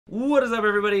What is up,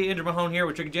 everybody? Andrew Mahone here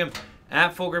with Tricky Jim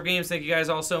at Full Grip Games. Thank you guys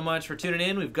all so much for tuning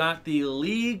in. We've got the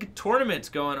League tournament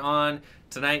going on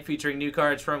tonight featuring new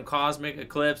cards from Cosmic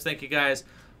Eclipse. Thank you guys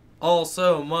all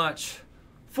so much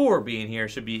for being here.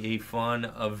 Should be a fun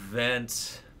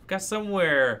event. We've got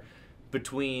somewhere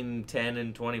between 10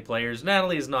 and 20 players.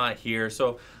 Natalie is not here,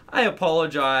 so I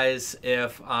apologize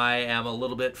if I am a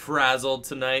little bit frazzled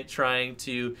tonight trying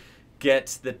to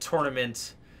get the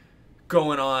tournament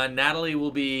going on. Natalie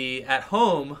will be at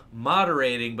home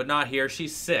moderating, but not here.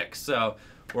 She's sick, so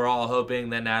we're all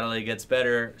hoping that Natalie gets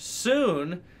better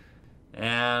soon.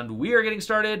 And we are getting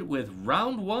started with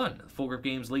round one, Full Grip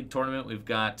Games League Tournament. We've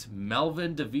got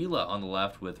Melvin Davila on the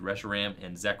left with Reshiram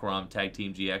and Zekrom Tag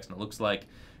Team GX, and it looks like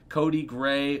Cody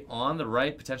Gray on the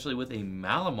right, potentially with a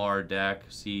Malamar deck.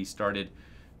 See, started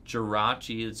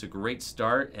Jirachi. It's a great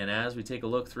start, and as we take a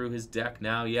look through his deck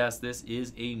now, yes, this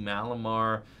is a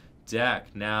Malamar deck.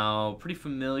 Now, pretty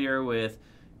familiar with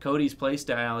Cody's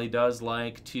playstyle. He does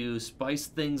like to spice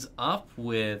things up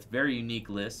with very unique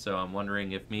lists, so I'm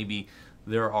wondering if maybe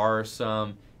there are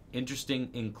some interesting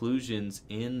inclusions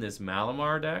in this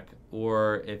Malamar deck,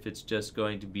 or if it's just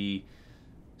going to be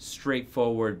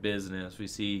straightforward business. We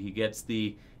see he gets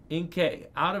the Inkay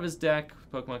out of his deck,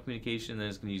 Pokemon Communication, then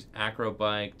he's going to use Acro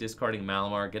Bike, discarding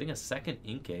Malamar, getting a second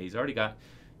Inkay. He's already got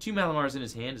two Malamars in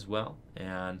his hand as well,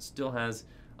 and still has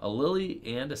a Lily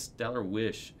and a Stellar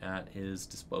Wish at his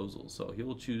disposal. So he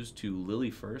will choose to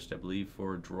Lily first, I believe,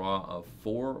 for a draw of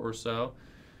 4 or so.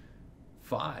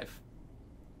 5.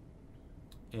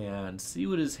 And see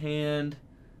what his hand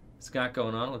has got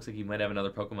going on. It looks like he might have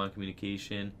another Pokemon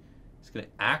Communication. He's going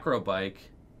to Acro Bike,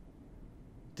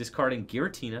 discarding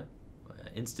Giratina.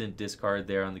 Instant discard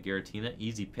there on the Giratina.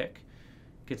 Easy pick.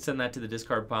 Could send that to the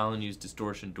discard pile and use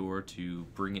Distortion Door to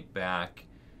bring it back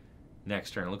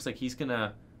next turn. It looks like he's going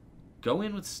to go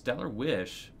in with Stellar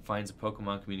Wish, finds a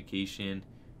Pokemon Communication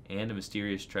and a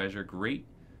Mysterious Treasure. Great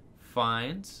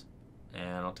finds.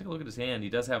 And I'll take a look at his hand. He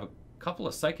does have a couple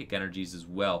of Psychic Energies as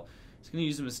well. He's going to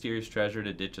use the Mysterious Treasure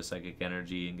to ditch a Psychic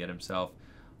Energy and get himself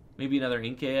maybe another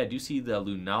Inkay. I do see the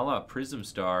Lunala Prism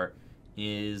Star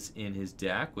is in his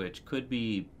deck, which could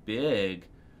be big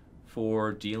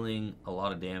for dealing a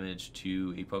lot of damage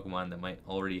to a Pokemon that might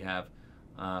already have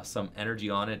some energy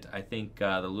on it. I think the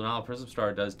Lunala Prism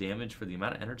Star does damage for the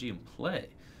amount of energy in play.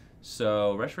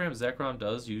 So Reshiram Zekrom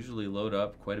does usually load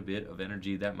up quite a bit of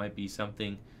energy. That might be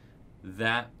something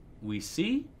that we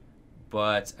see,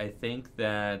 but I think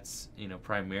that,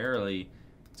 primarily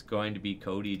it's going to be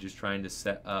Cody just trying to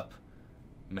set up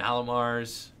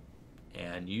Malamars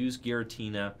and use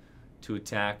Giratina to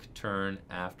attack turn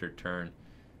after turn.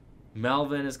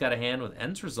 Melvin has got a hand with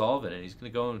Ends Resolve in it. He's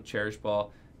going to go in with Cherish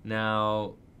Ball.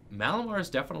 Now, Malamar is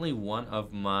definitely one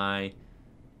of my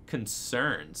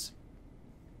concerns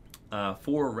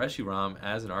for Reshiram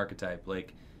as an archetype.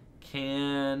 Like,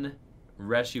 can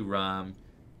Reshiram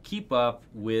keep up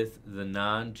with the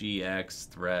non-GX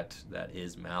threat that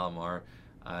is Malamar,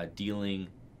 dealing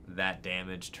that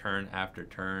damage turn after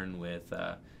turn with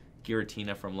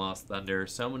Giratina from Lost Thunder?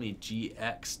 So many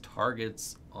GX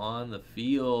targets on the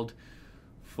field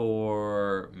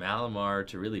for Malamar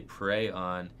to really prey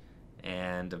on,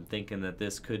 and I'm thinking that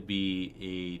this could be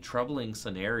a troubling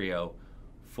scenario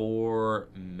for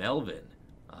Melvin.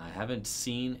 I haven't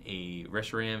seen a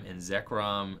Reshiram and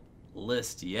Zekrom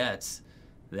list yet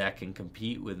that can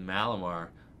compete with Malamar.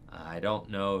 I don't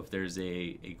know if there's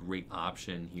a great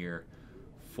option here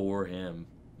for him.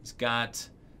 He's got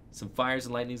some Fires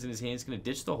and Lightnings in his hand. He's going to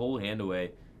ditch the whole hand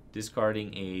away,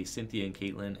 discarding a Cynthia and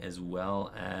Caitlin as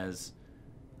well as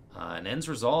an Ends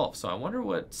Resolve. So I wonder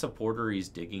what supporter he's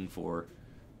digging for,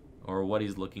 or what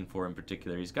he's looking for in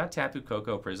particular. He's got Tapu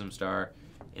Koko Prism Star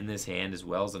in this hand as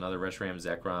well as another Reshiram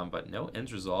Zekrom, but no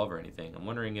Ends Resolve or anything. I'm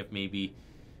wondering if maybe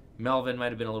Melvin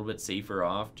might have been a little bit safer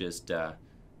off just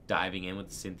diving in with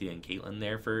the Cynthia and Caitlin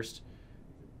there first.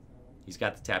 He's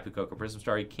got the Tapu Koko Prism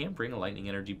Star. He can bring a Lightning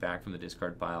Energy back from the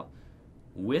discard pile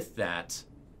with that.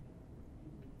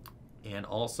 And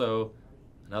also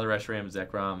another Reshiram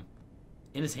Zekrom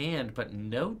in his hand, but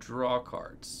no draw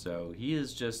cards. So he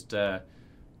is just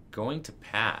going to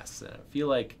pass. And I feel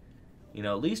like,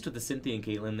 at least with the Cynthia and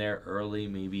Caitlin there early,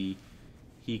 maybe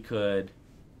he could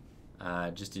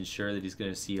just ensure that he's going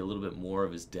to see a little bit more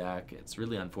of his deck. It's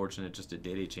really unfortunate just a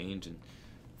day-to-day change and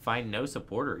find no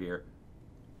supporter here.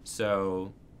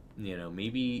 So,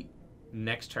 maybe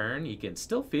next turn he can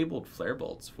still Fabled Flare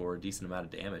Bolts for a decent amount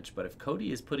of damage. But if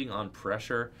Cody is putting on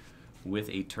pressure with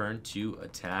a turn 2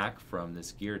 attack from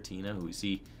this Giratina, who we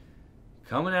see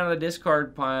coming out of the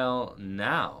discard pile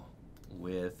now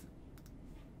with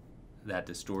that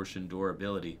Distortion Door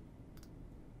ability,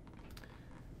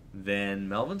 then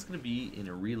Melvin's going to be in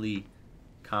a really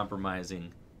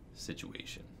compromising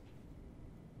situation.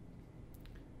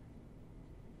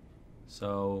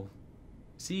 So,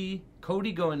 see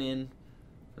Cody going in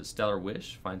for the Stellar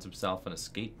Wish, finds himself on a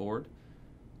skateboard,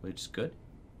 which is good.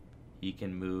 He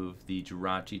can move the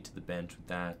Jirachi to the bench with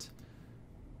that.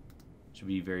 Should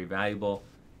be very valuable.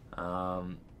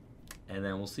 And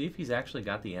then we'll see if he's actually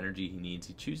got the energy he needs.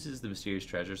 He chooses the Mysterious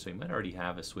Treasure, so he might already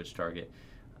have a switch target.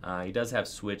 He does have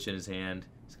Switch in his hand.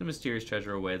 He's going to Mysterious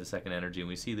Treasure away the second energy, and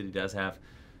we see that he does have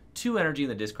 2 energy in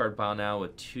the discard pile now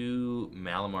with 2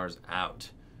 Malamars out.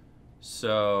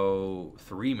 So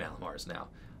 3 Malamars now.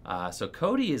 So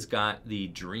Cody has got the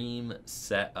dream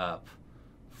set up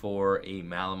for a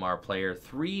Malamar player.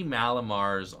 3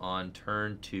 Malamars on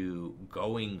turn 2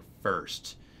 going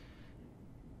first.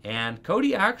 And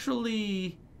Cody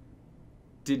actually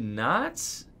did not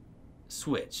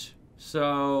switch.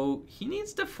 So he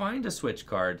needs to find a switch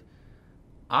card.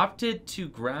 Opted to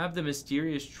grab the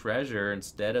Mysterious Treasure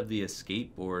instead of the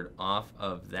escape board off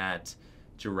of that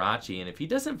Jirachi. And if he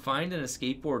doesn't find an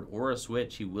escape board or a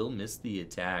switch, he will miss the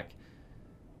attack.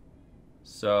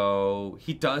 So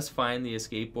he does find the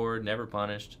escape board, never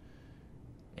punished.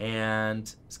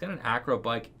 And he's got an acro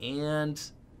bike and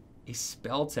a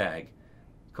spell tag.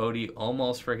 Cody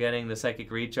almost forgetting the psychic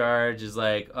recharge is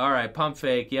like, all right, pump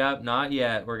fake. Yep, not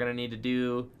yet. We're going to need to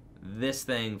do this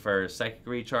thing first. Psychic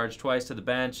recharge twice to the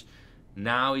bench.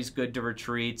 Now he's good to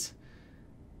retreat.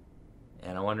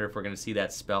 And I wonder if we're going to see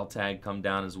that spell tag come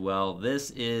down as well.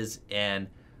 This is an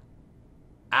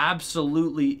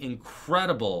absolutely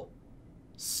incredible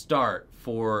start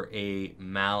for a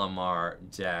Malamar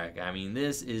deck. I mean,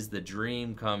 this is the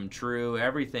dream come true.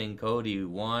 Everything Cody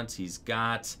wants, he's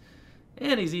got.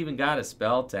 And he's even got a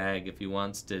spell tag if he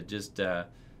wants to just,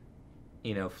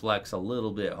 flex a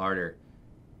little bit harder.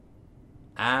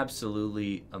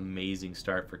 Absolutely amazing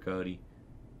start for Cody.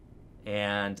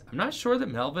 And I'm not sure that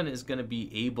Melvin is going to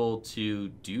be able to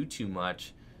do too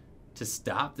much to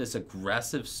stop this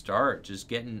aggressive start. Just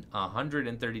getting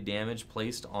 130 damage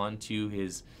placed onto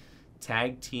his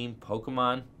tag team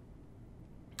Pokemon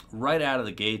right out of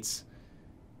the gates.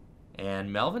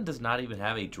 And Melvin does not even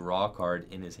have a draw card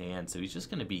in his hand, so he's just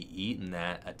going to be eating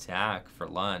that attack for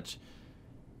lunch.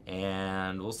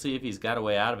 And we'll see if he's got a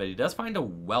way out of it. He does find a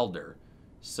Welder,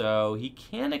 so he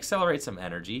can accelerate some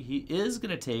energy. He is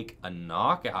going to take a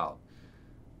knockout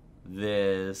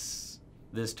this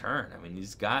turn. I mean,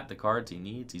 he's got the cards he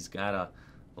needs. He's got a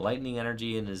lightning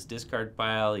energy in his discard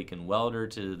pile. He can Welder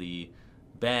to the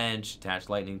bench, attach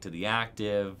lightning to the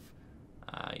active.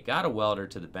 You got a Welder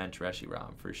to the bench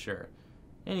Reshiram for sure.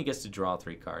 And he gets to draw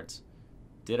 3 cards.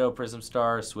 Ditto, Prism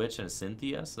Star, a Switch, and a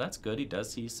Cynthia. So that's good. He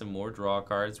does see some more draw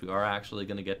cards. We are actually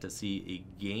going to get to see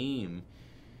a game.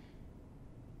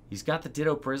 He's got the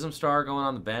Ditto Prism Star going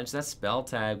on the bench. That spell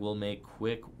tag will make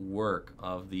quick work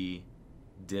of the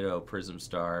Ditto Prism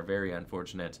Star. Very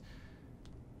unfortunate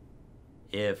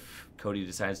if Cody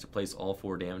decides to place all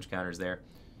 4 damage counters there.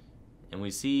 And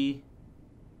we see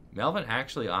Melvin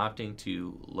actually opting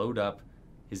to load up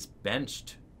his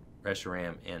benched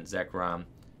Reshiram and Zekrom.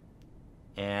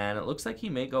 And it looks like he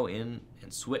may go in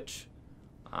and switch.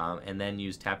 And then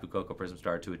use Tapu Koko Prism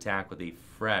Star to attack with a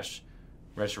fresh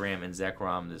Reshiram and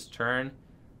Zekrom this turn.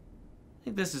 I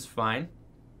think this is fine.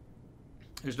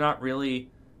 There's not really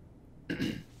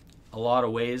a lot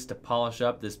of ways to polish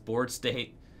up this board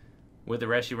state with the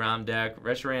Reshiram deck.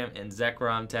 Reshiram and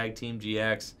Zekrom Tag Team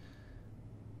GX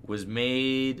was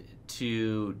made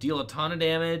to deal a ton of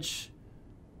damage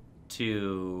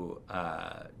to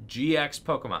GX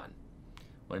Pokemon.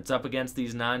 When it's up against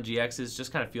these non-GXs,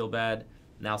 just kind of feel bad.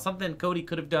 Now, something Cody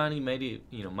could have done, he might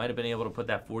have been able to put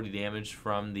that 40 damage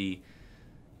from the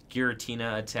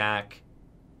Giratina attack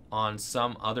on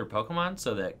some other Pokemon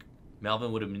so that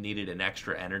Melvin would have needed an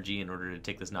extra energy in order to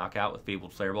take this knockout with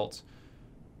Fabled Flare Bolts.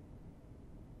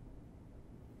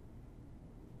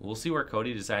 We'll see where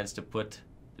Cody decides to put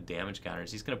the damage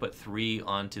counters. He's going to put 3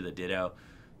 onto the Ditto.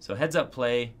 So heads up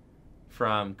play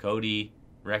from Cody,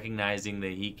 recognizing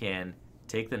that he can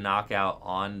take the knockout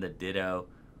on the Ditto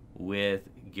with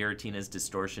Giratina's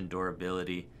Distortion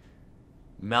durability.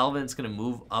 Melvin's going to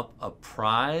move up a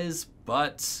prize,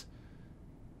 but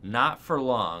not for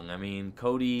long. I mean,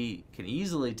 Cody can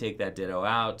easily take that Ditto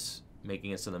out,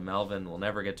 making it so that Melvin will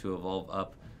never get to evolve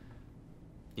up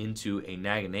into a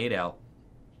Naganadel.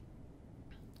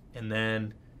 And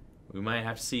then we might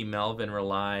have to see Melvin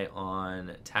rely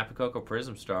on Tapu Koko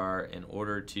Prism Star in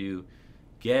order to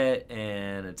get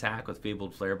an attack with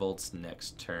Fabled Flare Bolts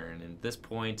next turn. And at this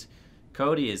point,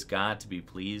 Cody has got to be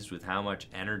pleased with how much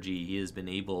energy he has been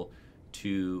able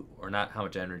to, or not how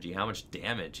much energy, how much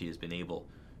damage he has been able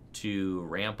to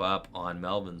ramp up on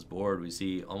Melvin's board. We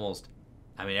see almost,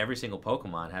 I mean, every single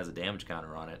Pokemon has a damage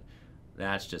counter on it.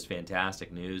 That's just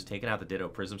fantastic news. Taking out the Ditto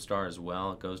Prism Star as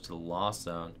well. It goes to the Lost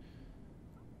Zone.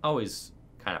 Always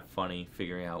kind of funny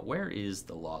figuring out where is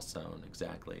the Lost Zone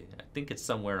exactly. I think it's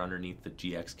somewhere underneath the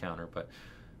GX counter, but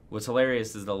what's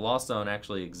hilarious is the Lost Zone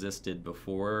actually existed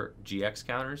before GX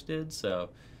counters did, so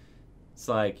it's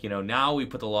like, you know, now we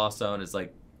put the Lost Zone as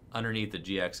like underneath the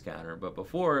GX counter, but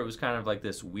before it was kind of like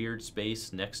this weird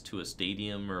space next to a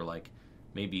stadium or like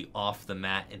maybe off the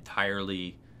mat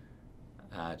entirely.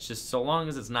 It's just so long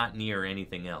as it's not near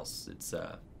anything else, it's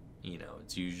you know,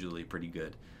 it's usually pretty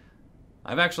good.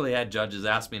 I've actually had judges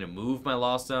ask me to move my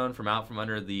Lost Zone from out from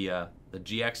under the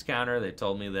GX counter. They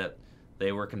told me that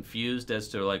they were confused as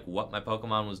to like what my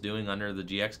Pokemon was doing under the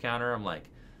GX counter. I'm like,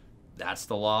 that's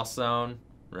the Lost Zone,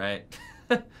 right?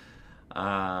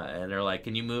 And they're like,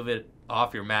 can you move it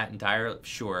off your mat entirely?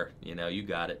 Sure, you know, you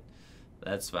got it.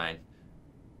 That's fine.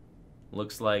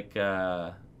 Looks like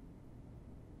Cody's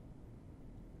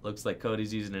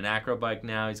using an Acro Bike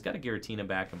now. He's got a Giratina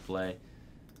back in play.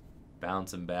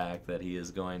 Bouncing back that he is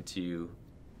going to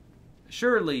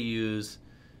surely use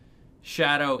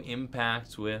Shadow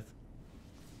Impact with.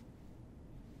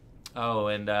 Oh,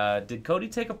 and did Cody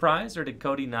take a prize or did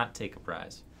Cody not take a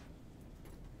prize?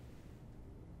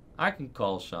 I can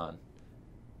call Sean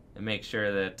and make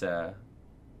sure that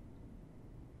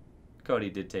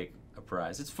Cody did take a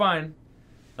prize. It's fine.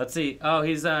 Let's see. Oh,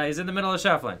 he's in the middle of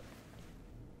shuffling.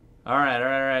 All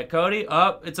right. Cody,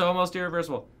 up. It's almost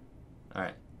irreversible. All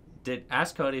right.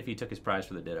 Ask Cody if he took his prize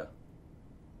for the Ditto.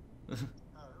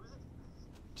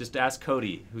 Just ask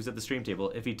Cody, who's at the stream table,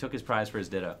 if he took his prize for his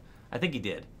Ditto. I think he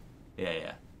did.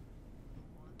 Yeah.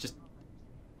 Just.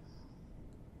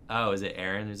 Oh, is it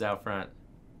Aaron who's out front?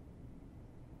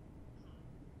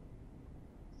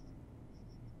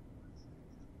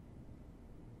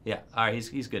 Yeah. All right.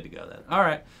 He's good to go then. All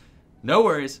right. No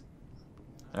worries.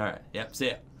 All right. Yep. See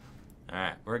ya. All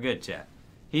right. We're good, chat.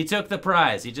 He took the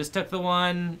prize. He just took the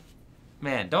one.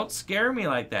 Man, don't scare me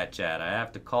like that, chat. I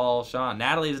have to call Sean.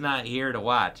 Natalie's not here to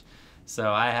watch,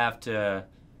 so I have to,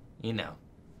 you know,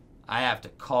 I have to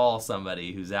call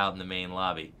somebody who's out in the main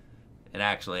lobby and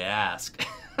actually ask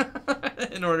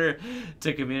in order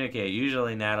to communicate.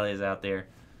 Usually Natalie is out there,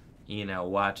 you know,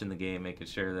 watching the game, making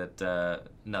sure that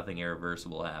nothing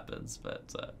irreversible happens.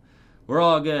 But we're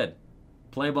all good.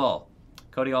 Play ball.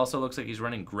 Cody also looks like he's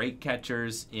running great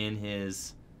catchers in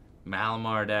his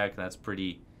Malamar deck. That's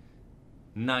pretty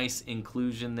nice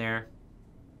inclusion there.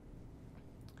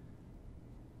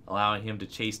 Allowing him to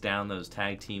chase down those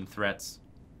tag team threats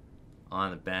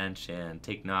on the bench and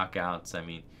take knockouts. I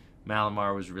mean,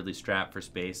 Malamar was really strapped for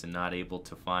space and not able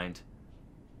to find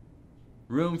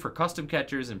room for custom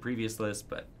catchers in previous lists,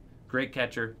 but great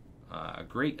catcher, a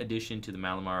great addition to the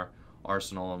Malamar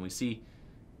arsenal. And we see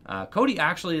Cody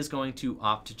actually is going to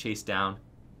opt to chase down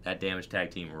that damage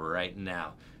tag team right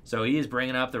now. So he is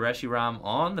bringing up the Reshiram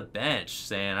on the bench,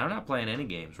 saying, I'm not playing any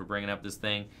games. We're bringing up this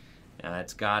thing.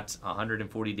 It's got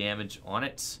 140 damage on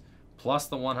it, plus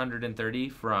the 130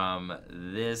 from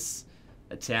this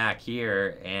attack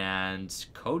here. And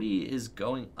Cody is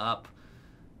going up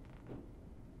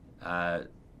to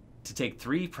take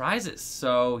 3 prizes.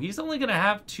 So he's only going to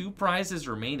have 2 prizes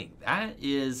remaining. That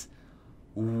is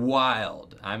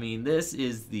wild. I mean, this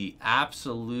is the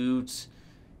absolute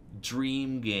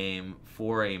dream game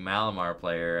for a Malamar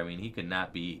player. I mean, he could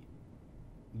not be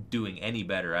doing any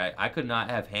better. I could not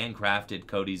have handcrafted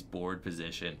Cody's board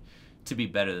position to be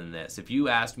better than this. If you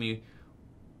asked me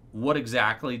what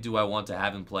exactly do I want to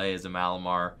have him play as a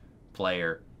Malamar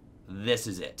player, this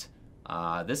is it.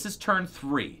 This is turn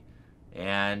 3,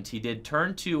 and he did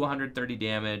turn 2 130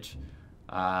 damage,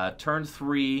 turn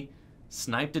 3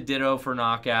 sniped a Ditto for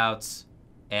knockouts,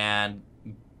 and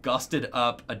gusted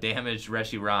up a damaged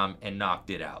Reshiram and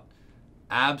knocked it out.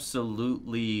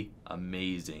 Absolutely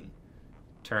amazing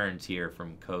turns here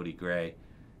from Cody Gray.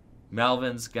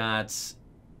 Melvin's got,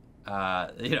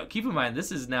 you know, keep in mind,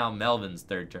 this is now Melvin's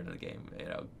 3rd turn of the game. You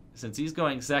know, since he's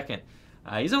going second,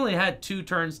 he's only had 2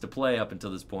 turns to play up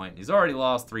until this point. He's already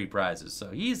lost 3 prizes,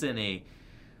 so he's in a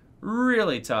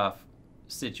really tough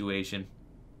situation.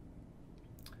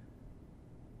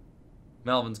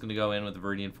 Melvin's going to go in with the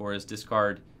Viridian Forest,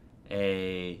 discard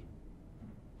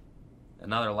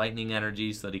another Lightning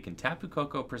Energy so that he can Tapu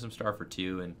Koko Prism Star for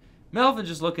 2. And Melvin's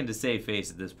just looking to save face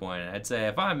at this point. I'd say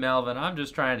if I'm Melvin, I'm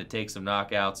just trying to take some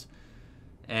knockouts.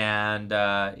 And,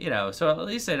 you know, so at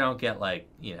least I don't get, like,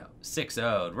 you know,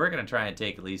 6-0'd. We're going to try and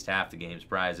take at least half the game's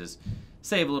prizes.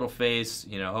 Save a little face,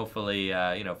 you know, hopefully,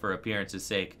 you know, for appearance's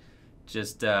sake,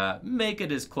 just make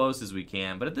it as close as we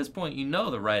can. But at this point, you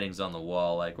know the writing's on the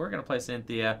wall. Like, we're going to play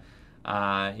Cynthia.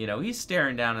 You know, he's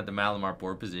staring down at the Malamar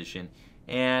board position.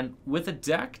 And with a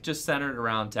deck just centered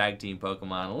around tag team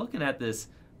Pokemon, looking at this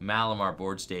Malamar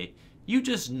board state, you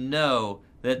just know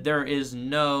that there is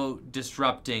no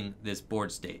disrupting this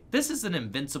board state. This is an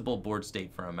invincible board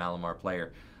state for a Malamar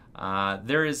player.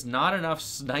 There is not enough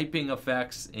sniping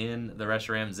effects in the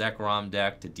Reshiram Zekrom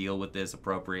deck to deal with this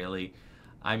appropriately.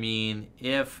 I mean,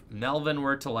 if Melvin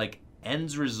were to like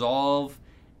Ends Resolve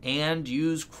and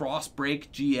use Cross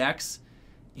Break GX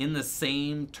in the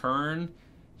same turn,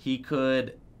 he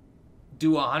could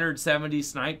do 170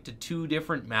 snipe to 2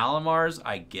 different Malamars,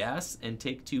 I guess, and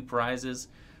take 2 prizes.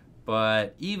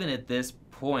 But even at this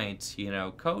point, you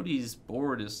know, Cody's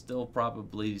board is still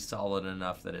probably solid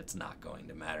enough that it's not going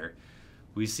to matter.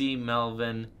 We see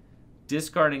Melvin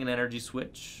discarding an energy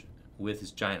switch with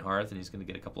his Giant Hearth, and he's going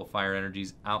to get a couple of fire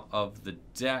energies out of the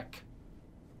deck.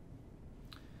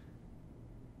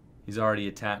 He's already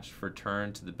attached for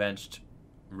turn to the benched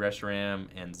Reshiram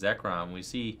and Zekrom. We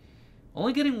see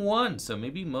only getting 1, so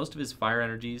maybe most of his fire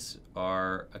energies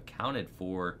are accounted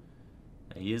for.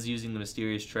 He is using the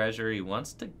Mysterious Treasure. He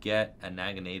wants to get a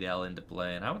Naganadel into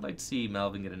play, and I would like to see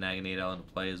Melvin get a Naganadel into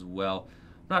play as well.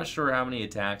 I'm not sure how many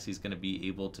attacks he's going to be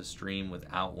able to stream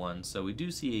without one, so we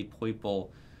do see a Poipole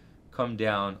come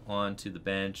down onto the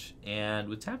bench, and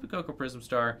with Tapu Koko Prism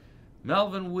Star,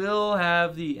 Melvin will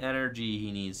have the energy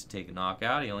he needs to take a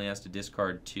knockout. He only has to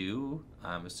discard 2.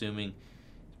 I'm assuming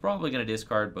he's probably going to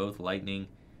discard both Lightning,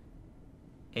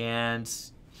 and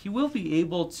he will be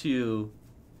able to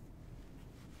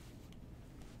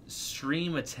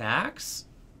stream attacks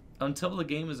until the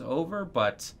game is over,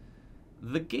 but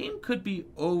the game could be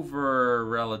over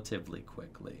relatively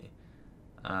quickly.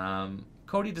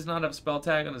 Cody does not have Spell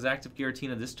Tag on his active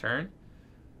Giratina this turn,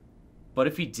 but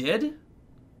if he did,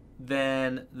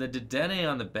 then the Dedenne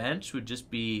on the bench would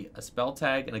just be a Spell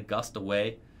Tag and a Gust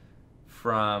away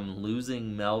from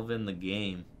losing Melvin the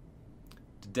game.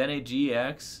 Dedenne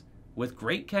GX, with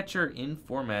Great Catcher in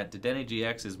format, Dedenne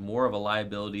GX is more of a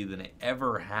liability than it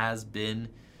ever has been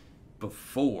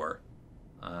before.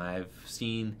 I've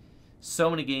seen so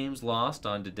many games lost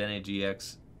on Dedenne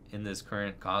GX in this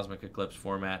current Cosmic Eclipse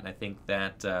format, and I think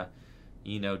that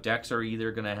you know, decks are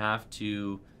either going to have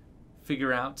to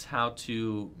figure out how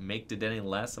to make Dedenne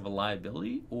less of a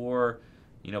liability, or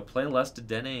you know, play less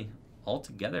Dedenne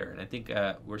altogether. And I think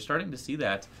we're starting to see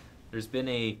that. There's been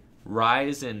a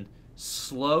rise in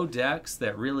slow decks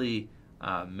that really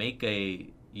make a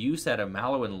use out of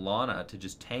Mallow and Lana to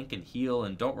just tank and heal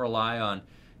and don't rely on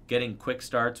getting quick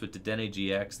starts with Dedenne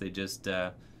GX. They just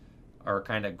are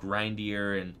kind of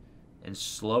grindier and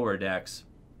slower decks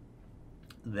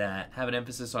that have an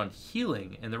emphasis on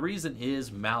healing, and the reason is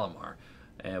Malamar.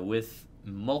 With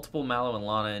multiple Mallow and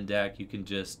Lana in deck, you can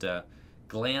just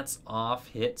glance off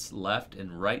hits left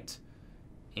and right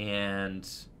and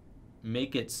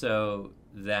make it so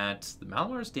that the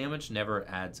Malamar's damage never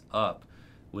adds up.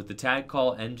 With the Tag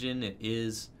Call engine, it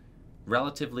is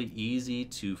relatively easy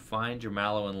to find your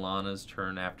Mallow and Lana's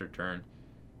turn after turn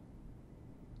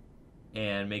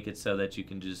and make it so that you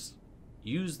can just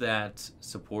use that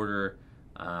supporter,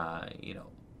 you know,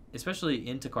 especially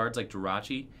into cards like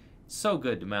Jirachi. It's so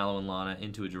good to Mallow and Lana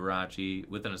into a Jirachi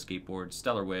with an Escape Board,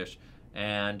 Stellar Wish,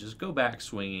 and just go back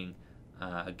swinging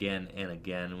again and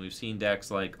again. And we've seen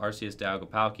decks like Arceus Dialga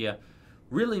Palkia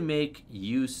really make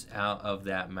use out of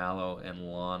that Mallow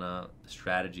and Lana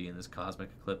strategy in this Cosmic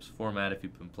Eclipse format. If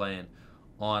you've been playing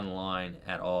online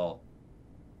at all,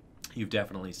 you've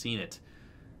definitely seen it.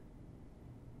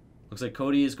 Looks like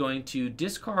Cody is going to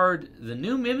discard the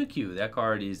new Mimikyu. That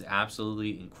card is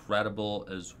absolutely incredible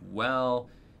as well.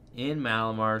 In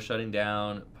Malamar, shutting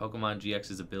down Pokemon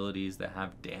GX's abilities that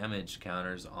have damage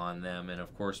counters on them. And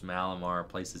of course, Malamar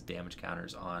places damage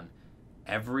counters on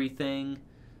everything.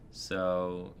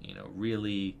 So, you know,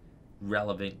 really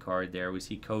relevant card there. We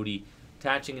see Cody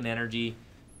attaching an energy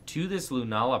to this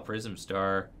Lunala Prism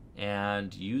Star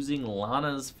and using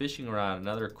Lana's Fishing Rod,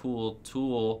 another cool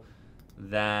tool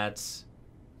that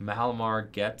Malamar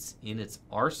gets in its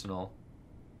arsenal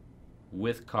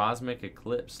with Cosmic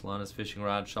Eclipse. Lana's Fishing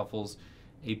Rod shuffles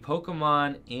a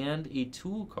Pokemon and a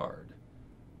tool card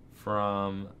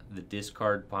from the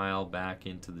discard pile back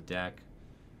into the deck.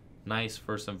 Nice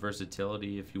for some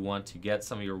versatility if you want to get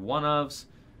some of your one-ofs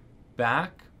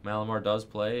back. Malamar does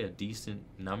play a decent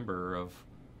number of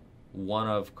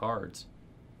one-of cards.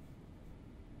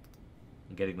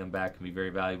 And getting them back can be very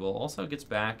valuable. Also gets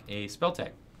back a Spell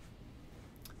Tag,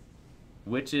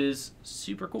 which is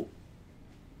super cool.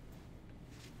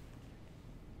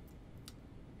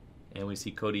 And we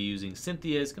see Cody using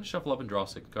Cynthia. He's going to shuffle up and draw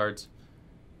 6 cards.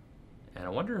 And I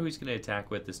wonder who he's going to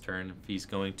attack with this turn. If he's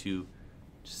going to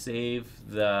save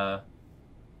the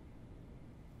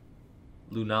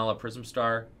Lunala Prism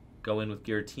Star, go in with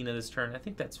Giratina this turn. I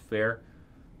think that's fair.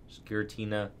 Just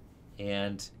Giratina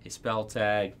and a spell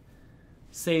tag.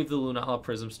 Save the Lunala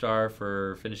Prism Star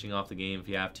for finishing off the game if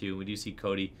you have to. We do see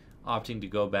Cody opting to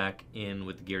go back in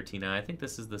with the Giratina. I think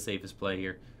this is the safest play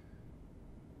here.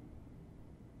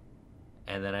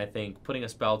 And then I think putting a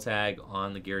spell tag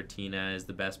on the Giratina is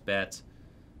the best bet.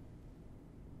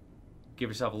 Give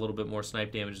yourself a little bit more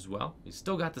snipe damage as well. You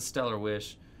still got the Stellar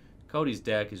Wish. Cody's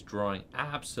deck is drawing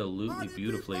absolutely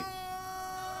beautifully.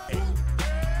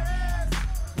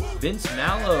 Vince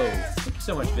Mallow. Thank you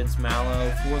so much, Vince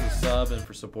Mallow, for the sub and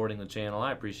for supporting the channel.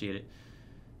 I appreciate it.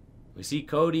 We see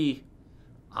Cody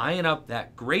eyeing up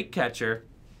that great catcher.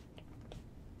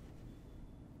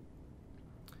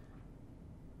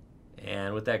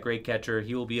 And with that great catcher,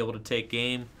 he will be able to take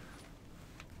game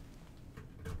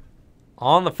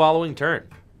on the following turn.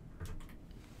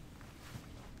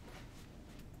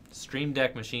 Stream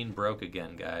Deck machine broke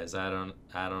again, guys. I don't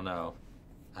know.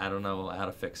 I don't know how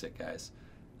to fix it, guys.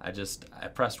 I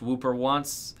pressed Whooper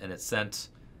once and it sent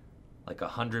like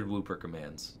 100 Whooper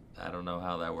commands. I don't know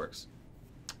how that works.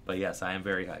 But yes, I am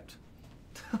very hyped.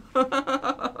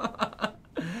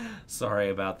 Sorry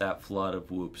about that flood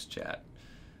of whoops, chat.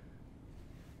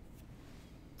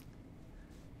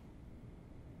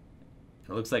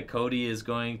 It looks like Cody is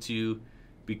going to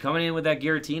be coming in with that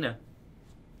Giratina.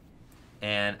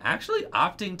 And actually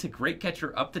opting to Great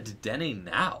Catcher up the Dedenne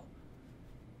now.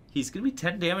 He's going to be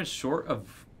 10 damage short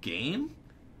of game.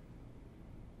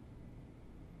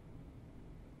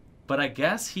 But I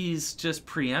guess he's just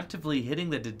preemptively hitting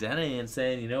the Dedenne and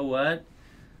saying, you know what?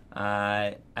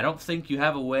 I don't think you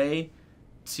have a way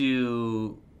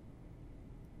to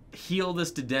heal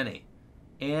this Dedenne.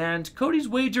 And Cody's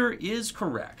wager is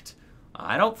correct.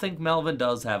 I don't think Melvin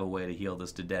does have a way to heal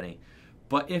this Dedenne.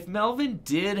 But if Melvin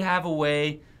did have a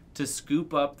way to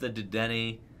scoop up the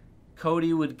Dedenne,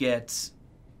 Cody would get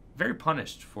very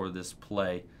punished for this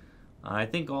play. I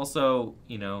think also,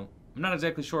 you know, I'm not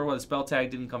exactly sure why the spell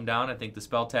tag didn't come down. I think the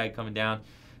spell tag coming down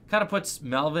kind of puts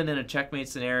Melvin in a checkmate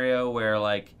scenario where,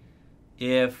 like,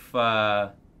 if, you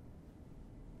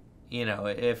know,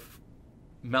 if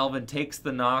Melvin takes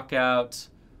the knockout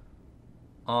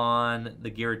on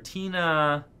the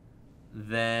Giratina,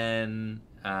 then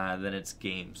it's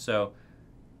game. So,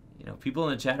 you know, people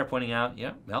in the chat are pointing out,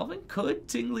 yeah, Melvin could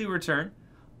Tingly Return.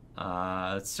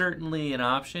 It's certainly an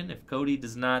option. If Cody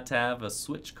does not have a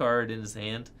switch card in his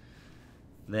hand,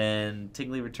 then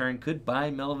Tingly Return could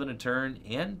buy Melvin a turn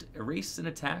and erase an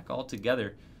attack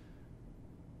altogether.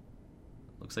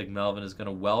 Looks like Melvin is going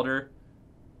to Welder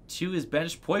to his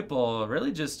bench Poipole,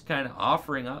 really just kind of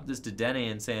offering up this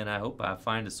Dedenne and saying, I hope I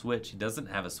find a switch. He doesn't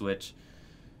have a switch.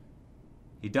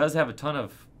 He does have a ton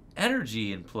of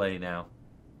energy in play now.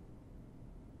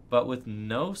 But with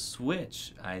no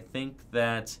switch, I think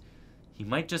that he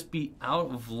might just be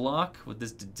out of luck with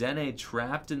this Dedenne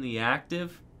trapped in the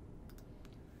active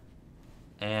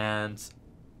and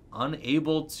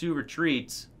unable to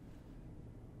retreat.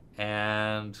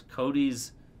 And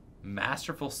Cody's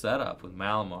masterful setup with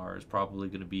Malamar is probably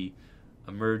going to be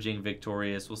emerging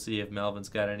victorious. We'll see if Melvin's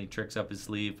got any tricks up his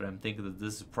sleeve, but I'm thinking that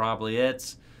this is probably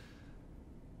it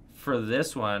for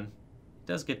this one.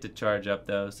 Does get to charge up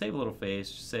though. Save a little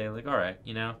face. Just say like, all right,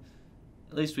 you know,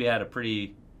 at least we had a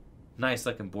pretty nice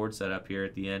looking board setup here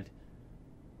at the end.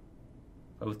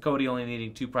 But with Cody only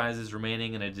needing 2 prizes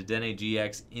remaining and a Dedenne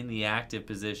GX in the active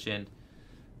position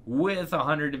with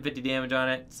 150 damage on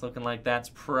it, it's looking like that's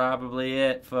probably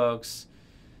it, folks.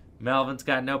 Melvin's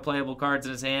got no playable cards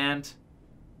in his hand,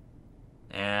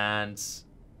 and it's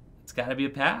got to be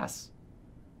a pass.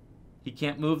 He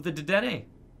can't move the Dedenne.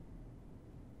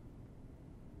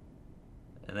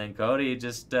 And then Cody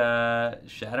just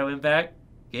Shadow Impact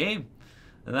game.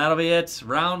 And that'll be it.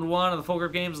 Round 1 of the Full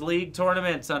Grip Games League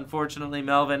Tournament. Unfortunately,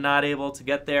 Melvin not able to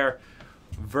get there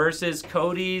versus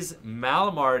Cody's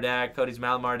Malamar deck. Cody's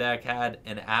Malamar deck had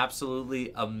an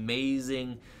absolutely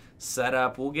amazing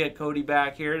setup. We'll get Cody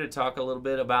back here to talk a little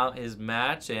bit about his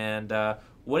match and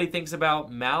what he thinks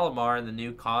about Malamar in the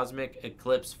new Cosmic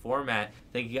Eclipse format.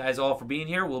 Thank you guys all for being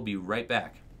here. We'll be right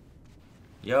back.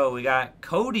 Yo, we got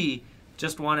Cody.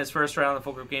 Just won his first round of the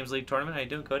Full Grip Games League Tournament. How you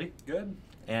doing, Cody? Good.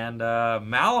 And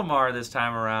Malamar this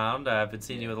time around. I've been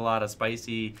seeing you with a lot of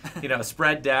spicy, you know,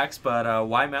 spread decks, but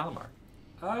why Malamar?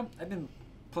 I've been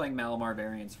playing Malamar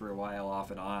variants for a while,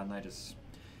 off and on. I just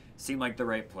seemed like the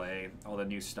right play. All the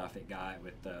new stuff it got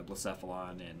with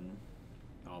Blacephalon and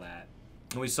all that.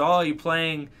 And we saw you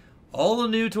playing all the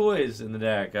new toys in the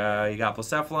deck. You got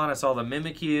Blacephalon, I saw the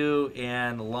Mimikyu,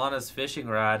 and Lana's Fishing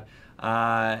Rod,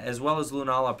 as well as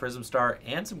Lunala, Prism Star,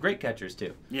 and some Great Catchers,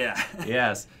 too. Yeah.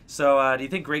 Yes. So, do you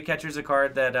think Great Catcher's a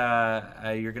card that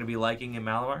you're going to be liking in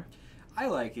Malamar? I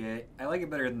like it. I like it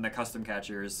better than the custom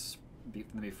catchers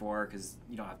than before, because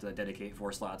you don't have to dedicate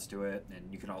 4 slots to it,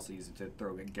 and you can also use it to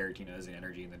throw in Giratina as an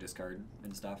energy in the discard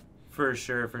and stuff. For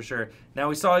sure, for sure. Now,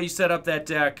 we saw you set up that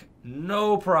deck,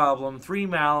 no problem. 3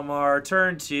 Malamar,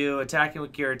 turn 2, attacking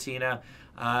with Giratina.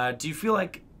 Do you feel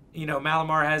like,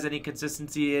 Malamar has any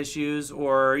consistency issues,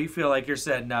 or you feel like you're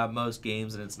setting up most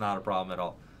games and it's not a problem at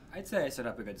all? I'd say I set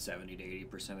up a good 70 to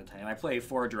 80% of the time. I play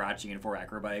 4 Jirachi and 4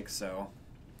 Acrobikes, so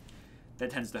that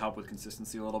tends to help with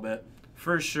consistency a little bit.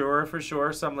 For sure, for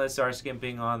sure. Some lists are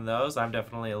skimping on those. I'm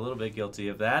definitely a little bit guilty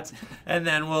of that. And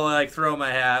then we'll throw my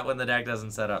hat when the deck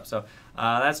doesn't set up. So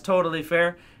that's totally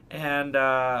fair. And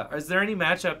is there any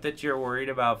matchup that you're worried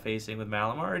about facing with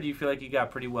Malamar, or do you feel like you got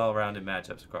pretty well-rounded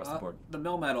matchups across the board? The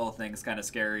mill metal thing's kind of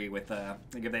scary with like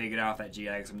if they get off that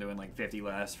GX, I'm doing like 50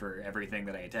 less for everything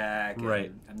that I attack.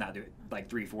 Right. I'm not doing like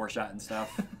 3-4 shot and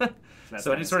stuff.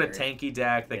 So any sort of scary. tanky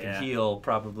deck that can heal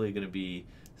probably going to be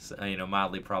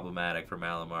mildly problematic for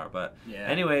Malamar. But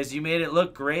anyways, you made it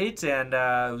look great, and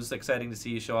it was exciting to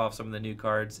see you show off some of the new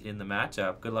cards in the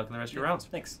matchup. Good luck in the rest of your rounds.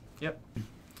 Thanks. Yep.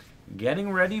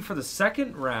 Getting ready for the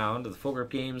second round of the Full Grip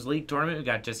Games League Tournament. We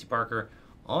got Jesse Parker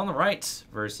on the right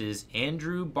versus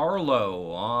Andrew Barlow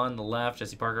on the left.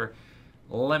 Jesse Parker,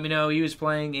 let me know, he was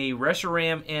playing a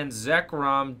Reshiram and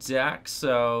Zekrom deck,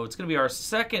 so it's going to be our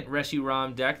second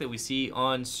Reshiram deck that we see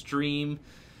on stream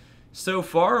so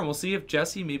far, and we'll see if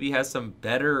Jesse maybe has some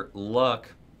better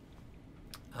luck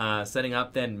setting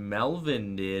up than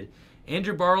Melvin did.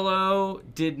 Andrew Barlow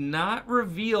did not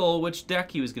reveal which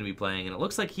deck he was going to be playing, and it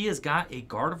looks like he has got a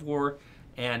Gardevoir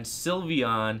and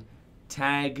Sylveon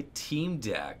tag team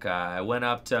deck. I went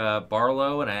up to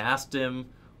Barlow and I asked him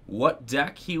what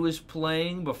deck he was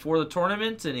playing before the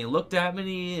tournament, and he looked at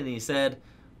me and he said,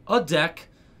 a deck.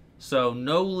 So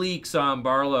no leaks on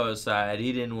Barlow's side.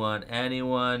 He didn't want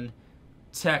anyone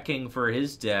teching for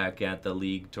his deck at the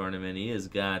league tournament. He has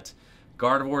got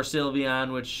Gardevoir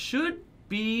Sylveon, which should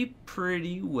be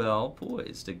pretty well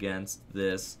poised against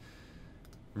this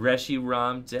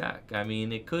Reshiram deck. I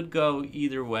mean, it could go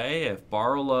either way. If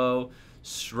Barlow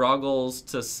struggles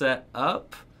to set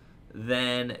up,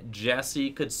 then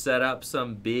Jesse could set up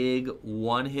some big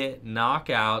one-hit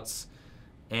knockouts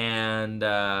and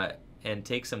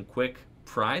take some quick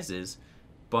prizes.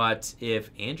 But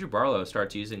if Andrew Barlow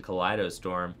starts using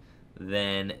Kaleidostorm,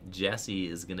 then Jesse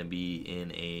is going to be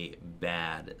in a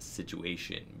bad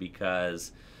situation,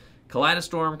 because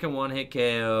Kaleidostorm can one-hit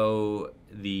KO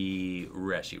the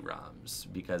Reshirams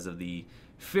because of the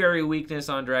Fairy weakness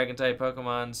on Dragon-type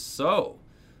Pokemon. So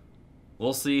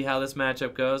we'll see how this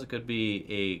matchup goes. It could be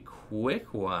a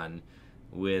quick one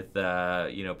with,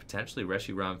 potentially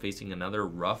Reshiram facing another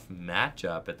rough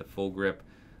matchup at the Full Grip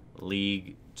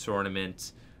League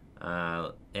Tournament.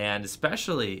 And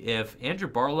especially if Andrew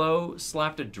Barlow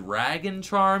slapped a Dragon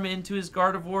Charm into his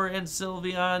Gardevoir and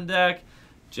Sylveon deck,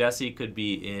 Jesse could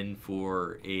be in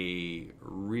for a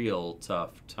real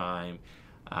tough time.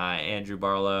 Andrew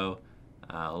Barlow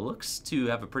looks to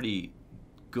have a pretty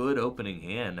good opening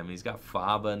hand. I mean, he's got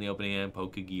Faba in the opening hand,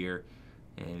 Pokegear,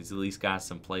 and he's at least got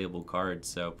some playable cards,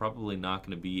 so probably not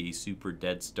going to be a super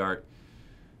dead start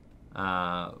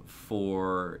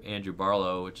for Andrew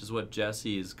Barlow, which is what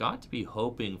Jesse has got to be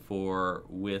hoping for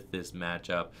with this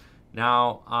matchup.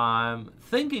 Now, I'm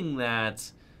thinking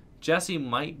that Jesse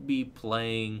might be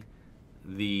playing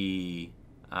the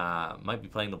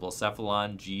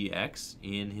Blacephalon GX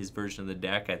in his version of the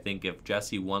deck. I think if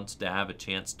Jesse wants to have a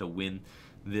chance to win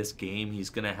this game, he's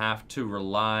going to have to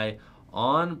rely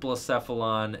on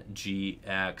Blacephalon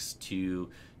GX to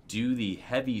do the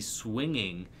heavy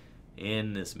swinging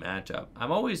in this matchup.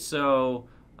 I'm always so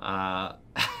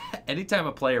anytime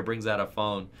a player brings out a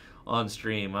phone on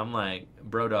stream, I'm like,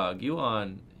 bro dog, you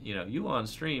on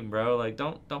stream, bro. Like,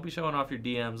 don't be showing off your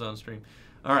DMs on stream.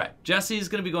 All right, Jesse's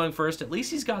going to be going first. At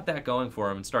least he's got that going for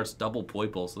him and starts double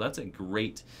Poipole, so that's a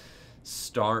great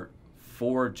start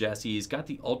for Jesse. He's got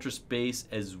the Ultra Space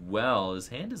as well. His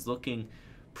hand is looking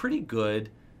pretty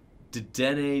good.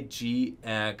 Dedenne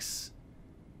GX.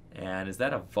 And is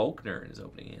that a Volkner in his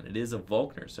opening hand? It is a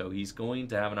Volkner, so he's going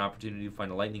to have an opportunity to find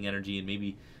a Lightning Energy and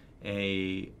maybe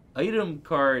a item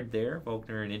card there.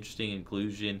 Volkner, an interesting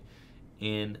inclusion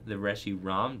in the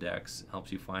Reshiram decks.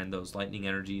 Helps you find those Lightning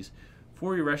Energies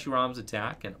for your Reshiram's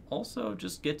attack, and also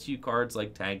just gets you cards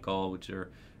like Tag Call, which are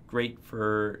great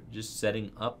for just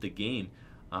setting up the game.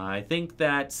 I think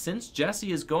that since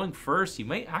Jesse is going first, he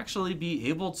might actually be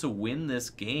able to win this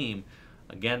game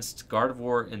against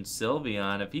Gardevoir and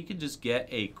Sylveon. If he can just get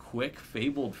a quick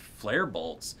Fabled Flare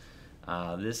Bolts,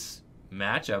 this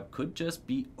matchup could just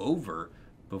be over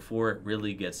before it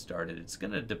really gets started. It's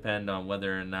going to depend on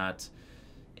whether or not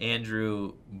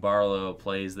Andrew Barlow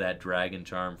plays that Dragon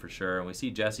Charm for sure. And we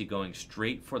see Jesse going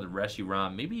straight for the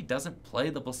Reshiram. Maybe he doesn't play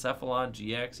the Blacephalon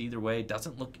GX either way.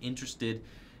 Doesn't look interested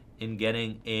in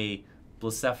getting a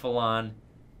Blacephalon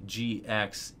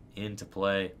GX into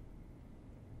play.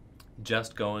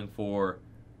 Just going for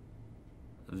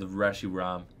the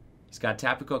Reshiram. He's got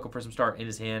Tapu Koko Prism Star in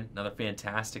his hand. Another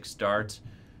fantastic start.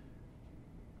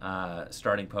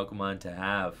 Starting Pokemon to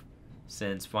have,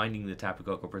 since finding the Tapu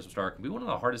Koko Prism Star can be one of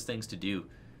the hardest things to do.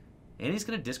 And he's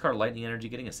going to discard Lightning Energy,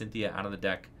 getting a Cynthia out of the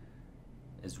deck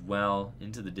as well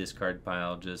into the discard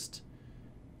pile. Just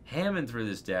hamming through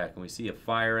this deck, and we see a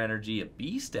Fire Energy, a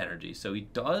Beast Energy. So he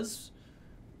does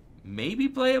maybe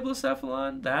play a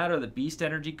Blacephalon. That or the Beast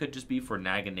Energy could just be for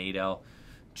Naganadel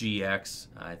GX.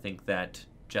 I think that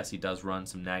Jesse does run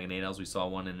some Naganadels. We saw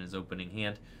one in his opening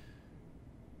hand.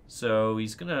 So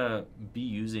he's going to be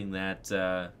using that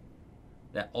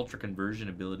that Ultra Conversion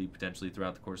ability potentially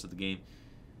throughout the course of the game.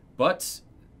 But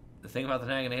the thing about the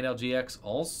Naganadel GX,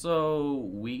 also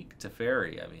weak to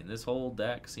Fairy. I mean, this whole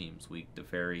deck seems weak to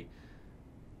Fairy.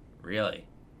 Really.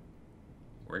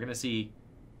 We're going to see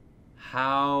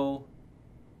how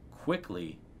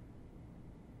quickly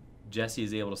Jesse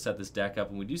is able to set this deck up.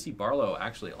 And we do see Barlow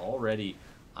actually already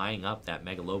eyeing up that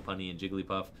Mega Lopunny and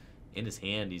Jigglypuff in his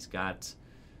hand. He's got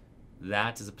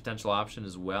that as a potential option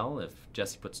as well. If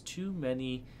Jesse puts too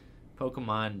many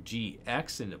Pokemon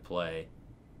GX into play,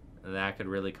 that could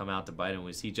really come out to bite him.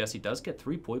 We see Jesse does get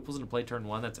 3 Poiples into play turn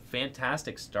 1. That's a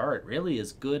fantastic start. Really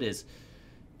as good as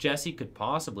Jesse could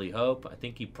possibly hope. I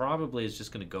think he probably is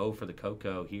just going to go for the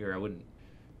Koko here. I wouldn't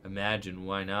imagine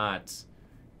why not.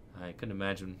 I couldn't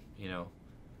imagine,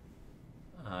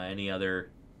 any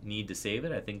other need to save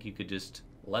it. I think you could just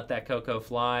let that Koko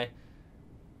fly,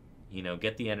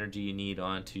 get the energy you need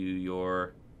onto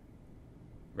your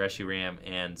Reshiram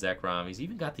and Zekrom. He's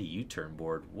even got the U-turn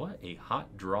board. What a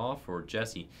hot draw for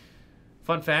Jesse.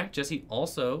 Fun fact, Jesse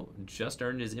also just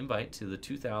earned his invite to the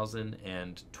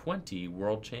 2020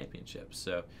 World Championships.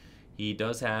 So he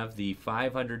does have the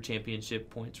 500 championship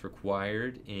points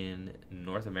required in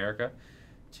North America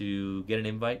to get an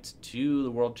invite to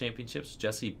the World Championships.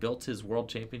 Jesse built his World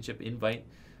Championship invite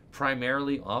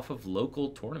primarily off of local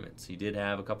tournaments. He did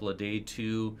have a couple of day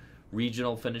 2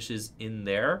 regional finishes in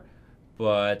there,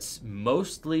 but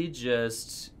mostly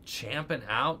just champing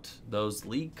out those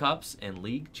League Cups and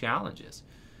League Challenges.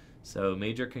 So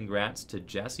major congrats to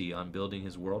Jesse on building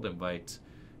his World Invite,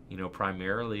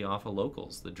 primarily off of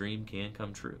locals. The dream can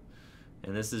come true.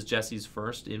 And this is Jesse's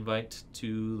first invite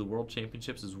to the World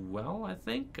Championships as well, I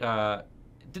think.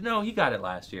 No, he got it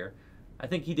last year. I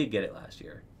think he did get it last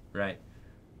year, right?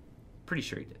 Pretty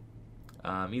sure he did.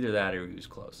 Either that or he was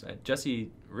close.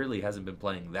 Jesse really hasn't been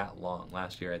playing that long.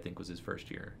 Last year, I think, was his first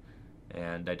year.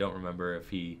 And I don't remember if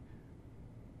he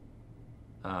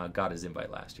got his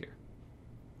invite last year.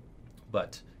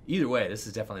 But either way, this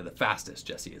is definitely the fastest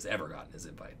Jesse has ever gotten his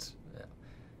invites. Yeah.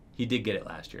 He did get it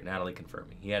last year. Natalie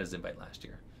confirming. He had his invite last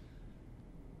year.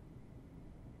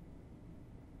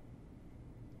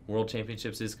 World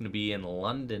Championships is going to be in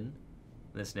London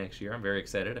this next year. I'm very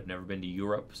excited. I've never been to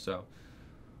Europe, so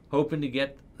hoping to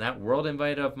get that world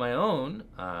invite of my own.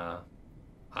 I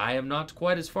am not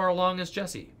quite as far along as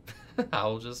Jesse.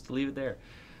 I'll just leave it there.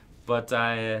 But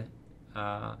I'm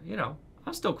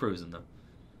still cruising though.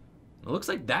 It looks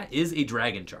like that is a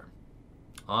Dragon Charm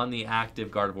on the active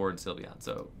Gardevoir and Sylveon.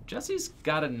 So Jesse's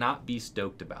got to not be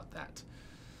stoked about that.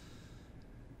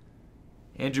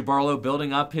 Andrew Barlow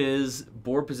building up his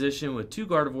board position with 2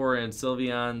 Gardevoir and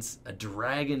Sylveons, a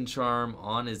Dragon Charm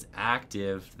on his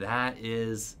active. That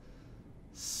is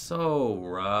so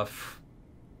rough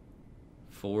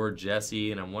for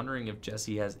Jesse, and I'm wondering if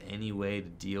Jesse has any way to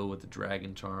deal with the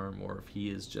Dragon Charm, or if he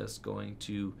is just going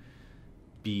to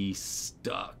be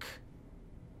stuck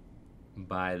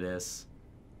by this.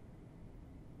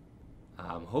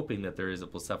 I'm hoping that there is a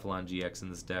Blacephalon GX in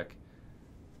this deck,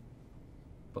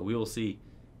 but we will see.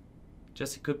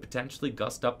 Jesse could potentially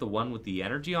gust up the one with the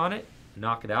energy on it,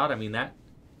 knock it out. I mean, that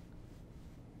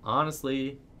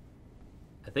honestly,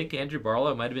 I think Andrew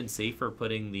Barlow might have been safer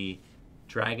putting the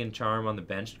Dragon Charm on the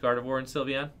benched Gardevoir and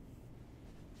Sylveon,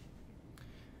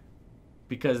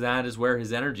 because that is where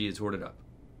his energy is hoarded up.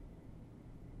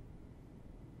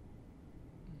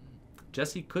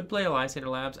 Jesse could play a Lysander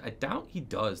Labs. I doubt he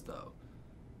does, though.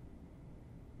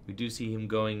 We do see him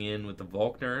going in with the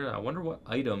Volkner. I wonder what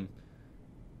item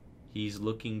he's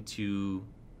looking to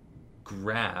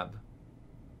grab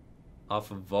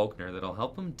off of Volkner that'll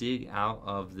help him dig out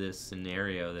of this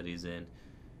scenario that he's in.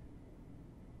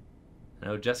 I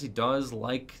know Jesse does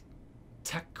like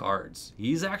tech cards.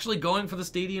 He's actually going for the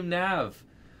Stadium Nav.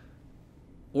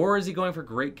 Or is he going for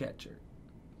Great Catcher?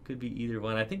 Could be either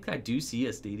one. I think I do see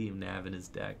a Stadium Nav in his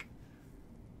deck.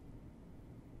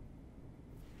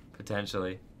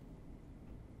 Potentially.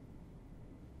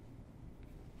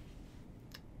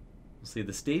 We'll see.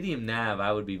 The Stadium Nav,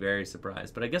 I would be very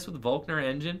surprised. But I guess with the Volkner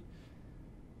engine,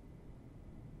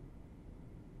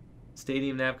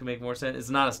 Stadium Nav can make more sense.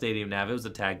 It's not a Stadium Nav. It was a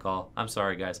tag call. I'm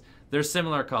sorry, guys. They're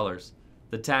similar colors.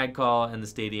 The tag call and the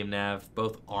Stadium Nav,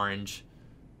 both orange.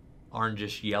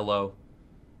 Orangish yellow.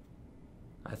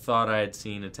 I thought I had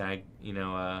seen a tag,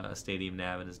 a Stadium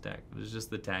Nav in his deck. It was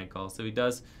just the tag call. So he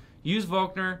does use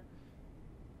Volkner,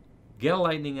 get a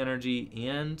Lightning Energy,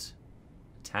 and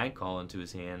tag call into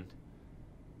his hand.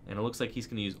 And it looks like he's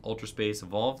going to use Ultra Space,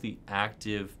 evolve the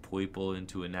active Poiple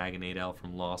into a Naganadel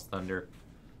from Lost Thunder.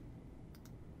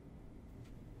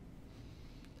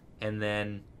 And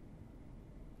then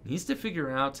needs to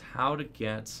figure out how to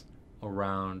get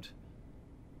around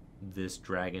this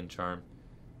Dragon Charm.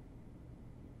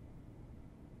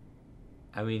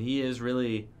 I mean, he is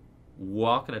really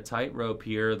walking a tightrope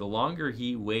here. The longer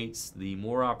he waits, the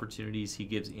more opportunities he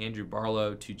gives Andrew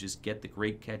Barlow to just get the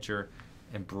Great Catcher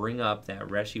and bring up that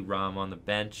Reshiram on the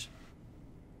bench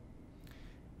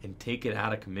and take it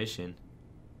out of commission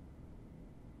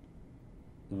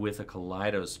with a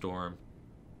Kaleidostorm.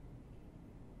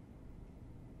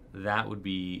 That would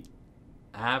be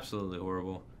absolutely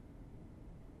horrible.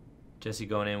 Jesse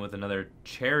going in with another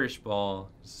Cherish Ball.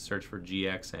 Search for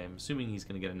GX. I'm assuming he's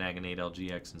going to get a Naganadel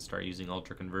GX and start using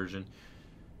Ultra Conversion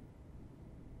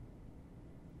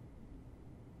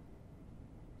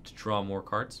to draw more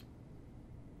cards.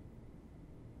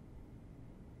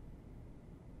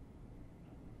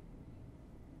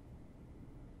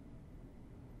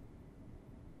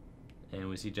 And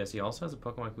we see Jesse also has a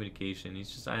Pokemon Communication.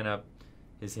 He's just eyeing up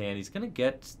his hand. He's going to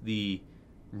get the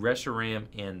Reshiram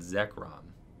and Zekrom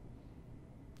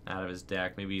out of his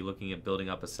deck, maybe looking at building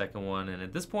up a second one. And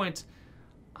at this point,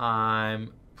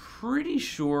 I'm pretty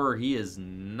sure he is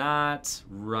not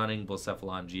running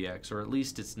Blacephalon GX, or at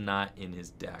least it's not in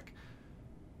his deck.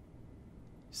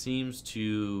 Seems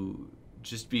to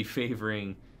just be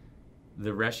favoring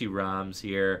the Reshirams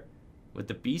here, with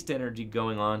the Beast Energy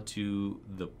going on to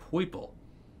the Poiple.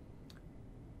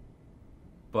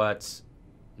 But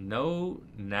no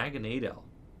Naganadel.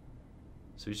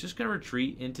 So he's just going to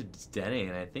retreat into Dene,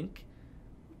 and I think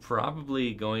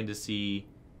probably going to see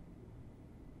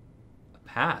a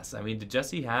pass. I mean, did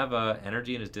Jesse have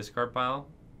energy in his discard pile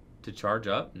to charge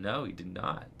up? No, he did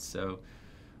not. So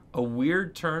a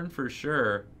weird turn for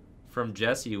sure from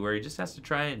Jesse, where he just has to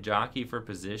try and jockey for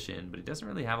position, but he doesn't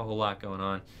really have a whole lot going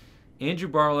on. Andrew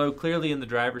Barlow clearly in the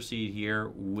driver's seat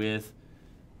here with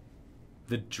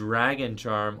the Dragon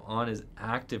Charm on his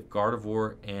active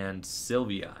Gardevoir and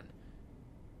Sylveon,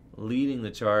 leading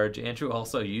the charge. Andrew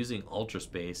also using Ultra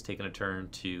Space, taking a turn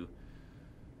to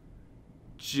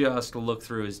just look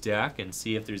through his deck and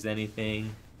see if there's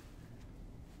anything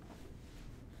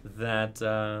that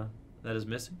that is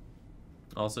missing.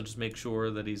 Also just make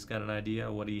sure that he's got an idea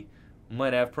of what he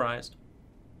might have prized.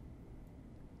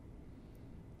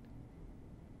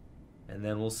 And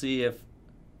then we'll see if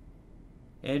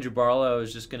Andrew Barlow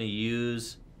is just going to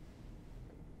use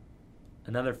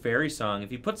another Fairy Song. If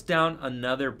he puts down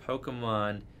another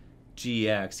Pokemon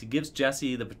GX, he gives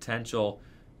Jesse the potential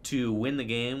to win the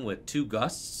game with 2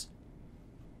 Gusts.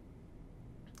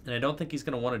 And I don't think he's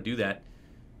going to want to do that.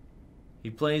 He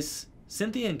plays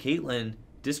Cynthia and Caitlin,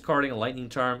 discarding a Lightning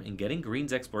Charm and getting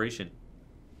Green's Exploration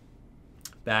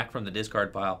back from the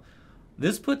discard pile.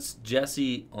 This puts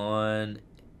Jesse on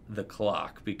the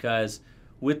clock, because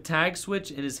with Tag Switch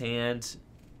in his hand,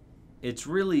 it's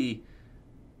really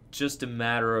just a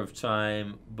matter of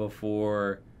time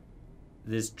before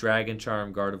this Dragon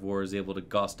Charm Gardevoir is able to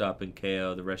gust up and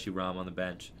KO the Reshiram on the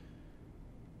bench.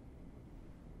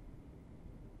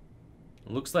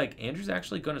 Looks like Andrew's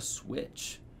actually going to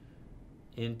switch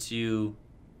into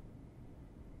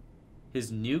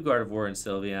his new Gardevoir and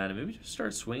Sylveon, and maybe just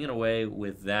start swinging away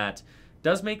with that.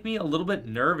 Does make me a little bit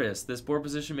nervous. This board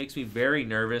position makes me very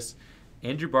nervous.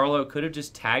 Andrew Barlow could have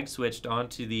just tag switched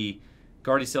onto the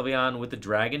Guardy Sylveon with the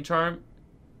Dragon Charm.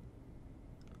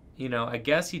 You know, I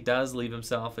guess he does leave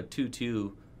himself a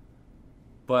 2-2,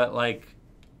 but like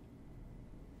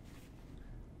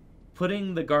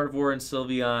putting the Gardevoir and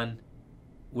Sylveon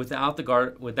without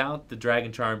the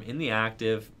Dragon Charm in the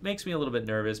active makes me a little bit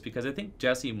nervous because I think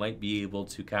Jesse might be able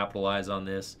to capitalize on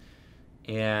this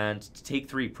and take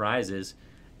 3 prizes.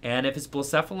 And if his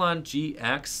Blacephalon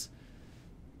GX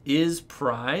is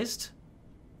prized,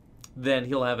 then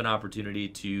he'll have an opportunity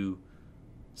to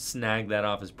snag that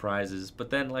off his prizes. But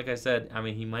then, like I said, I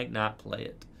mean, he might not play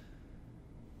it.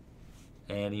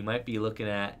 And he might be looking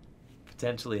at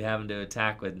potentially having to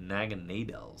attack with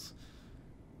Naganadels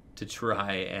to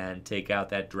try and take out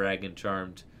that Dragon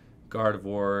Charmed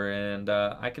Gardevoir. And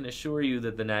I can assure you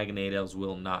that the Naganadels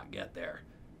will not get there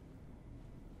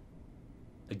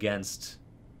against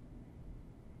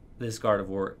this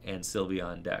Gardevoir and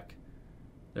Sylveon deck.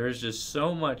 There is just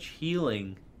so much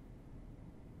healing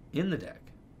in the deck.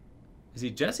 You see,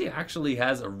 Jesse actually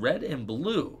has a red and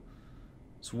blue,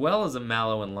 as well as a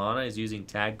Mallow and Lana. He's using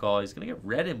Tag Call. He's going to get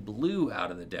red and blue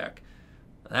out of the deck.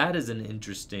 That is an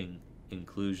interesting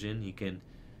inclusion. He can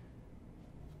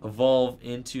evolve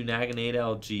into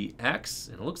Naganadel GX,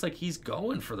 and it looks like he's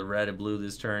going for the red and blue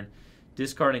this turn,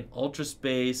 discarding Ultra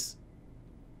Space.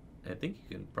 I think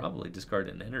you can probably discard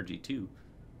an energy too.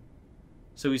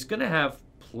 So he's going to have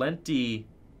plenty.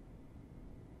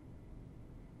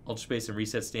 Ultra Space and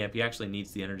Reset Stamp. He actually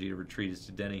needs the energy to retreat his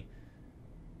Dedenne.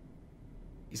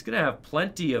 He's going to have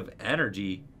plenty of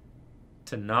energy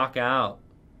to knock out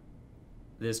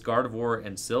this Gardevoir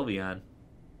and Sylveon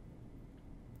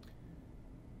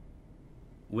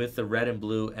with the red and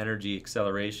blue energy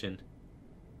acceleration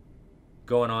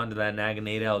going on to that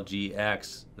Naganadel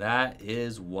GX. That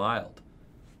is wild.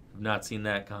 I've not seen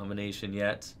that combination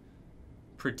yet.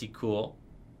 Pretty cool.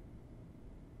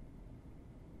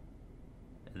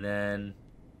 And then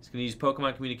he's going to use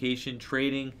Pokemon Communication,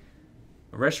 trading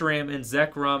Reshiram and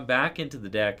Zekrom back into the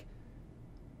deck.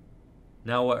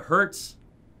 Now what hurts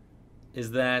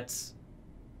is that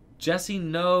Jesse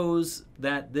knows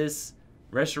that this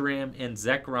Reshiram and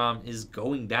Zekrom is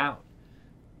going down.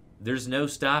 There's no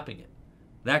stopping it.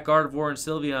 That Gardevoir and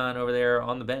Sylveon over there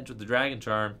on the bench with the Dragon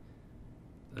Charm,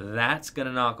 that's going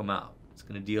to knock him out. It's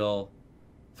going to deal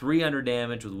 300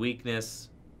 damage with weakness.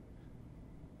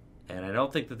 And I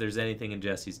don't think that there's anything in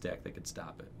Jesse's deck that could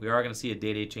stop it. We are going to see a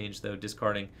Day-Day change, though,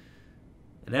 discarding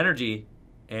an energy.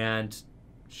 And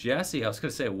Jesse, I was going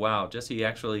to say, wow, Jesse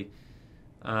actually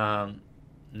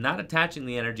not attaching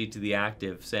the energy to the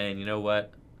active, saying, you know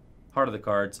what, heart of the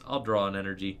cards, I'll draw an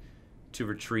energy to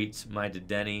retreat my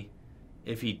Dedenne.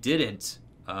 If he didn't,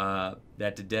 that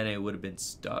Dedenne would have been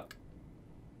stuck.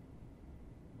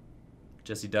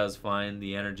 Jesse does find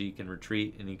the energy, can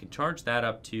retreat, and he can charge that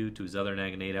up to his other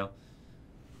Naganadel,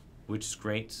 which is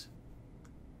great.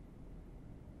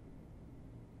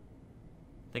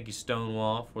 Thank you,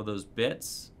 Stonewall, for those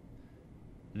bits.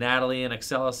 Natalie and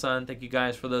Excelasun, thank you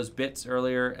guys for those bits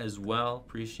earlier as well.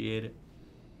 Appreciate it.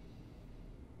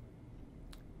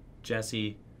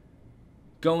 Jesse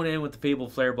going in with the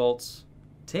Fabled Flare Bolts,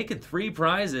 taking 3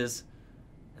 prizes.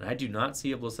 And I do not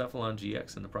see a Blacephalon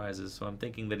GX in the prizes, so I'm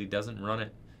thinking that he doesn't run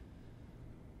it.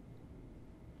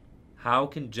 How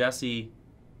can Jesse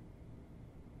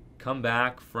come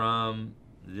back from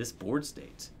this board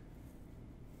state?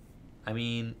 I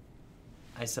mean,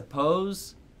 I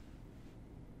suppose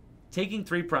taking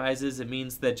 3 prizes, it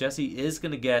means that Jesse is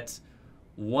going to get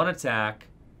 1 attack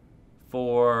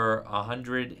for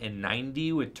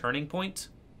 190 with Turning Point.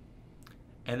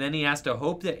 And then he has to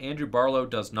hope that Andrew Barlow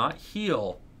does not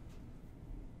heal,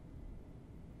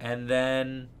 and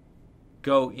then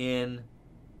go in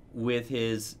with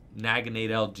his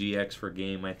Naganadel GX for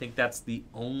game. I think that's the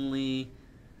only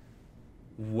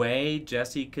way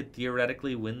Jesse could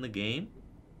theoretically win the game.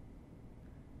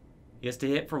 He has to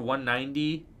hit for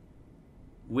 190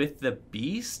 with the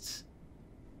Beast,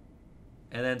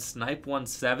 and then snipe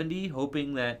 170,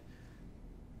 hoping that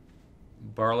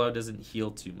Barlow doesn't heal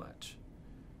too much.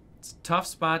 It's a tough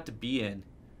spot to be in.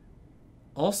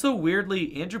 Also,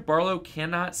 weirdly, Andrew Barlow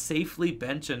cannot safely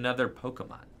bench another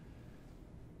Pokemon.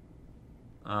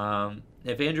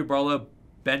 If Andrew Barlow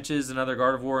benches another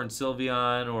Gardevoir and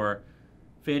Sylveon, or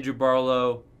if Andrew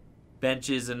Barlow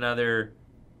benches another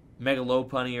Mega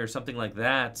Lopunny or something like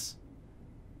that,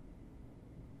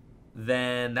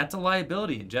 then that's a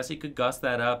liability, and Jesse could gust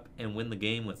that up and win the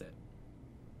game with it.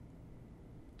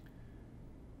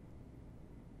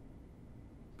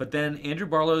 But then Andrew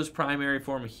Barlow's primary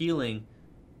form of healing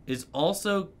is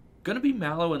also going to be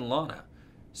Mallow and Lana.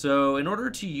 So in order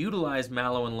to utilize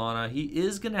Mallow and Lana, he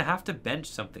is going to have to bench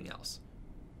something else.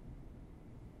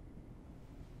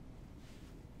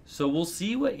 So we'll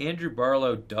see what Andrew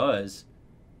Barlow does.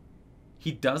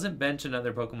 He doesn't bench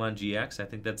another Pokemon GX. I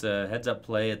think that's a heads-up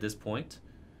play at this point.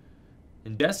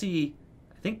 And Jesse,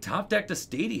 I I think top deck to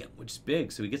Stadium, which is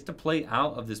big. So he gets to play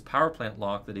out of this power plant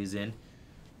lock that he's in.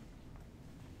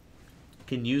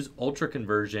 Can use Ultra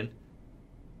Conversion.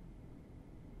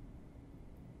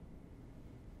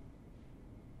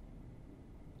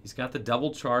 He's got the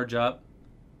double charge up.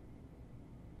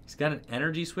 He's got an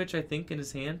energy switch, I think, in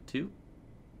his hand, too.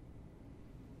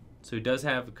 So he does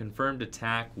have a confirmed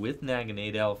attack with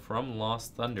Naganadel from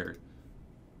Lost Thunder.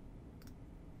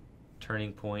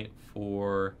 Turning point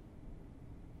for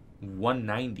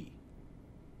 190.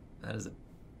 That is a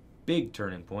big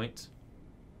turning point.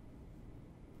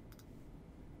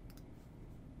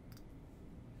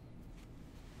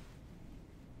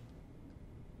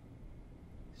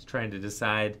 He's trying to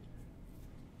decide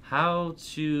how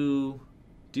to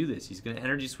do this. He's going to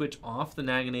energy switch off the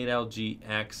Naganadel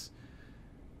GX.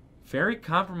 Very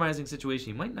compromising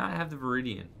situation. He might not have the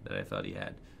Viridian that I thought he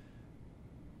had.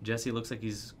 Jesse looks like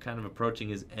he's kind of approaching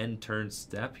his end turn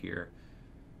step here.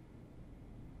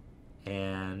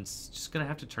 And just going to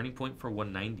have to turning point for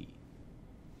 190.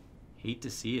 Hate to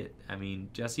see it. I mean,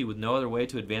 Jesse, with no other way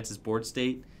to advance his board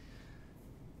state,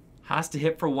 has to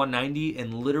hit for 190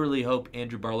 and literally hope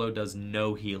Andrew Barlow does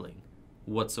no healing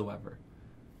whatsoever.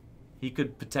 He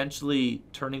could potentially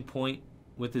turning point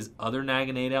with his other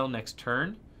Naganadel next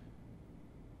turn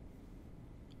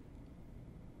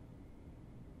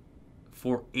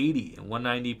for 80, and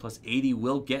 190 plus 80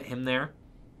 will get him there.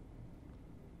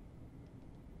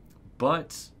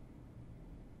 But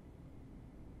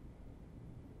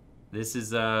this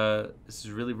is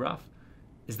really rough.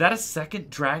 Is that a second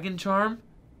Dragon Charm?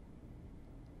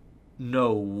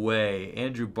 No way.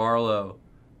 Andrew Barlow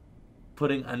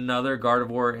putting another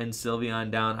Gardevoir and Sylveon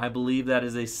down. I believe that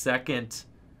is a second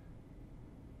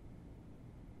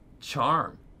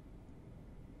charm.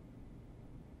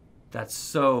 That's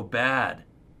so bad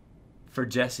for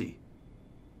Jesse.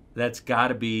 That's got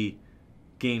to be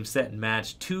game, set, and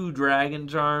match. 2 Dragon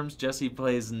Charms. Jesse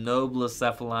plays no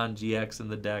Blacephalon GX in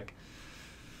the deck.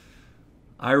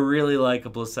 I really like a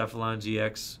Blacephalon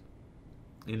GX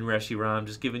in Reshiram.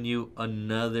 Just giving you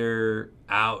another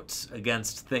out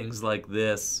against things like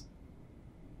this.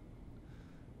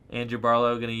 Andrew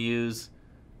Barlow going to use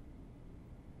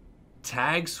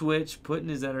Tag Switch, putting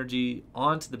his energy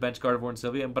onto the bench Gardevoir and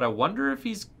Sylveon. But I wonder if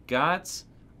he's got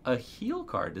a heal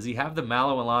card. Does he have the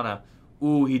Mallow and Lana?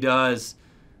 Ooh, he does.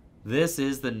 This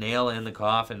is the nail in the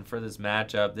coffin for this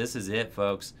matchup. This is it,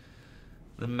 folks.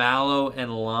 The Mallow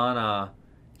and Lana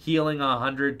healing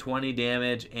 120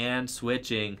 damage and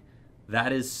switching.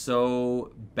 That is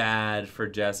so bad for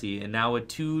Jesse. And now with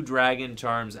 2 Dragon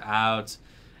Charms out,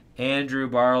 Andrew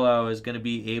Barlow is going to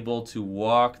be able to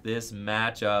walk this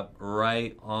matchup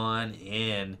right on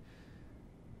in.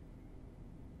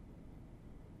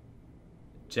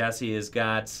 Jesse has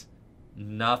got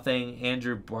nothing.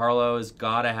 Andrew Barlow has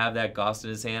got to have that Gust in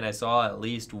his hand. I saw at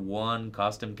least 1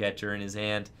 custom catcher in his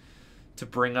hand to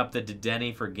bring up the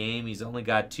Dedenne for game. He's only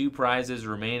got 2 prizes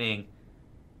remaining.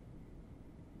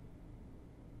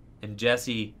 And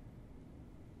Jesse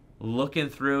looking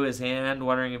through his hand,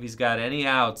 wondering if he's got any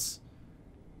outs.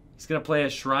 He's going to play a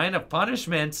Shrine of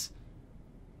Punishment.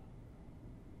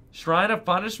 Shrine of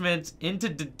Punishment into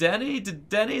Dedenne.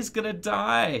 Dedenne's going to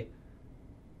die.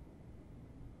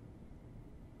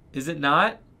 Is it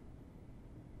not?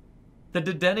 The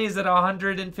Dedenne's at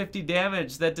 150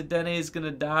 damage. That Dedenne is going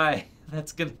to die.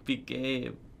 That's going to be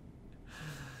game.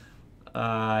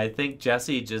 I think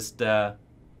Jesse just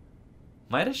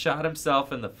might have shot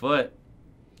himself in the foot.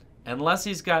 Unless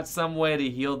he's got some way to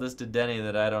heal this Dedenne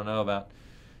that I don't know about.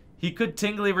 He could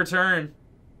Tingly Return.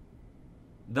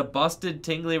 The busted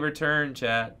Tingly Return,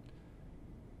 chat.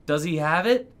 Does he have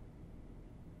it?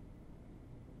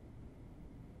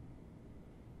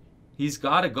 He's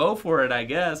got to go for it, I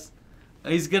guess.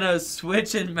 He's going to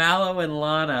switch in Mallow and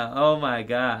Lana. Oh my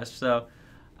gosh. So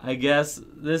I guess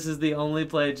this is the only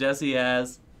play Jesse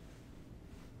has.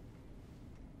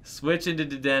 Switch into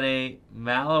Dedenne,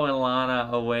 Mallow and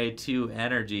Lana away 2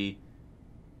 energy.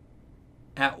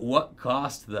 At what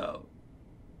cost, though?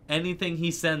 Anything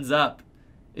he sends up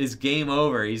is game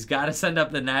over. He's got to send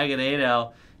up the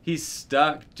Naganadel. He's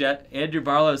stuck. Andrew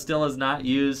Barlow still has not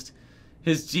used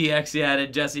his GX yet,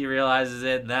 and Jesse realizes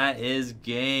it, and that is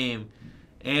game.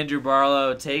 Andrew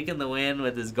Barlow taking the win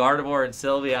with his Gardevoir and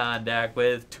Sylveon deck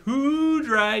with 2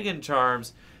 Dragon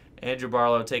Charms. Andrew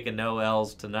Barlow taking no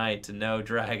L's tonight to no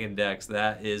Dragon decks,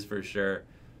 that is for sure.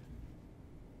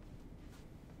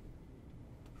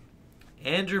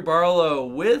 Andrew Barlow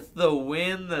with the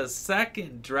win, the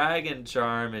 2nd Dragon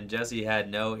Charm, and Jesse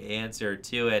had no answer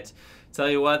to it. Tell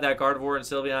you what, that Gardevoir and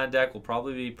Sylveon deck will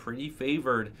probably be pretty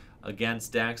favored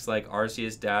against decks like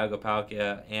Arceus, Dialga,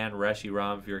 Palkia, and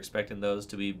Reshiram if you're expecting those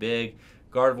to be big.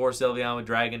 Gardevoir Sylveon with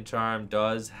Dragon Charm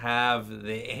does have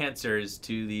the answers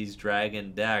to these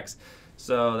Dragon decks.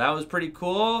 So that was pretty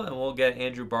cool, and we'll get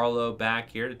Andrew Barlow back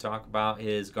here to talk about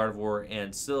his Gardevoir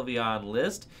and Sylveon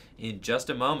list in just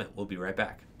a moment. We'll be right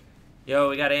back. Yo,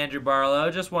 we got Andrew Barlow.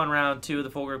 Just won round 2 of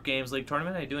the Full Group Games League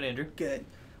tournament. How you doing, Andrew? Good.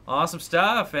 Awesome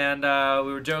stuff. And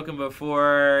we were joking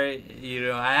before, I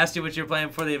asked you what you were playing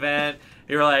before the event.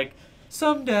 You were like,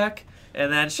 some deck. And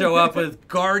then show up with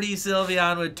Guardy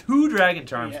Sylveon with 2 Dragon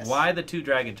Charms. Yes. Why the 2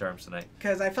 Dragon Charms tonight?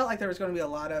 Because I felt like there was going to be a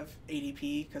lot of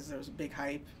ADP because there was a big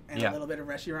hype and a little bit of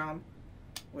Reshiram,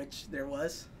 which there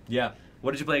was. Yeah.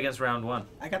 What did you play against round 1?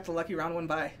 I got the lucky round 1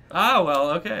 bye. Oh,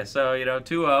 well, okay. So,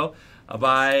 2-0, a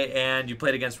bye, and you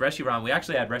played against Reshiram. We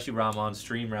actually had Reshiram on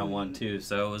stream round 1, too.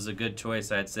 So it was a good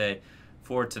choice, I'd say,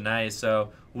 for tonight.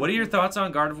 So what are your thoughts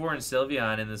on Gardevoir and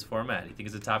Sylveon in this format? Do you think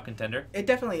it's a top contender? It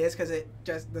definitely is because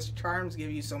the charms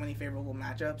give you so many favorable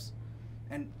matchups,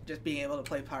 and just being able to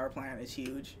play Power Plant is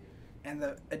huge. And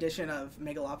the addition of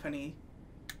Mega Lopunny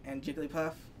and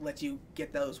Jigglypuff lets you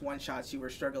get those one-shots you were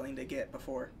struggling to get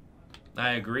before.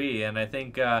 I agree, and I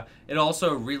think it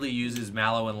also really uses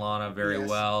Mallow and Lana very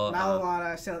well. Mallow,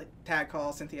 Lana, Tag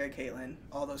Call, Cynthia, Caitlyn,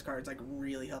 all those cards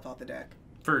really help out the deck.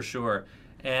 For sure.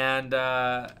 And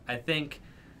I think,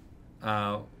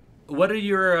 what are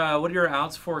your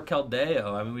outs for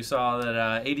Keldeo? I mean, we saw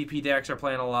that ADP decks are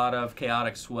playing a lot of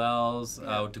Chaotic Swells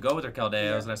to go with their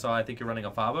Keldeos, and I think you're running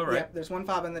a Faba, right? Yep, there's one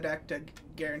Faba in the deck to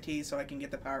guarantee so I can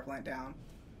get the Power Plant down.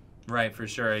 Right, for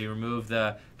sure. You remove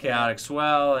the Chaotic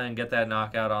Swell and get that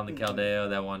knockout on the Keldeo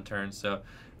that one turn. So,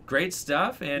 great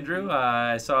stuff, Andrew.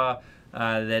 I saw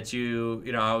that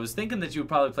I was thinking that you would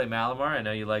probably play Malamar. I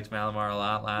know you liked Malamar a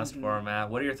lot last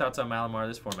format. What are your thoughts on Malamar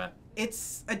this format?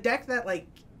 It's a deck that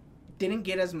didn't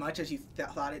get as much as you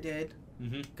thought it did.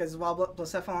 Because while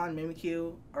Blacephalon and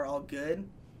Mimikyu are all good,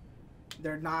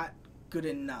 they're not good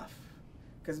enough.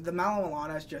 Because the Mallow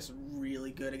is just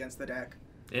really good against the deck.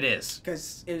 It is.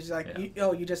 Because it was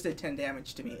you just did 10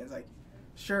 damage to me. It's like,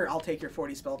 sure, I'll take your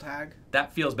 40 spell tag.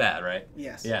 That feels bad, right?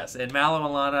 Yes. Yes, and Mallow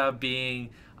and Lana being...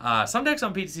 some decks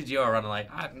on PTCGO are running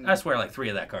I swear 3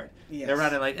 of that card. Yes. They're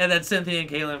running and then Cynthia and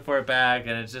Caitlyn for it back,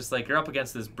 and it's just you're up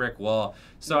against this brick wall.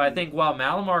 So I think while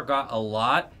Malamar got a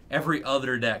lot, every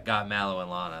other deck got Mallow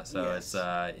and Lana. So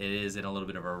it is in a little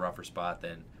bit of a rougher spot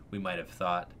than we might have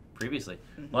thought previously.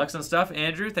 Well, excellent stuff,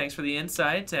 Andrew. Thanks for the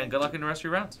insight, and good luck in the rest of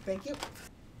your rounds. Thank you.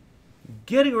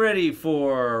 Getting ready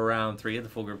for round 3 of the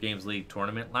Full Group Games League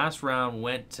tournament. Last round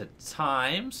went to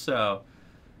time, so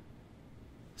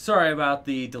sorry about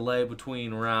the delay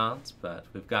between rounds, but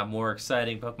we've got more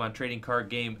exciting Pokemon trading card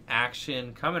game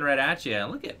action coming right at you.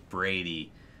 And look at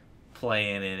Brady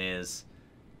playing in his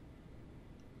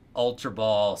Ultra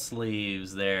Ball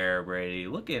sleeves there, Brady.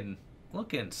 Looking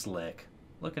slick.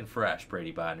 Looking fresh,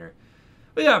 Brady Botner.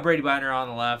 We got Brady Botner on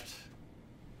the left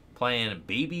playing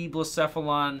Baby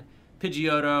Blacephalon,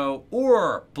 Pidgeotto,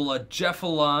 or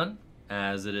Bludgephalon,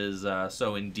 as it is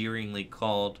so endearingly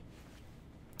called.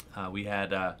 We had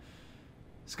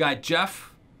this guy,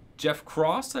 Jeff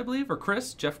Cross, I believe, or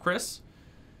Chris. Jeff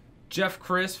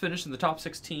Chris finished in the top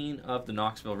 16 of the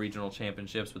Knoxville Regional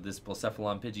Championships with this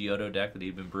Blacephalon Pidgeotto deck that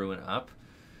he'd been brewing up.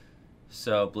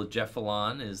 So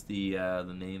Bludgephalon is the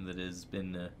name that has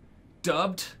been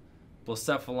dubbed.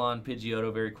 Blacephalon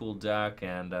Pidgeotto, very cool deck,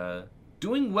 and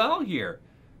doing well here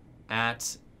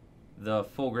at the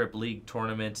Full Grip League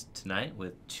tournament tonight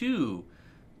with 2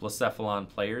 Blacephalon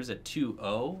players at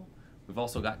 2-0. We've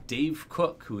also got Dave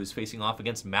Cook, who is facing off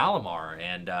against Malamar,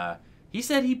 and he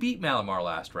said he beat Malamar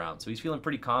last round, so he's feeling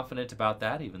pretty confident about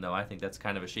that, even though I think that's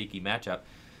kind of a shaky matchup.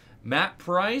 Matt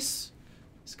Price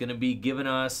is going to be giving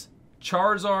us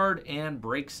Charizard and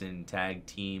Braixen Tag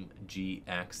Team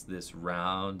GX this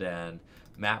round, and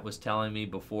Matt was telling me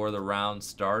before the round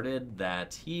started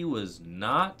that he was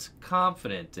not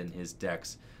confident in his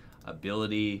deck's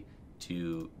ability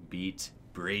to beat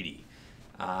Brady.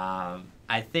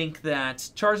 I think that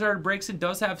Charizard Braixen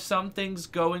does have some things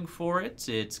going for it.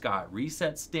 It's got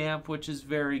Reset Stamp, which is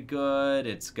very good.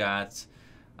 It's got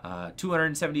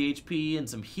 270 HP and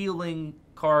some healing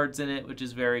cards in it, which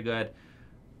is very good.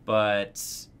 But,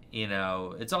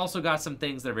 it's also got some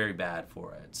things that are very bad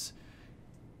for it.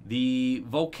 The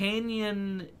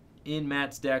Volcanion in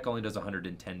Matt's deck only does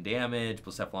 110 damage.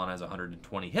 Blacephalon has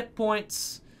 120 hit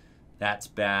points. That's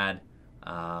bad.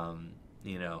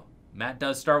 Matt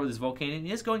does start with his Volcanion.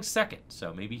 He is going second,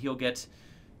 so maybe he'll get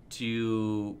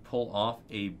to pull off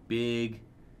a big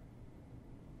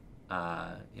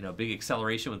big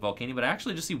acceleration with Volcanion, but I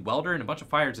actually just see Welder and a bunch of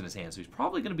fires in his hand, so he's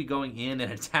probably going to be going in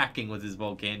and attacking with his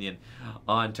Volcanion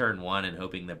on turn 1 and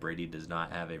hoping that Brady does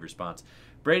not have a response.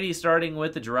 Brady starting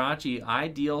with the Jirachi.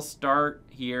 Ideal start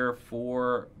here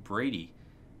for Brady.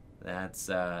 That's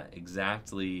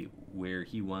exactly where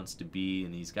he wants to be,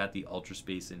 and he's got the Ultra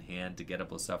Space in hand to get a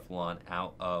Blacephalon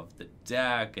out of the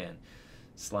deck and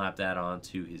slap that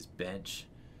onto his bench.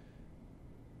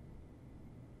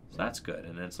 So that's good,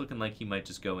 and it's looking like he might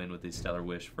just go in with a Stellar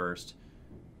Wish first.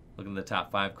 Looking at the top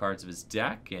 5 cards of his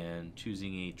deck and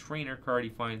choosing a trainer card he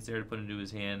finds there to put into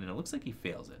his hand, and it looks like he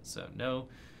fails it. So no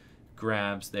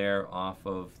grabs there off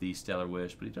of the Stellar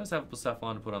Wish, but he does have a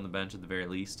Blacephalon to put on the bench at the very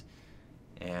least.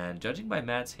 And judging by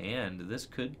Matt's hand, this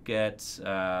could get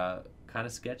kind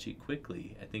of sketchy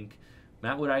quickly. I think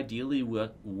Matt would ideally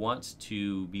want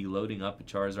to be loading up a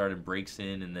Charizard and breaks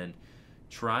in and then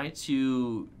try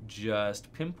to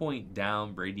just pinpoint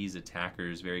down Brady's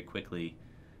attackers very quickly.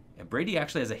 And Brady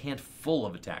actually has a hand full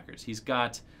of attackers. He's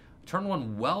got turn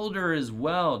 1 Welder as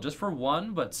well, just for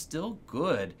 1, but still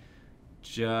good.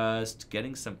 Just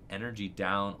getting some energy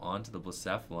down onto the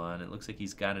Blacephalon. It looks like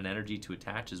he's got an energy to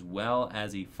attach as well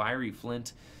as a Fiery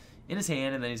Flint in his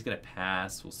hand, and then he's going to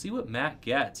pass. We'll see what Matt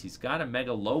gets. He's got a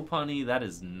Mega Lopunny. That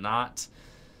is not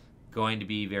going to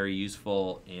be very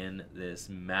useful in this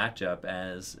matchup,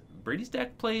 as Brady's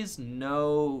deck plays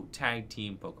no tag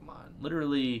team Pokemon.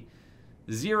 Literally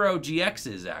 0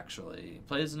 GXs, actually.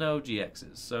 Plays no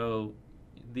GXs. So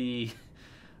the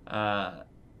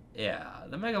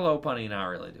the Mega Lopunny not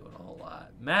really doing a whole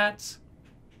lot. Matt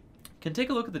can take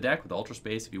a look at the deck with Ultra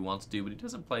Space if he wants to, but he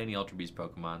doesn't play any Ultra Beast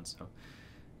Pokemon, so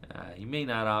he may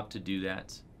not opt to do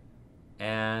that.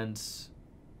 And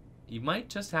you might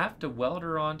just have to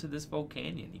Welder onto this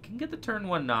Volcanion. You can get the turn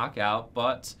 1 knockout,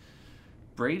 but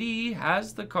Brady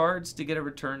has the cards to get a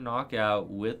return knockout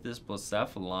with this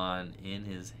Blacephalon in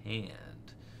his hand.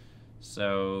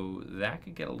 So that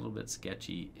could get a little bit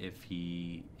sketchy if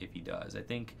he does. I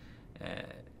think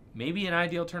maybe an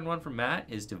ideal turn 1 for Matt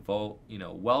is to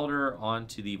Welder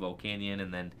onto the Volcanion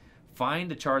and then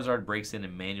find a Charizard breaks in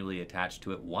and manually attach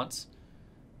to it once.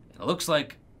 It looks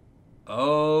like,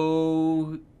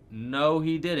 oh no,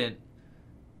 he didn't.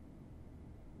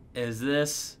 Is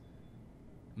this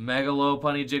Mega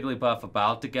Lopunny Jigglypuff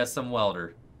about to get some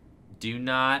Welder? Do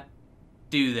not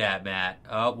do that, Matt.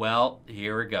 Oh, well,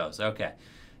 here it goes. Okay.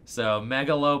 So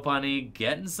Mega Lopunny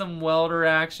getting some Welder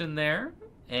action there.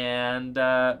 And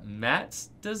Matt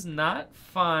does not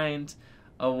find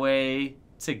a way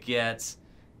to get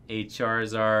a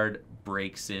Charizard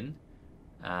breaks in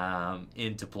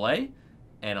into play.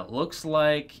 And it looks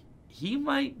like he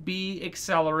might be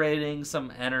accelerating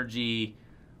some energy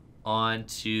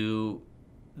onto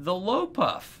the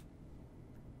Lopuff.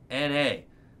 And hey,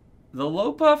 the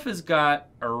Lopuff has got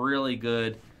a really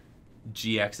good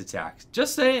GX attack.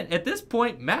 Just saying, at this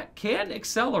point, Matt can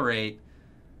accelerate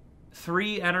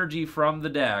 3 energy from the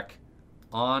deck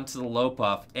onto the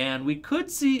Lopuff, and we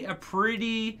could see a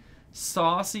pretty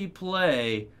saucy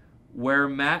play where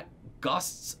Matt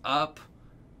gusts up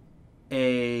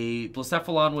a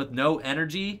Blacephalon with no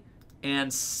energy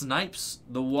and snipes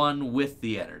the one with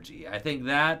the energy. I think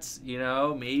that's,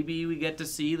 maybe we get to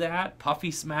see that.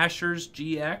 Puffy Smashers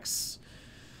GX,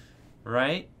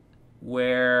 right?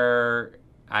 Where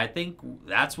I think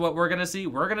that's what we're going to see.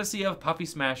 We're going to see a Puffy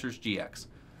Smashers GX.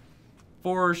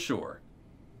 For sure.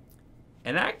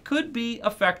 And that could be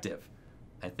effective.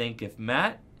 I think if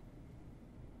Matt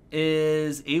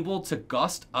is able to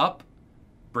gust up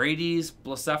Brady's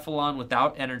Blacephalon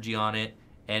without energy on it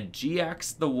and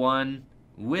GX the one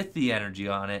with the energy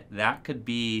on it, that could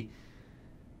be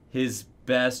his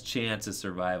best chance of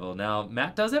survival. Now,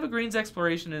 Matt does have a Green's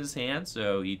Exploration in his hand,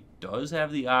 so he does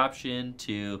have the option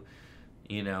to,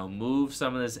 move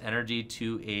some of this energy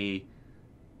to a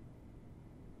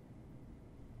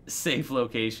safe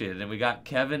location. And we got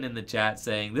Kevin in the chat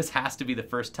saying this has to be the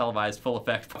first televised full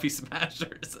effect Puffy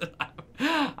Smashers.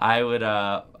 I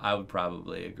would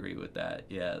probably agree with that.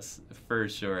 Yes, for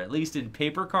sure. At least in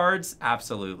paper cards,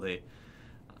 absolutely.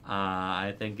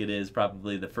 I think it is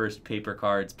probably the first paper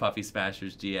cards Puffy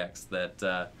Smashers GX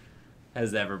that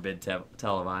has ever been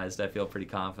televised. I feel pretty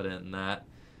confident in that.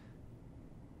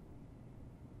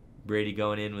 Brady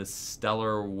going in with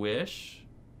Stellar Wish.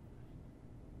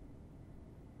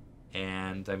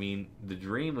 And, I mean, the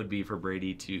dream would be for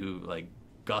Brady to,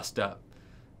 gust up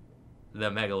the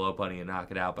Mega Lopunny and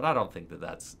knock it out, but I don't think that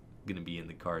that's going to be in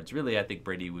the cards. Really, I think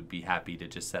Brady would be happy to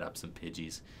just set up some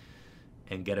Pidgeys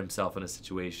and get himself in a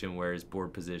situation where his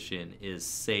board position is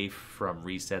safe from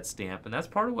Reset Stamp, and that's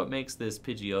part of what makes this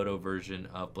Pidgeotto version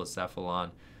of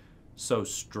Blacephalon so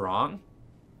strong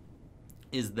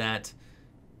is that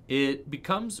it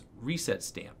becomes reset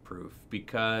stamp proof,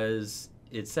 because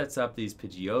it sets up these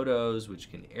Pidgeotos,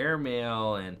 which can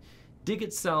airmail and dig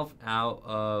itself out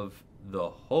of the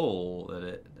hole that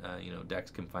it,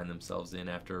 decks can find themselves in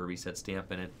after a reset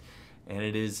stamp, and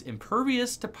it is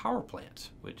impervious to Power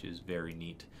Plant, which is very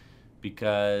neat,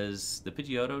 because the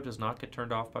Pidgeotto does not get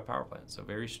turned off by Power Plant. So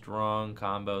very strong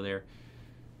combo there.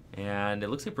 And it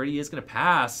looks like Brady is going to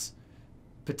pass,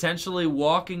 potentially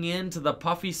walking into the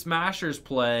Puffy Smashers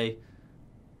play.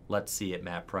 Let's see it,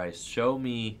 Matt Price. Show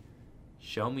me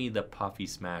the Puffy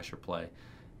Smasher play.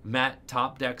 Matt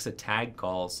top decks a tag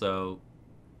call, so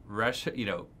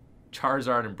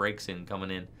Charizard and Breaksin coming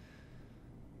in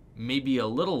maybe a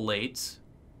little late,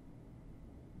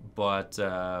 but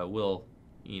will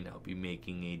be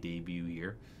making a debut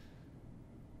here,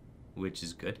 which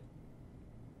is good.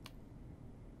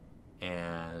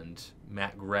 And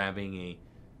Matt grabbing a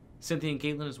Cynthia and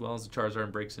Caitlin as well as the Charizard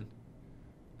and Breaksin.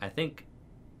 I think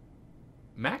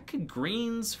Matt could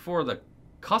greens for the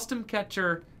custom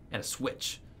catcher and a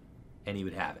switch, and he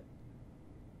would have it.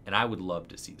 And I would love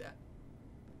to see that.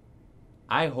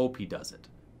 I hope he does it.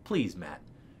 Please, Matt.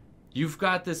 You've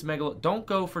got this mega... Don't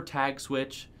go for tag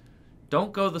switch.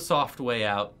 Don't go the soft way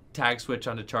out. Tag switch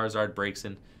onto Charizard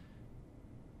Breaksin.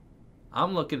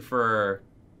 I'm looking for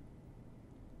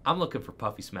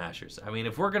Puffy Smashers. I mean,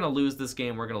 if we're going to lose this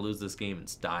game, we're going to lose this game in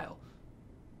style.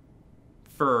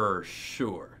 For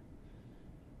sure.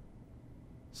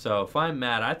 So if I'm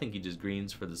Matt, I think he just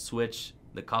greens for the switch,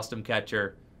 the custom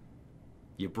catcher.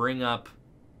 You bring up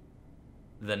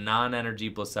the non-energy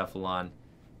Blacephalon,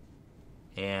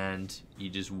 and you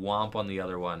just womp on the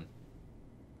other one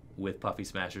with Puffy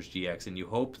Smashers GX, and you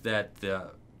hope that the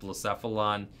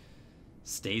Blacephalon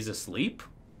stays asleep,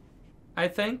 I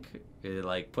think.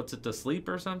 It puts it to sleep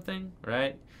or something,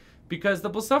 right? Because the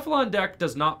Blacephalon deck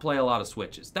does not play a lot of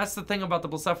switches. That's the thing about the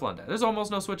Blacephalon deck. There's almost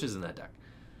no switches in that deck.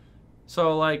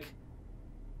 So,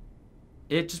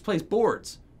 it just plays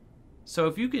boards. So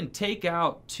if you can take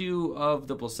out two of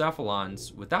the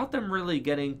Blacephalons without them really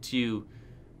getting to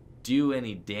do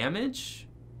any damage,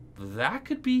 that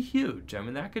could be huge. I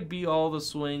mean, that could be all the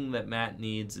swing that Matt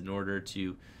needs in order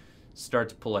to start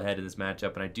to pull ahead in this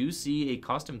matchup. And I do see a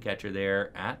custom catcher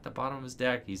there at the bottom of his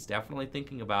deck. He's definitely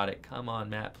thinking about it. Come on,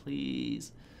 Matt,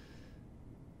 please.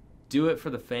 Do it for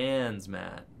the fans,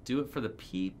 Matt. Do it for the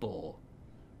people.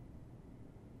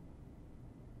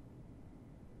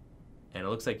 And it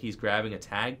looks like he's grabbing a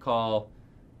tag call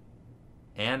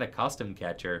and a custom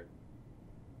catcher.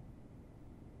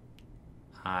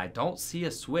 I don't see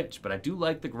a switch, but I do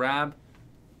like the grab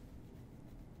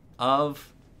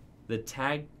of the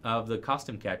tag of the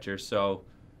custom catcher. So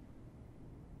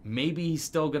maybe he's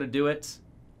still going to do it.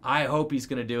 I hope he's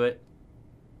going to do it.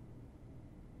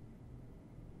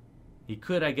 He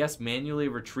could, I guess, manually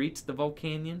retreat the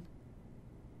Volcanion.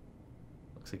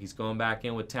 Looks like he's going back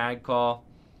in with tag call.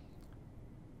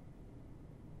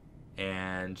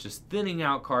 And just thinning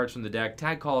out cards from the deck.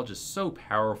 Tag call just so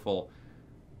powerful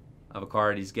of a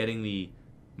card. He's getting the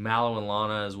Mallow and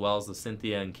Lana as well as the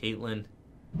Cynthia and Caitlin.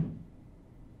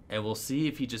 And we'll see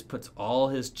if he just puts all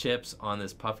his chips on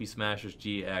this Puffy Smashers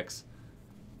GX.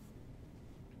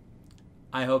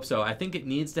 I hope so. I think it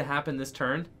needs to happen this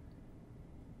turn.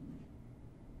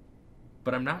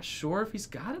 But I'm not sure if he's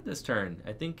got it this turn.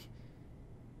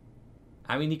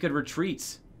 I mean, he could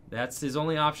retreat. That's his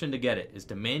only option to get it, is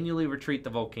to manually retreat the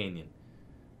Volcanion.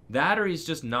 That or he's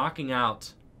just knocking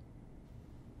out.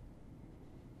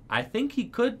 I think he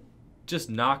could just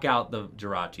knock out the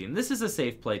Jirachi. And this is a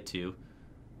safe play too.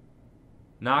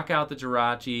 Knock out the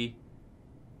Jirachi.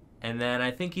 And then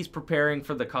I think he's preparing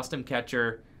for the custom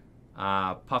catcher,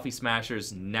 Puffy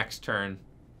Smashers next turn.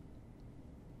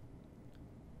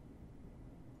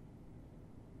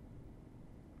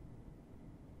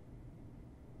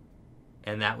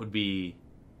 And that would be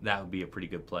a pretty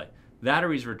good play. That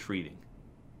or he's retreating.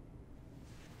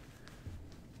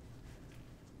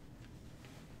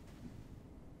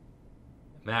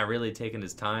 Matt really taking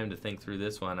his time to think through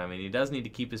this one. I mean, he does need to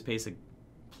keep his pace of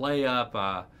play up.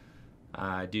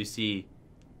 I do see,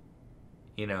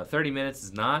 30 minutes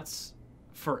is not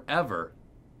forever.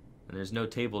 And there's no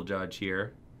table judge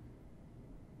here.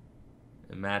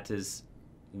 And Matt is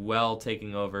well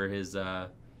taking over his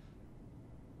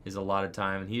allotted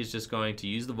time. And he's just going to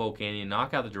use the Volcanion,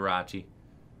 knock out the Jirachi,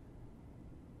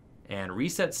 and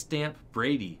reset stamp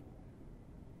Brady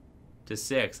to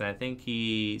 6. And I think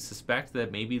he suspects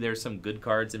that maybe there's some good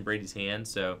cards in Brady's hand,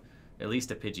 so at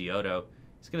least a Pidgeotto.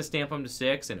 He's going to stamp him to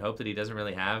 6 and hope that he doesn't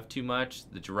really have too much.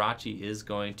 The Jirachi is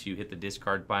going to hit the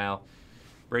discard pile.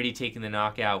 Brady taking the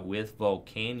knockout with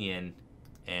Volcanion,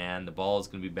 and the ball is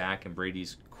going to be back in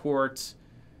Brady's court.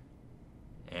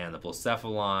 And the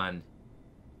Blacephalon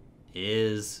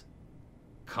is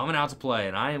coming out to play,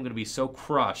 and I am going to be so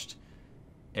crushed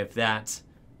if that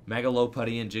Mega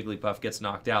Lopunny and Jigglypuff gets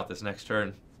knocked out this next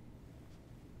turn.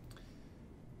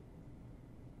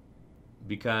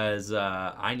 Because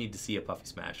I need to see a Puffy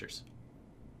Smashers.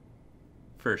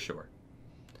 For sure.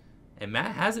 And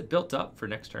Matt has it built up for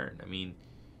next turn. I mean,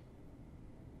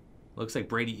 looks like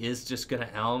Brady is just going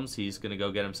to Elms. He's going to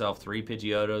go get himself 3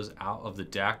 Pidgeotos out of the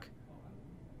deck.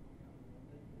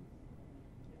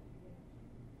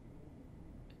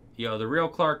 Yo, the real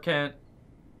Clark Kent,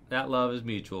 that love is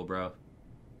mutual, bro.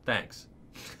 Thanks.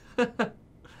 It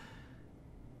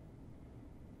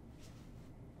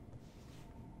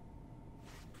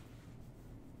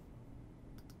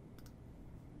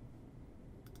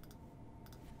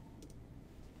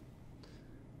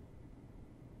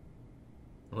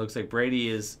looks like Brady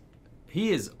is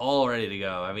all ready to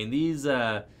go. I mean, these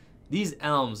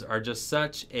Elms are just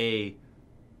such a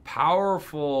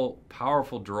powerful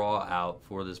draw out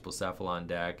for this Blacephalon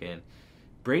deck, and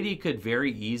Brady could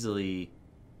very easily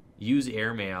use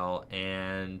Airmail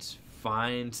and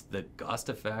find the gust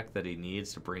effect that he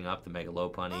needs to bring up the Mega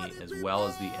Lopunny, as well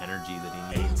as the energy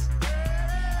that he needs.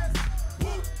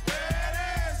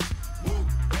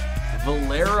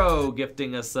 Valero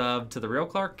gifting a sub to the real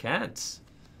Clark Kent.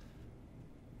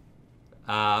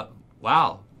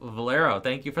 Wow, Valero,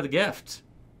 thank you for the gift.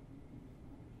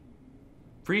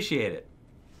 Appreciate it.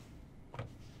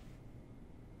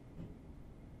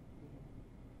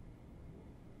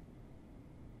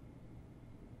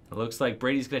 It looks like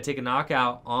Brady's going to take a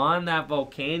knockout on that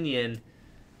Volcanion.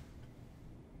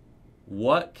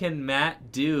 What can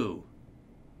Matt do?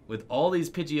 With all these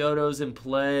Pidgeotos in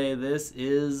play, this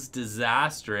is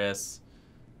disastrous.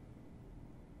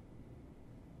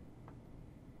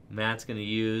 Matt's going to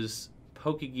use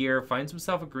Pokegear, finds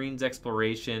himself a Greens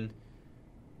Exploration.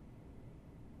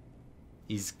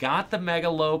 He's got the Mega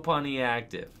Lopunny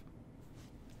active.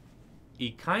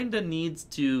 He kind of needs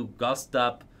to gust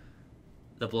up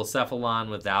the Blacephalon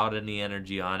without any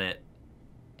energy on it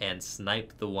and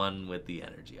snipe the one with the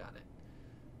energy on it.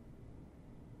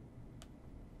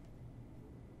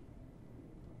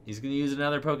 He's going to use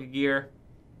another Pokegear.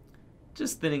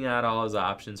 Just thinning out all his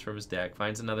options from his deck.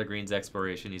 Finds another Greens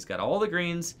Exploration. He's got all the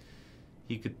greens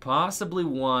he could possibly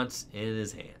want in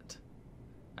his hand.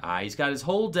 He's got his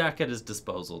whole deck at his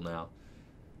disposal now.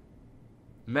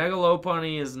 Mega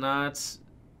Lopunny is not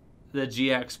the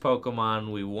GX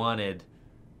Pokemon we wanted,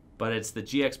 but it's the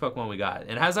GX Pokemon we got.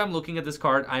 And as I'm looking at this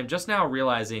card, I'm just now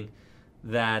realizing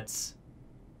that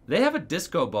they have a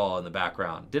disco ball in the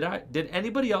background. Did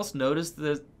anybody else notice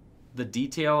the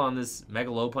detail on this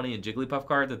Mega Lopunny and Jigglypuff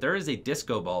card, that there is a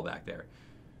disco ball back there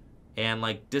and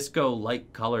like disco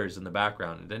light colors in the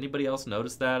background? Did anybody else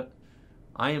notice that?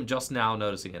 I am just now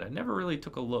noticing it. I never really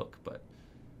took a look, but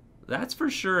that's for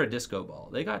sure a disco ball.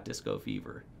 They got disco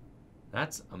fever.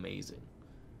 That's amazing.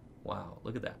 Wow,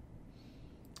 look at that.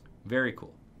 Very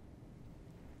cool.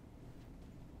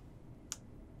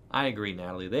 I agree,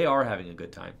 Natalie. They are having a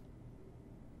good time.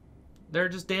 They're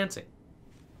just dancing.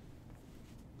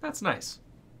 That's nice.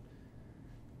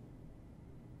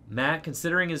 Matt,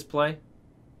 considering his play,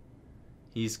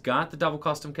 he's got the double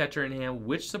custom catcher in hand.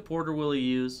 Which supporter will he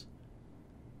use?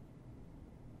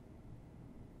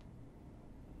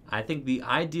 I think the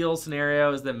ideal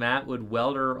scenario is that Matt would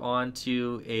welder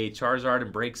onto a Charizard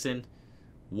and Braixen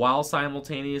while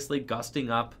simultaneously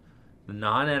gusting up the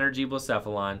non-energy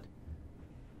Blacephalon.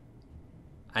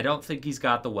 I don't think he's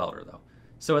got the welder, though.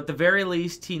 So at the very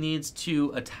least, he needs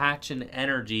to attach an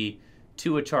energy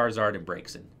to a Charizard and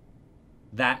Braixen.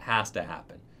 That has to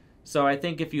happen. So I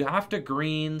think if you have to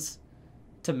greens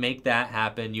to make that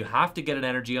happen, you have to get an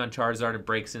energy on Charizard and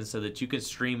Braixen so that you can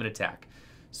stream an attack.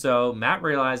 So Matt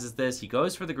realizes this. He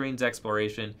goes for the Greens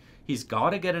Exploration. He's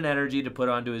got to get an energy to put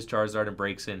onto his Charizard and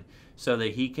Braixen so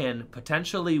that he can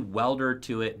potentially welder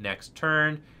to it next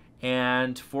turn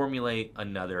and formulate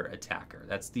another attacker.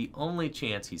 That's the only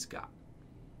chance he's got.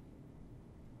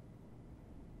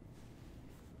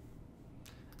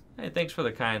 Hey, thanks for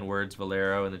the kind words,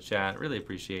 Valero, in the chat. Really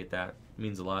appreciate that. It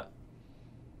means a lot.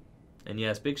 And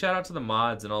yes, big shout out to the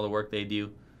mods and all the work they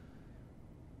do.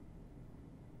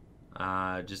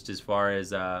 Just as far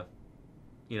as,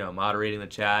 moderating the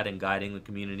chat and guiding the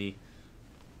community.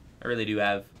 I really do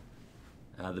have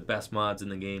the best mods in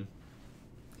the game.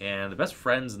 And the best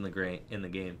friends in the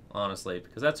game, honestly.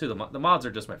 Because that's who the mods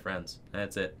are, just my friends.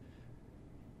 That's it.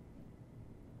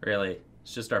 Really.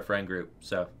 It's just our friend group.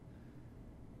 So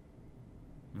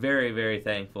very, very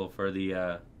thankful for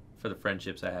the for the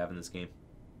friendships I have in this game.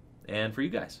 And for you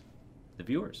guys, the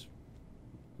viewers.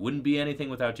 Wouldn't be anything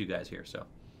without you guys here, so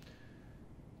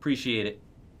appreciate it.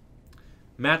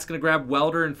 Matt's going to grab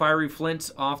Welder and Fiery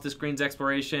Flint off this Green's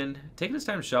Exploration. Taking his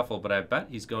time to shuffle, but I bet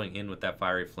he's going in with that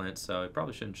Fiery Flint, so he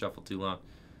probably shouldn't shuffle too long.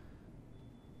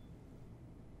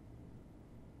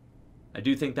 I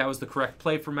do think that was the correct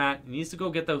play for Matt. He needs to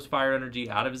go get those Fire Energy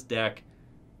out of his deck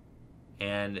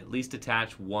and at least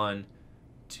attach one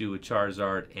to a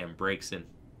Charizard and Braixen.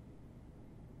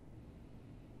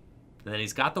 And then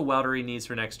he's got the Welder he needs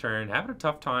for next turn. Having a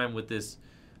tough time with this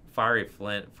Fiery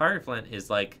Flint. Fiery Flint is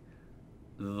like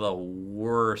the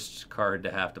worst card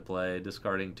to have to play,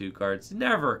 discarding 2 cards.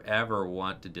 Never, ever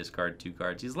want to discard 2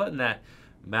 cards. He's letting that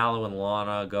Mallow and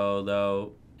Lana go,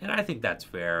 though, and I think that's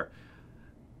fair.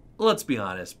 Let's be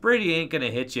honest. Brady ain't going to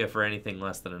hit you for anything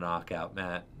less than a knockout,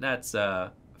 Matt. That's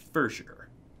for sure.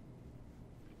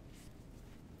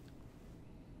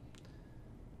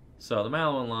 So the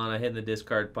Mallow and Lana hitting the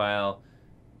discard pile.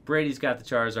 Brady's got the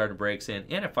Charizard and Braixen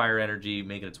and a Fire Energy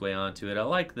making its way onto it. I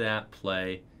like that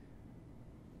play.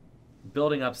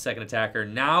 Building up second attacker.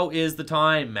 Now is the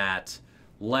time, Matt.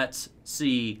 Let's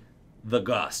see the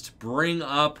Gust. Bring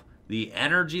up the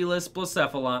Energyless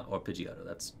Blacephalon. Or Pidgeotto.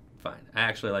 That's fine. I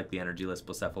actually like the Energyless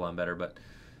Blacephalon better, but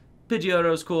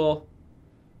Pidgeotto's cool.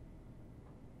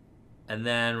 And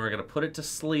then we're going to put it to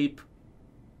sleep.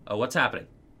 Oh, what's happening?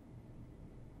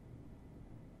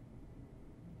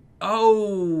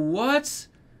 Oh, what?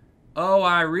 Oh,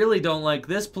 I really don't like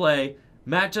this play.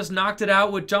 Matt just knocked it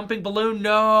out with Jumping Balloon.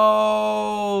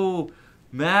 No!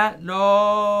 Matt,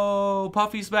 no!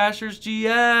 Puffy Smashers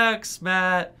GX,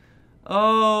 Matt.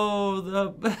 Oh,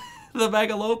 the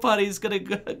Mega Lopunny's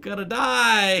gonna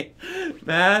die.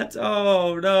 Matt,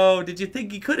 oh no. Did you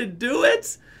think he couldn't do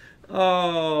it?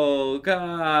 Oh,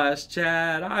 gosh,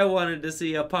 Chad. I wanted to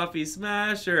see a Puffy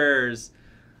Smashers.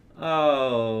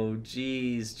 Oh,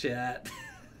 jeez, chat.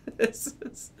 This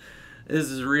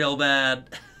is real bad.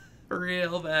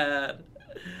 Real bad.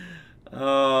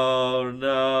 Oh,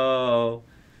 no.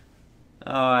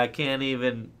 Oh, I can't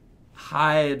even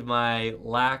hide my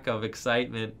lack of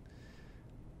excitement.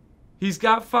 He's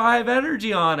got 5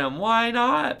 energy on him. Why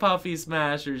not Puffy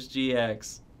Smashers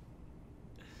GX?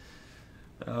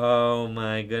 Oh,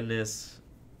 my goodness.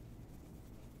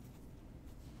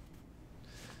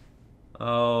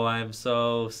 Oh, I'm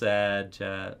so sad,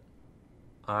 chat.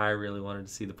 I really wanted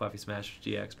to see the Puffy Smashers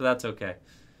GX, but that's okay.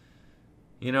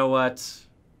 You know what?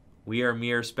 We are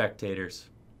mere spectators.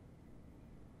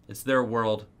 It's their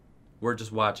world. We're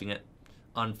just watching it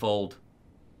unfold.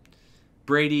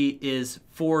 Brady is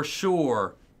for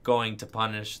sure going to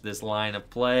punish this line of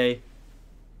play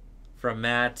from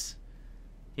Matt.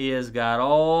 He has got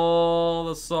all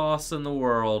the sauce in the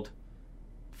world.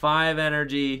 5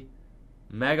 energy.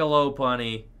 Mega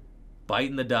Lopunny,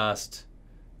 biting the dust,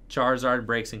 Charizard and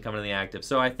Braixen coming to the active.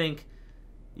 So I think,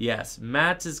 yes,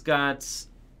 Matt has got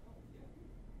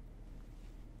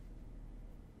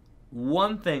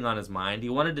one thing on his mind. He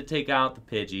wanted to take out the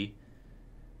Pidgey.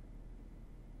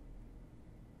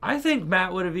 I think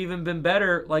Matt would have even been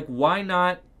better. Like, why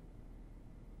not,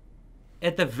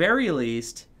 at the very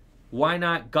least, why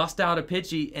not gust out a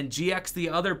Pidgey and GX the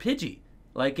other Pidgey?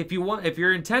 Like, if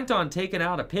you're intent on taking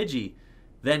out a Pidgey,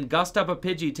 then gust up a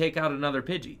Pidgey, take out another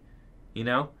Pidgey. You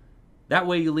know? That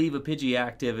way you leave a Pidgey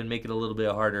active and make it a little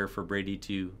bit harder for Brady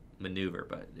to maneuver.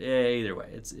 But either way,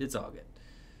 it's all good.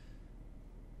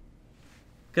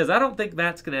 Because I don't think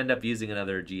Matt's going to end up using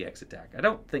another GX attack. I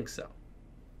don't think so.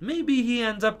 Maybe he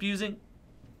ends up using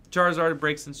Charizard and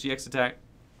Braixen's GX attack.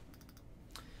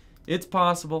 It's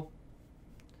possible.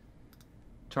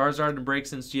 Charizard and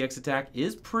Braixen's GX attack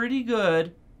is pretty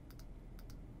good.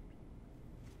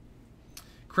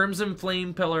 Crimson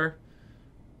Flame Pillar.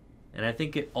 And I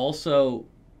think it also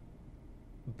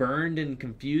burned and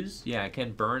confused. Yeah, it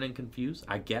can burn and confuse,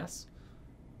 I guess.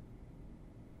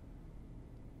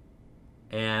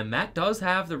 And Matt does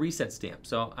have the reset stamp.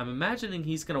 So I'm imagining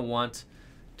he's going to want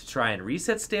to try and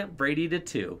reset stamp Brady to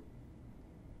 2.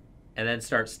 And then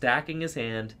start stacking his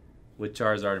hand with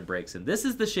Charizard and Braixen. This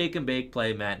is the shake and bake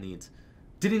play Matt needs.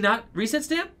 Did he not reset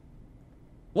stamp?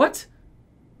 What?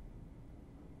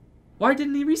 Why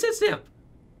didn't he reset stamp?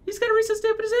 He's got a reset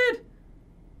stamp in his hand.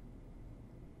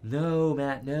 No,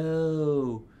 Matt,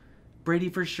 no. Brady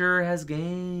for sure has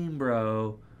game,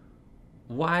 bro.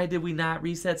 Why did we not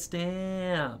reset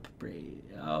stamp? Brady.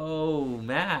 Oh,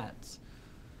 Matt.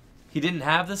 He didn't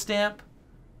have the stamp?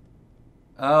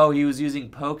 Oh, he was using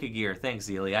Pokegear. Thanks,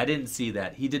 Ely. I didn't see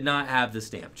that. He did not have the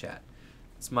stamp, chat.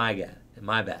 It's my bad.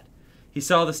 My bad. He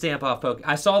saw the stamp off Poke.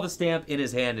 I saw the stamp in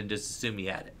his hand and just assumed he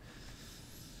had it.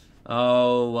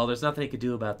 Oh, well, there's nothing he could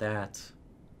do about that.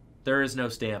 There is no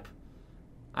stamp.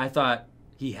 I thought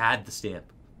he had the stamp.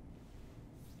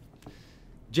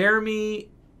 Jeremy,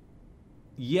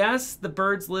 yes, the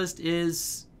birds list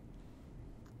is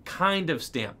kind of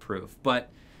stamp proof,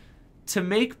 but to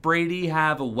make Brady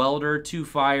have a welder, 2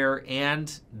 fire,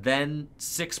 and then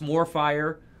 6 more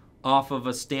fire off of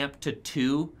a stamp to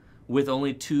 2 with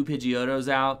only 2 Pidgeotos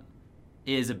out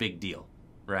is a big deal,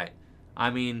 right?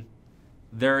 I mean,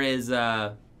 there's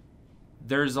a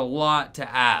lot to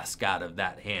ask out of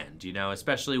that hand, you know,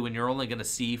 especially when you're only going to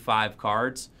see 5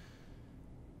 cards.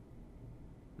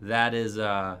 That is, you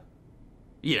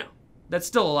know, that's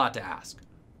still a lot to ask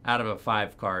out of a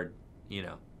 5 card, you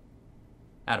know,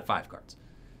 out of 5 cards.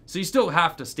 So you still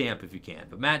have to stamp if you can.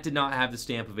 But Matt did not have the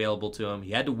stamp available to him.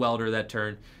 He had to welder that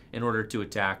turn in order to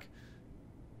attack.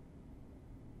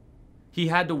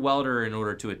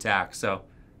 So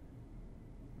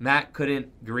Matt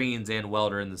couldn't greens and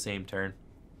welder in the same turn.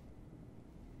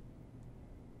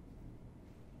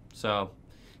 So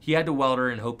he had to welder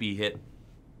and hope he hit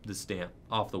the stamp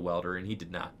off the welder, and he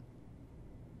did not,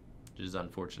 which is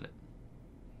unfortunate.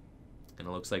 And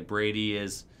it looks like Brady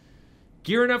is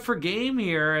gearing up for game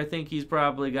here. I think he's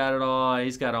probably got it all.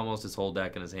 He's got almost his whole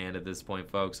deck in his hand at this point,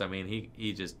 folks. I mean,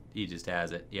 he just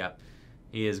has it. Yep.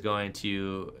 He is going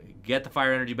to get the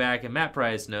fire energy back, and Matt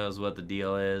Price knows what the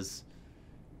deal is.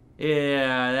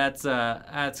 Yeah, that's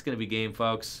gonna be game,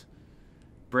 folks.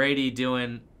 Brady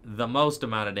doing the most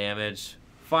amount of damage.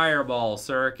 Fireball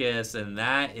Circus, and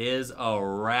that is a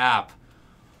wrap.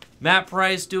 Matt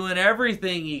Price doing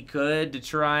everything he could to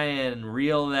try and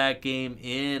reel that game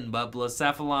in, but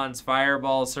Blacephalon's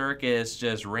Fireball Circus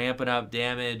just ramping up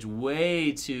damage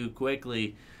way too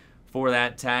quickly for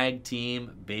that tag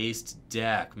team-based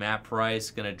deck. Matt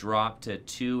Price going to drop to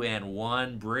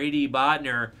 2-1. Brady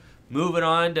Bodner moving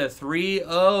on to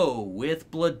 3-0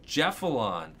 with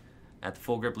Blacephalon at the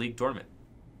Full Grip League Tournament.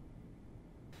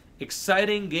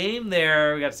 Exciting game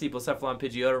there. We got to see Blacephalon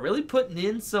Pidgeotto really putting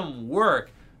in some work.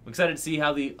 I'm excited to see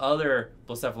how the other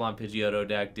Blacephalon Pidgeotto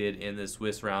deck did in this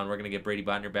Swiss round. We're going to get Brady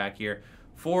Bodner back here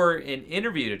for an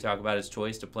interview to talk about his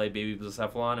choice to play Baby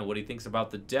Blacephalon and what he thinks about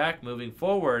the deck moving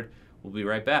forward. We'll be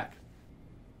right back.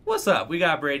 What's up? We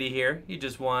got Brady here. He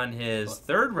just won his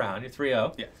 3rd round. You're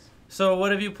 3-0. Yes. So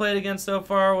what have you played against so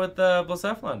far with the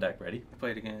Blacephalon deck, Brady? I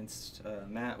played against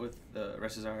Matt with the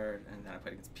Reshizard, and then I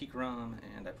played against Pikarom,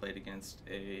 and I played against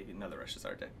another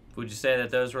Reshizard deck. Would you say that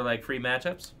those were like free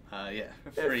matchups? Yeah.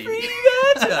 Free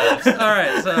matchups! All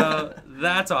right, so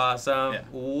that's awesome. Yeah.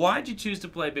 Why'd you choose to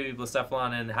play Baby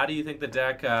Blacephalon, and how do you think the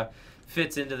deck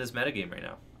fits into this metagame right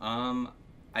now?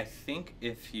 I think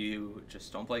if you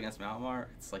just don't play against Malamar,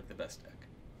 it's like the best deck.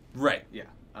 Right. Yeah.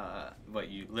 But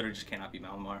you literally just cannot beat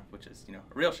Malamar, which is, you know,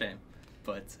 a real shame.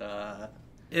 But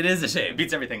it is a shame. It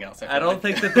beats everything else. I don't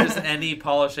think that there's any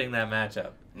polishing that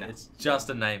matchup. No. It's just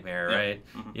a nightmare, Yeah. right?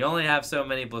 Mm-hmm. You only have so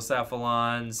many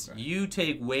Blacephalons. Right. You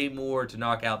take way more to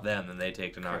knock out them than they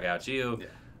take to knock out you. Yeah.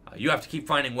 You have to keep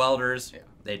finding welders. Yeah.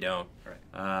 They don't. Right.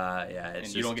 Yeah, it's and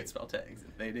just, you don't get spell tags.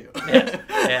 They do.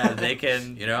 yeah, they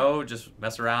can, you know, just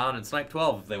mess around and snipe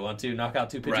 12 if they want to, knock out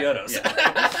 2 Pidgeotos. Right.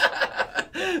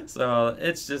 Yeah. So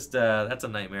it's just, that's a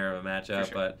nightmare of a matchup.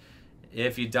 Sure. But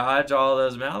if you dodge all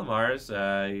those Malamars,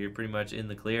 you're pretty much in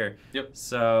the clear. Yep.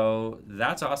 So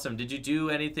that's awesome. Did you do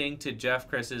anything to Jeff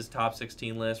Chris's top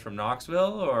 16 list from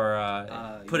Knoxville,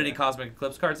 or put any Cosmic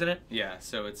Eclipse cards in it? Yeah,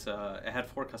 so it's it had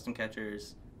 4 custom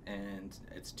catchers, and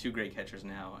it's 2 great catchers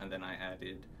now, and then I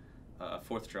added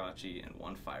 4th Jirachi and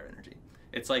 1 fire energy.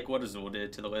 It's like what Azul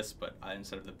did to the list, but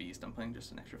instead of the beast, I'm playing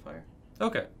just an extra fire.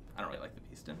 Okay. I don't really like the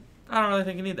beast in it. I don't really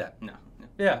think you need that. No.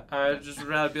 Yeah, I'd just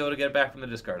rather be able to get it back from the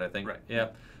discard, I think. Right. Yeah.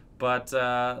 But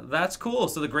that's cool.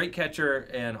 So the great catcher,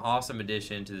 an awesome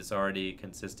addition to this already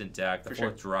consistent deck. The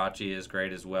 4th Jirachi is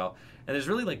great as well. And there's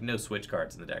really like no switch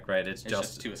cards in the deck, right? It's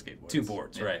just 2 escape boards. 2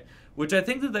 boards, Yeah. right? Which I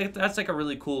think that's like a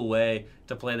really cool way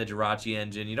to play the Jirachi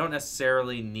engine. You don't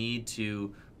necessarily need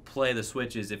to play the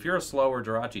switches. If you're a slower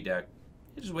Jirachi deck,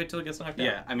 you just wait till it gets knocked out.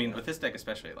 Yeah, I mean, with this deck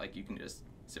especially, like, you can just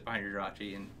sit behind your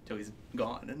Jirachi until he's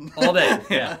gone. And all day,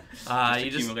 yeah. You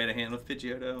just accumulate a hand with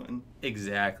Pidgeotto. And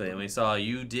exactly, and we saw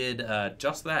you did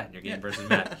just that in your game versus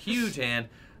Matt. Huge hand.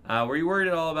 Were you worried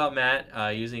at all about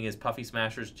Matt using his Puffy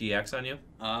Smashers GX on you?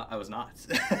 I was not.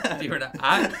 You were not.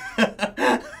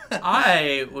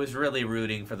 I was really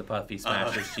rooting for the Puffy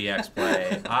Smashers GX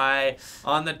play.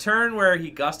 On the turn where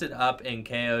he gusted up and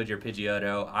KO'd your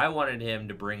Pidgeotto, I wanted him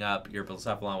to bring up your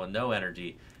Blacephalon with no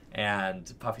energy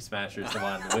and Puffy Smasher's the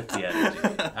one with the energy.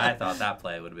 I thought that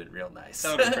play would have been real nice.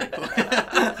 That would have been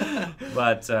pretty cool.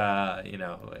 But you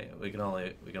know, we can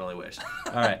only wish.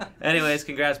 All right. Anyways,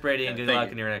 congrats, Brady, and good Thank luck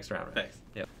you. in your next round. Thanks.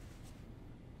 Yep.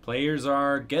 Players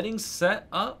are getting set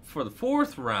up for the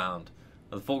 4th round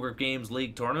of the Full Grip Games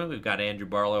League Tournament. We've got Andrew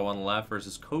Barlow on the left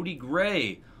versus Cody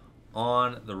Gray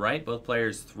on the right. Both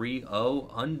players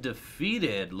 3-0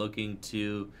 undefeated, looking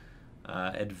to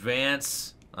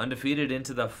advance undefeated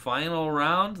into the final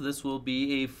round. This will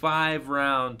be a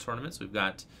 5-round tournament, so we've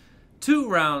got 2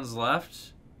 rounds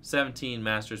left. 17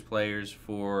 Masters players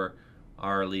for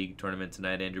our league tournament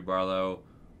tonight. Andrew Barlow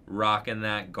rocking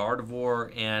that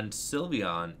Gardevoir and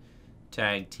Sylveon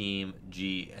Tag Team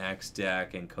GX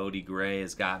deck, and Cody Gray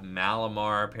has got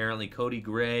Malamar. Apparently Cody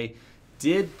Gray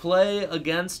did play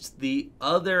against the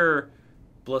other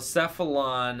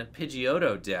Blacephalon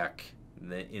Pidgeotto deck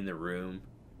in the room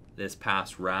this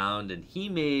past round, and he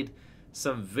made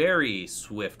some very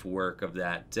swift work of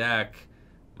that deck.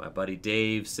 My buddy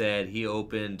Dave said he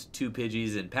opened 2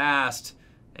 Pidgeys and passed,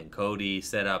 and Cody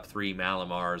set up 3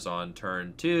 Malamars on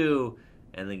turn 2,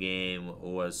 and the game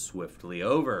was swiftly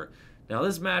over. Now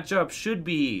this matchup should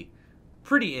be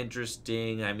pretty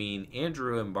interesting. I mean,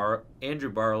 Andrew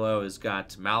Barlow has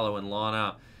got Mallow and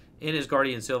Lana in his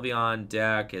Guardian Sylveon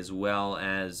deck, as well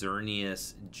as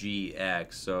Xerneas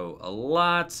GX. So a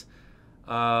lot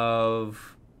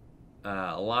of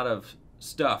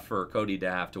stuff for Cody to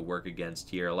have to work against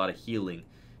here. A lot of healing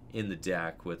in the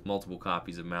deck with multiple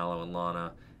copies of Mallow and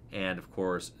Lana, and of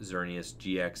course Xerneas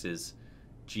GX's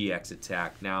GX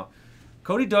attack. Now,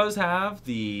 Cody does have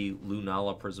the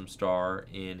Lunala Prism Star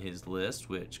in his list,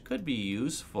 which could be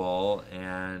useful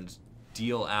and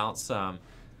deal out some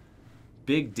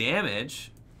big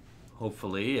damage,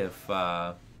 hopefully, if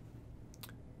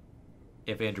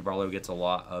Andrew Barlow gets a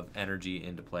lot of energy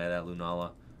into play. That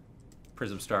Lunala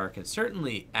Prism Star can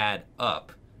certainly add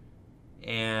up,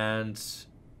 and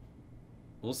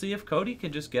we'll see if Cody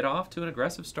can just get off to an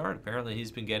aggressive start. Apparently he's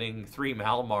been getting 3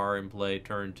 Malamar in play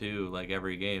turn 2 like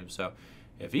every game, so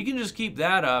if he can just keep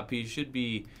that up, he should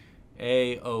be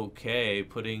A-okay,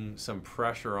 putting some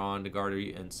pressure on to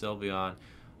Guardian and Sylveon.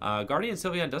 Guardian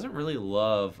Sylveon doesn't really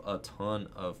love a ton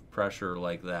of pressure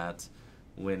like that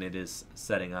when it is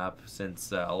setting up,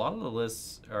 since a lot of the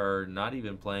lists are not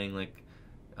even playing like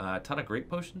a ton of Great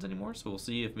Potions anymore. So we'll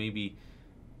see if maybe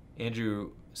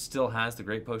Andrew still has the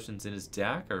Great Potions in his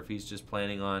deck, or if he's just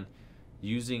planning on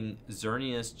using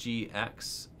Xerneas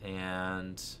GX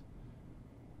and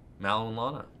Mallow and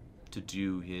Lana to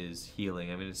do his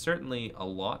healing. I mean, it's certainly a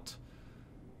lot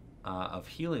of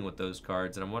healing with those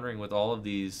cards, and I'm wondering, with all of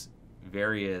these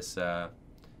various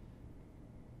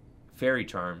fairy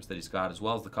charms that he's got, as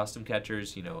well as the custom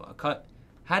catchers, you know, a cut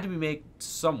had to be made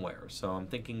somewhere. So I'm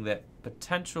thinking that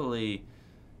potentially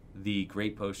the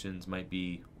Great Potions might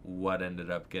be what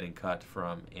ended up getting cut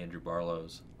from Andrew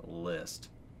Barlow's list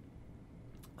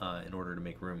in order to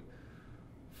make room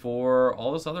for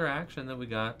all this other action that we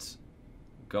got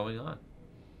going on.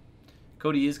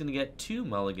 Cody is going to get 2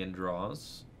 mulligan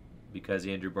draws because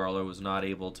Andrew Barlow was not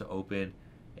able to open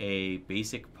a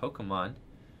basic Pokemon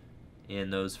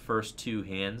in those first 2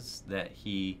 hands that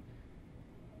he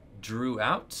drew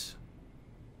out.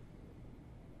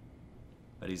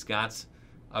 But he's got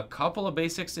a couple of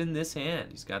basics in this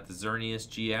hand. He's got the Xerneas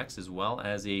GX as well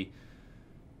as a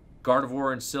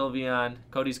Gardevoir and Sylveon.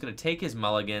 Cody's going to take his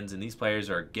mulligans, and these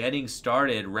players are getting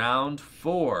started. Round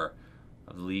 4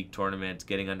 of the league tournament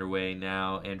getting underway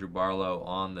now. Andrew Barlow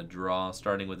on the draw,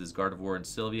 starting with his Gardevoir and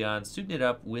Sylveon, suiting it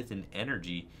up with an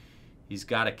energy. He's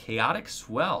got a Chaotic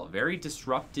Swell, very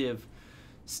disruptive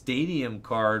stadium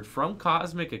card from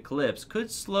Cosmic Eclipse. Could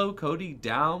slow Cody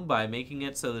down by making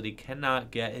it so that he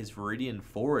cannot get his Viridian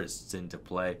Forests into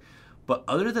play. But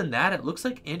other than that, it looks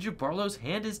like Andrew Barlow's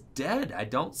hand is dead. I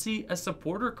don't see a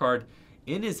supporter card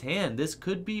in his hand. This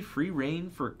could be free reign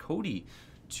for Cody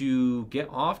to get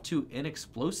off to an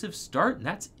explosive start, and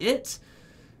that's it.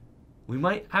 We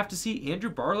might have to see Andrew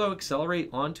Barlow accelerate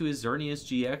onto his Xerneas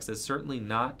GX. That's certainly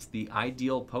not the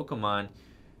ideal Pokemon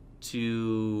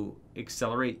to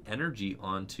accelerate energy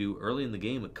onto early in the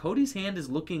game. But Cody's hand is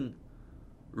looking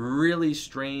really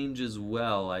strange as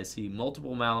well. I see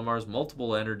multiple Malamars,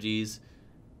 multiple energies,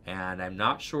 and I'm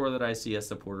not sure that I see a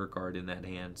supporter card in that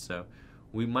hand. So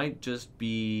we might just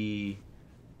be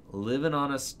living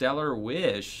on a stellar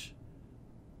wish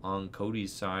on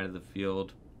Cody's side of the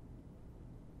field.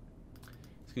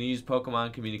 He's going to use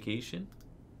Pokemon Communication.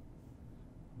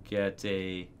 Get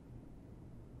a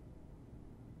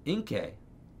Inkay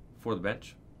for the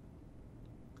bench.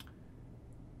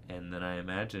 And then I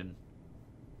imagine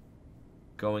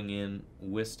going in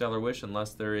with Stellar Wish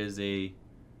unless there is a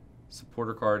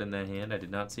supporter card in that hand I did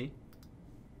not see.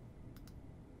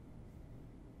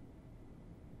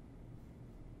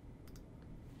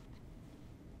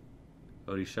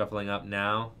 Cody's shuffling up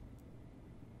now.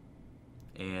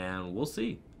 And we'll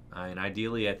see. And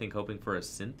ideally, I think hoping for a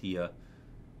Cynthia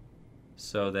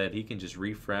so that he can just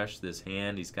refresh this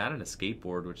hand. He's got an escape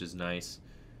board, which is nice.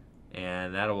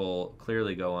 And that will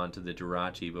clearly go on to the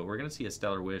Jirachi. But we're going to see a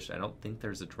Stellar Wish. I don't think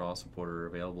there's a draw supporter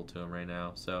available to him right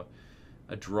now. So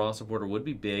a draw supporter would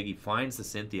be big. He finds the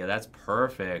Cynthia. That's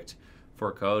perfect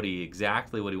for Cody.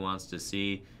 Exactly what he wants to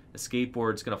see. A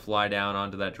skateboard's going to fly down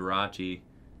onto that Jirachi.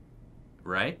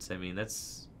 Right? I mean,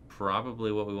 that's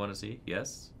probably what we want to see.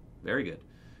 Yes. Very good.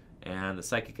 And the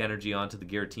Psychic Energy onto the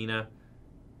Giratina.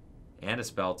 And a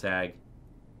Spell Tag.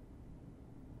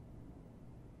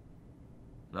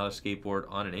 Another skateboard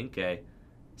on an Inkay.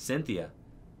 Cynthia.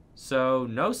 So,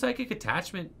 no Psychic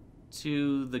attachment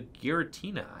to the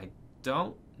Giratina. I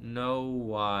don't know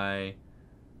why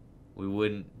we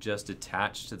wouldn't just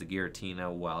attach to the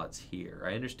Giratina while it's here.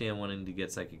 I understand wanting to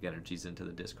get Psychic Energies into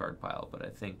the discard pile, but I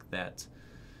think that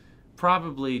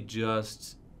probably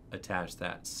just attach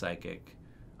that Psychic.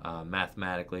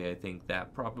 Mathematically, I think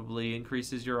that probably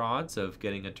increases your odds of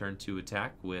getting a turn 2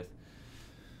 attack with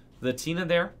the Tina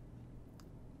there.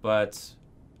 But,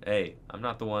 hey, I'm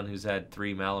not the one who's had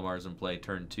 3 Malamars in play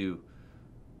turn 2,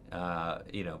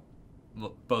 you know,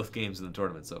 both games in the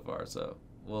tournament so far. So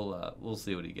we'll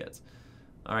see what he gets.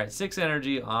 All right, 6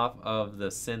 energy off of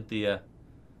the Cynthia,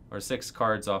 or 6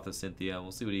 cards off the Cynthia.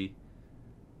 We'll see what he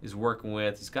is working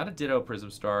with. He's got a Ditto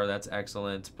Prism Star. That's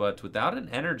excellent. But without an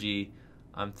energy,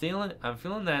 I'm feeling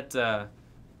that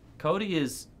Cody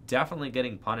is definitely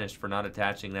getting punished for not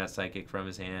attaching that Psychic from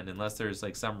his hand, unless there's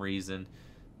like some reason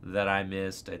that I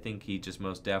missed. I think he just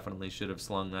most definitely should have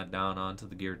slung that down onto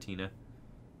the Giratina.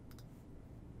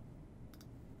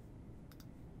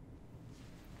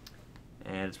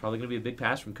 And it's probably going to be a big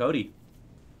pass from Cody.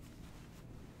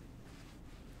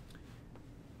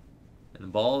 And the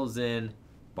ball is in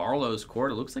Barlow's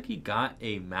court. It looks like he got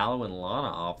a Mallow and Lana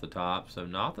off the top. So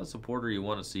not the supporter you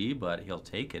want to see, but he'll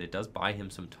take it. It does buy him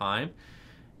some time.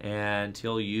 And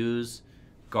he'll use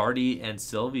Guardy and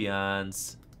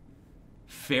Sylveon's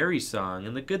Fairy Song.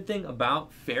 And the good thing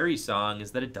about Fairy Song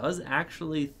is that it does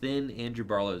actually thin Andrew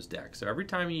Barlow's deck. So every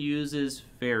time he uses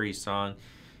Fairy Song,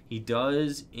 he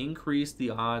does increase the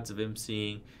odds of him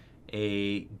seeing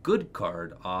a good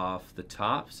card off the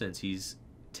top, since he's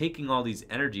taking all these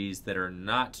energies that are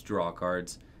not draw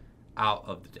cards out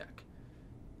of the deck.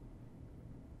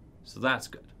 So that's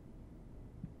good.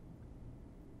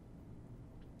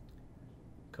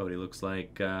 Cody looks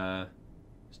like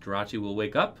Jirachi will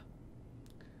wake up.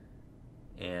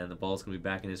 And the ball's going to be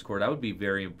back in his court. I would be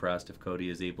very impressed if Cody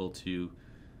is able to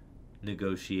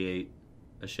negotiate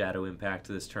a Shadow Impact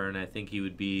this turn. I think he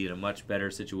would be in a much better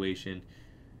situation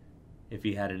if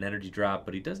he had an energy drop,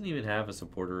 but he doesn't even have a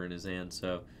supporter in his hand,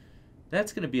 so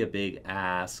that's going to be a big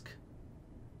ask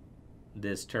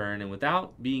this turn. And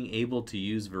without being able to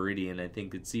use Viridian, I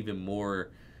think it's even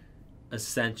more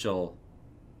essential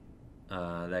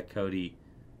that Cody,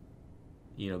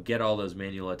 you know, get all those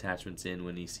manual attachments in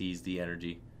when he sees the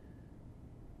energy.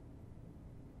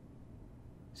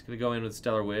 He's going to go in with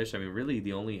Stellar Wish. I mean, really,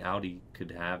 the only out he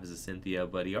could have is a Cynthia,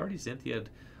 but he already Cynthia'd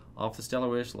off the Stellar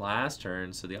Wish last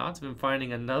turn, so the odds of him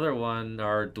finding another one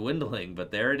are dwindling, but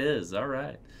there it is. All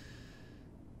right.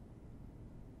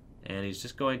 And he's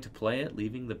just going to play it,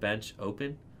 leaving the bench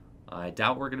open. I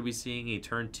doubt we're going to be seeing a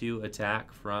turn 2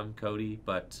 attack from Cody,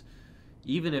 but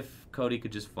even if Cody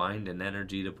could just find an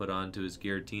energy to put onto his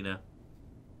Giratina,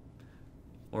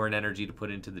 or an energy to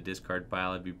put into the discard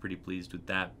pile, I'd be pretty pleased with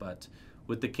that. But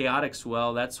with the Chaotic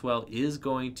Swell, that Swell is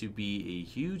going to be a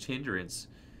huge hindrance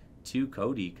to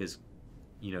Cody, because,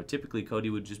 you know, typically Cody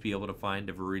would just be able to find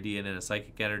a Viridian and a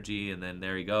Psychic Energy, and then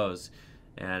there he goes,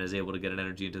 and is able to get an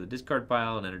energy into the discard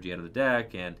pile, an energy out of the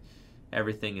deck, and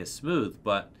everything is smooth.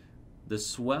 But the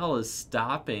Swell is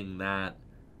stopping that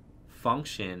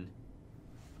function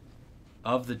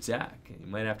of the deck. You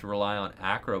might have to rely on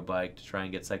Acrobike to try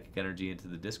and get Psychic Energy into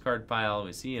the discard pile.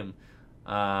 We see him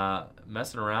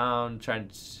messing around, trying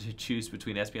to choose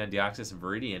between Espeon, Deoxys, and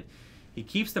Viridian. He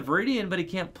keeps the Viridian, but he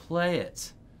can't play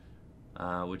it,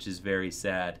 which is very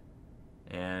sad.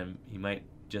 And he might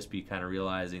just be kind of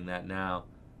realizing that now.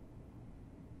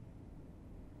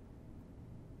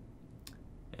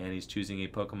 And he's choosing a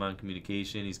Pokemon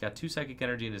Communication. He's got 2 Psychic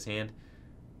Energy in his hand.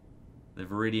 The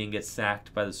Viridian gets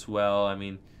sacked by the Swell. I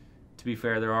mean, to be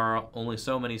fair, there are only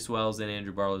so many Swells in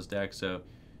Andrew Barlow's deck, so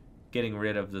getting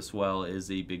rid of the Swell is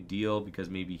a big deal because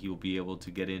maybe he will be able to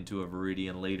get into a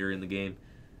Viridian later in the game.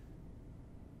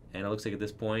 And it looks like at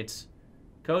this point,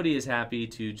 Cody is happy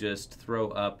to just throw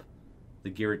up the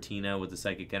Giratina with the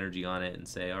Psychic Energy on it and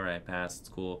say, all right, pass, it's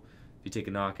cool. If you take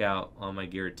a knockout on my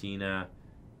Giratina,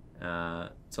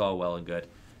 it's all well and good.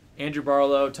 Andrew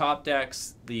Barlow top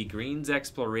decks the Greens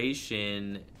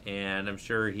Exploration, and I'm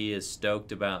sure he is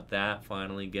stoked about that,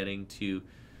 finally getting to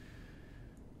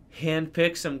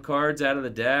handpick some cards out of the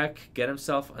deck, get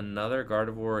himself another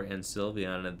Gardevoir and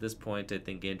Sylveon. And at this point, I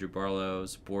think Andrew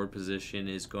Barlow's board position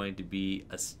is going to be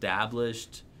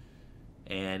established,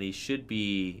 and he should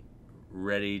be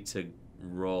ready to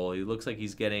roll. He looks like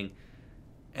he's getting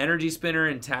Energy Spinner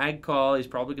and Tag Call. He's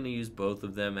probably going to use both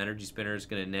of them. Energy Spinner is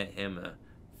going to net him a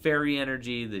Fairy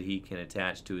Energy that he can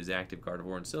attach to his active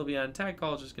Gardevoir and Sylveon. Tag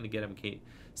Call is just going to get him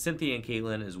Cynthia and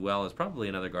Caitlin, as well as probably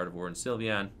another Gardevoir and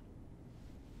Sylveon.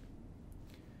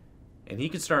 And he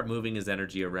can start moving his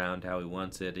energy around how he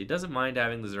wants it. He doesn't mind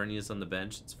having the Xerneas on the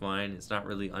bench. It's fine. It's not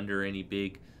really under any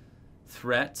big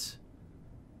threat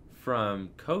from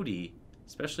Cody,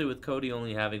 especially with Cody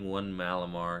only having one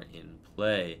Malamar in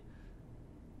play.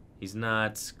 He's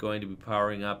not going to be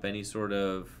powering up any sort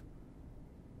of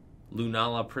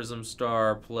Lunala Prism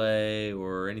Star play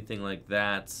or anything like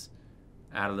that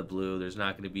out of the blue. There's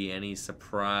not going to be any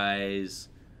surprise,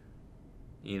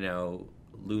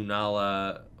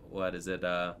 Lunala, what is it,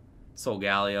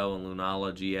 Solgaleo and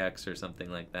Lunala GX or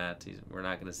something like that. We're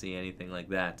not going to see anything like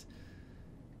that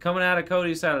coming out of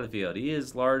Cody's side of the field. He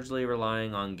is largely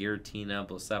relying on Giratina,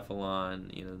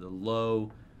 Blacephalon, the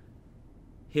low-hitting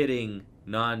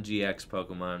non-GX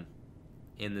Pokemon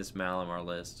in this Malamar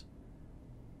list.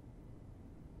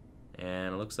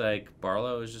 And it looks like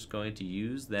Barlow is just going to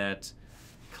use that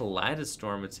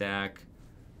Kaleidostorm attack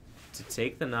to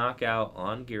take the knockout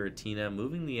on Giratina,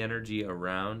 moving the energy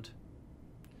around.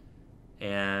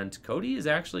 And Cody is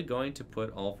actually going to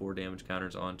put all 4 damage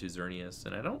counters onto Xerneas,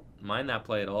 and I don't mind that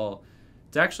play at all.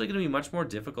 It's actually going to be much more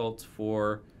difficult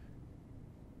for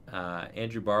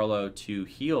Andrew Barlow to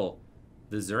heal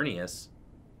the Xerneas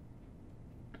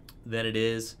than it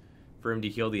is for him to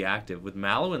heal the active. With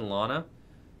Mallow and Lana,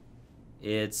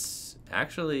 it's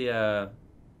actually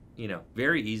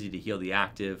very easy to heal the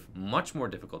active, much more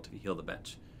difficult to heal the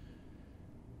bench.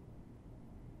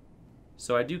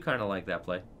 So I do kind of like that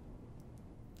play,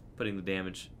 putting the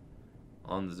damage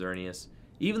on the Xerneas.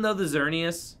 Even though the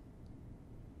Xerneas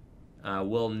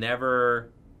will never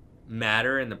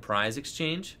matter in the prize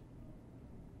exchange,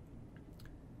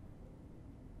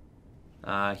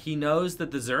 he knows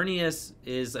that the Xerneas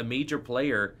is a major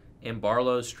player in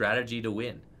Barlow's strategy to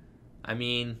win. I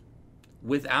mean,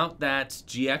 without that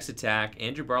GX attack,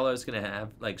 Andrew Barlow is going to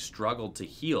have struggled to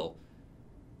heal.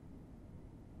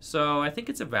 So I think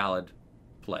it's a valid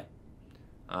play.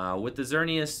 With the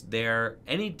Xerneas there,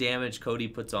 any damage Cody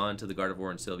puts on to the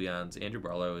Gardevoir and Sylveons, Andrew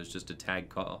Barlow is just a tag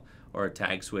call or a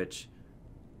tag switch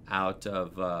out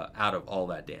of all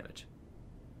that damage.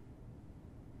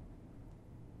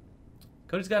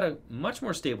 Cody's got a much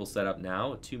more stable setup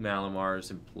now with 2 Malamars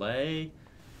in play,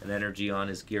 an energy on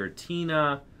his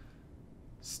Giratina.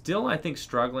 Still, I think,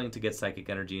 struggling to get Psychic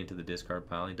Energy into the discard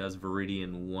pile. He does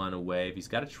Viridian 1 away. If he's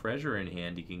got a treasure in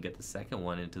hand, he can get the second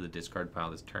one into the discard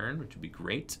pile this turn, which would be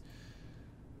great.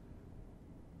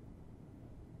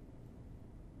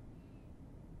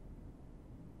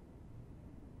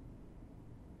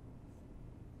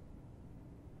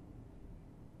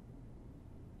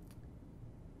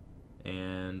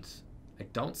 And I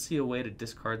don't see a way to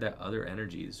discard that other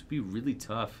energy. This would be really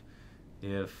tough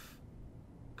if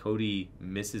Cody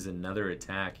misses another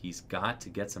attack. He's got to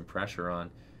get some pressure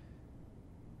on.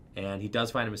 And he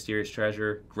does find a Mysterious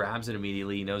Treasure, grabs it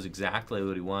immediately. He knows exactly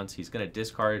what he wants. He's going to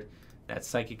discard that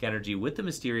Psychic Energy with the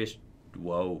Mysterious...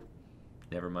 Whoa.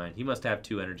 Never mind. He must have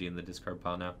 2 energy in the discard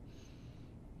pile now.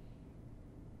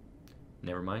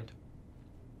 Never mind.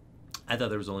 I thought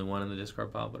there was only 1 in the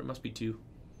discard pile, but it must be 2.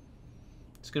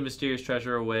 It's going to Mysterious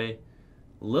Treasure away.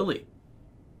 Lily.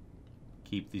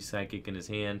 Keep the Psychic in his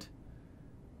hand.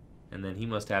 And then he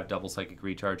must have double Psychic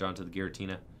Recharge onto the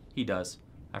Giratina. He does.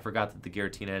 I forgot that the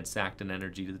Giratina had sacked an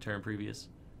energy to the turn previous.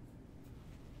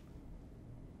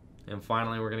 And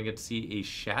finally, we're going to get to see a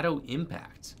Shadow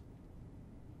Impact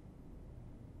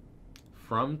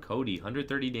from Cody.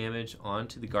 130 damage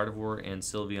onto the Gardevoir and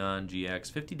Sylveon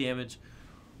GX. 50 damage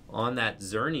on that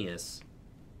Xerneas.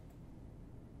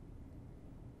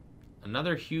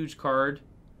 Another huge card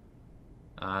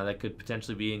that could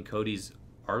potentially be in Cody's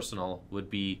arsenal would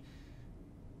be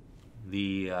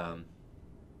the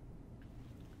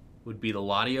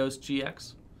Latios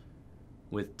GX.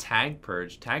 with Tag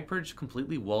Purge. Tag Purge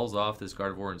completely walls off this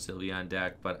Gardevoir and Sylveon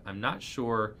deck, but I'm not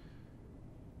sure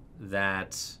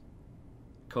that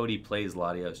Cody plays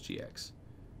Latios GX.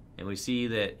 And we see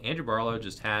that Andrew Barlow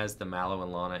just has the Mallow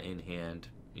and Lana in hand,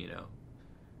 you know.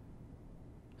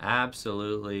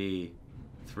 Absolutely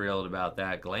thrilled about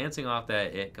that. Glancing off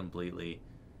that hit completely.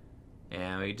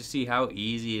 And we just see how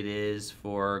easy it is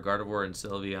for Gardevoir and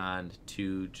Sylveon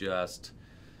to just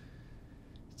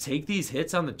take these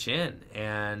hits on the chin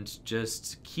and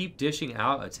just keep dishing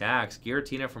out attacks.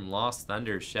 Giratina from Lost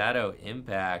Thunder, Shadow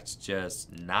Impact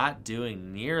just not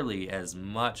doing nearly as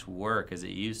much work as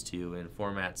it used to in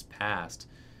formats past,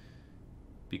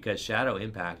 because Shadow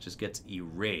Impact just gets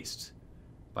erased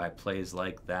by plays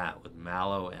like that with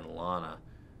Mallow and Lana.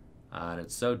 And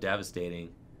it's so devastating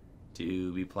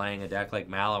to be playing a deck like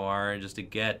Mallowar just to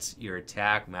get your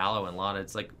attack Mallow and Lana.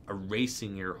 It's like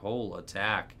erasing your whole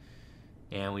attack.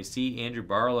 And we see Andrew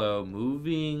Barlow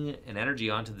moving an energy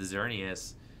onto the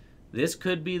Xerneas. This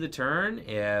could be the turn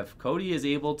if Cody is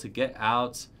able to get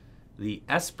out the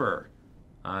Esper.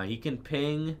 He can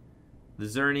ping the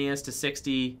Xerneas to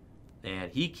 60,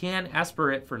 and he can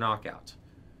Esper it for knockout.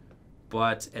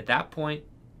 But at that point,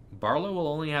 Barlow will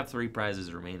only have 3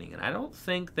 prizes remaining, and I don't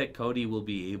think that Cody will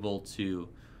be able to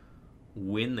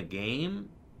win the game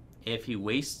if he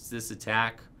wastes this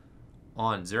attack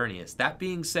on Xerneas. That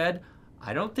being said,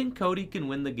 I don't think Cody can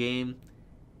win the game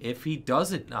if he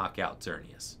doesn't knock out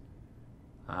Xerneas.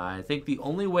 I think the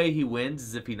only way he wins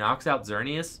is if he knocks out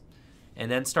Xerneas and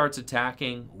then starts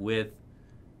attacking with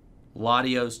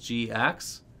Latios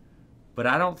GX, but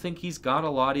I don't think he's got a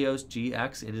Latios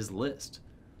GX in his list.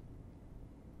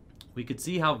 We could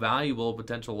see how valuable a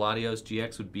potential Latios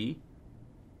GX would be.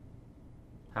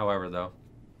 However, though,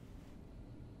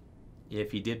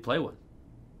 if he did play one.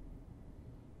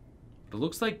 But it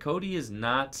looks like Cody is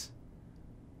not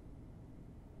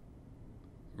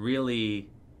really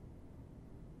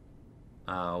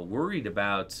worried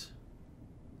about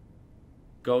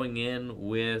going in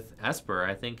with Esper.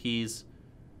 I think he's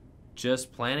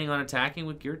just planning on attacking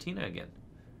with Giratina again.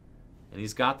 And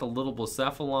he's got the little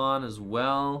Blacephalon as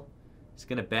well. He's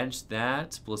going to bench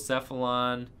that.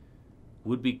 Blacephalon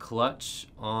would be clutch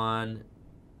on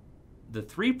the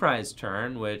 3 prize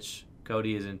turn, which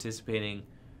Cody is anticipating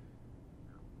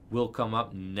will come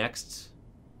up next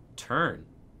turn.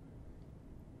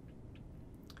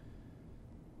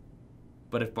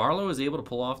 But if Barlow is able to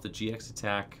pull off the GX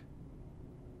attack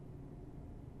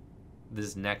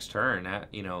this next turn,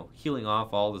 you know, healing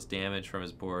off all this damage from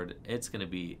his board, it's going to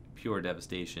be pure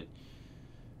devastation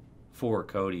for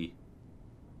Cody.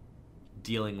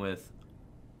 Dealing with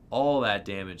all that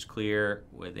damage clear,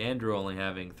 with Andrew only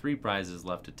having 3 prizes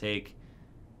left to take,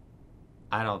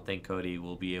 I don't think Cody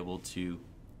will be able to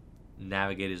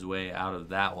navigate his way out of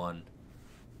that one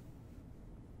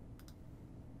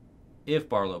if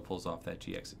Barlow pulls off that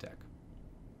GX attack.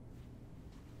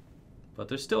 But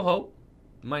there's still hope.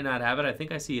 Might not have it. I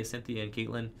think I see a Cynthia and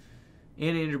Caitlyn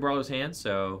in Andrew Barlow's hand,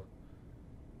 so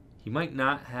he might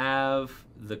not have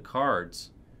the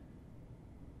cards.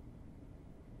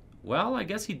 Well, I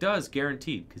guess he does,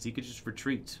 guaranteed, because he could just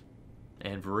retreat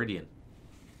and Viridian.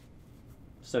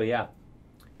 So yeah,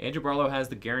 Andrew Barlow has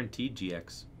the guaranteed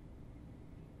GX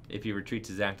if he retreats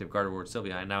his active Gardevoir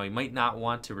Sylveon. Now, he might not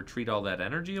want to retreat all that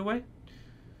energy away,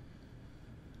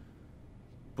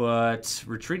 but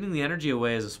retreating the energy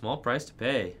away is a small price to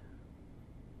pay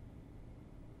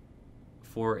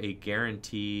for a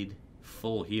guaranteed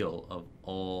full heal of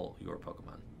all your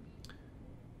Pokemon.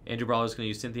 Andrew Barlow is going to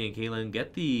use Cynthia and Caitlyn,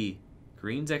 get the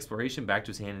Green's Exploration back to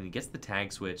his hand, and he gets the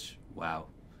tag switch. Wow.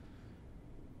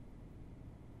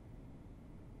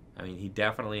 I mean, he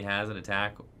definitely has an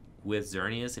attack with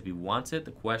Xerneas if he wants it.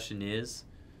 The question is,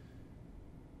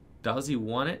 does he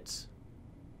want it?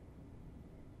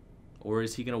 Or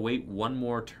is he going to wait one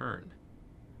more turn?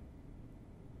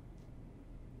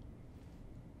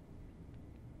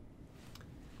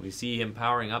 We see him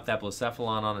powering up that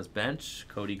Blacephalon on his bench.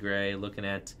 Cody Gray looking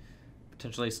at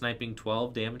potentially sniping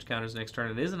 12 damage counters next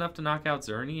turn. It is enough to knock out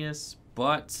Xerneas,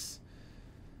 but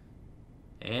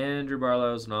Andrew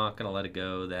Barlow's not going to let it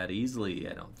go that easily,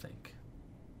 I don't think.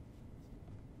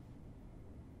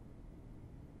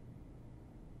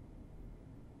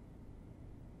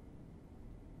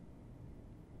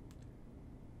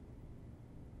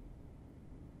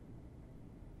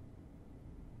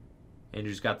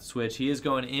 Andrew's got the switch. He is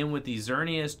going in with the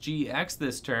Xerneas GX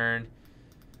this turn.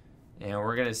 And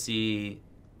we're going to see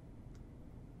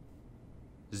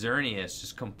Xerneas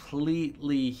just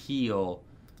completely heal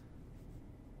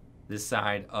this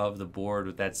side of the board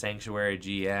with that Sanctuary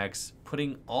GX,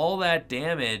 putting all that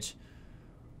damage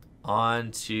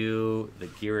On to the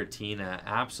Giratina.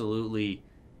 Absolutely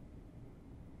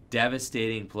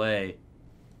devastating play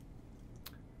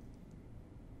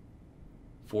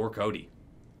for Cody.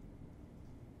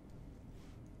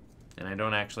 And I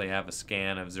don't actually have a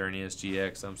scan of Xerneas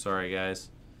GX. I'm sorry, guys.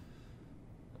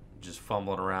 Just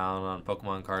fumbling around on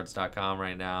PokemonCards.com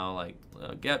right now. Like,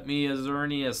 get me a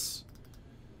Xerneas.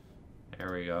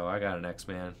 There we go. I got an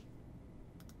X-Man.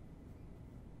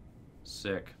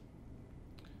 Sick.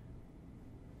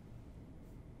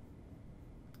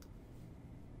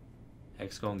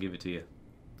 X gonna give it to you.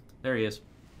 There he is.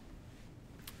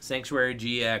 Sanctuary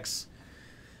GX.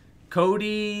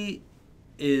 Cody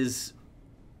is,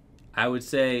 I would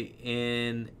say,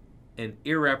 in an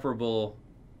irreparable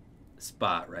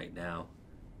spot right now.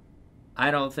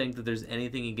 I don't think that there's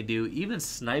anything he can do. Even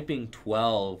sniping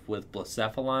 12 with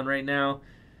Blacephalon right now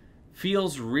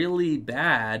feels really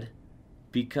bad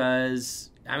because,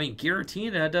 I mean,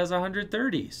 Giratina does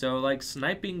 130. So, like,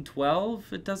 sniping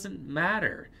 12, it doesn't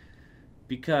matter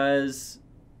because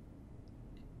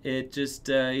it just,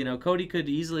 you know, Cody could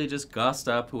easily just gust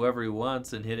up whoever he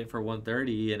wants and hit it for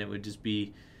 130, and it would just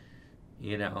be,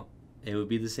 you know, it would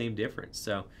be the same difference.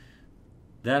 So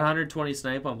that 120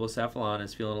 snipe on Blacephalon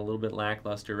is feeling a little bit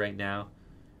lackluster right now.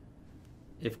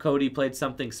 If Cody played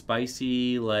something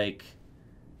spicy like,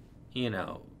 you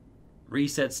know,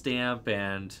 Reset Stamp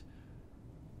and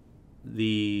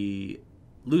the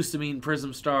Lusamine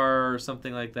Prism Star or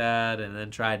something like that, and then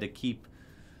tried to keep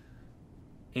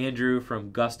Andrew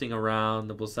from gusting around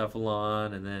the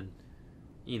Blacephalon and then,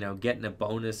 you know, getting a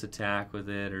bonus attack with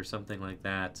it or something like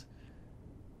that.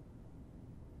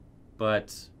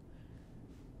 But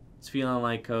it's feeling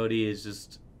like Cody is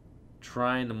just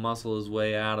trying to muscle his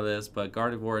way out of this. But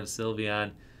Gardevoir and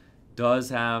Sylveon does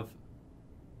have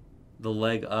the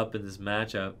leg up in this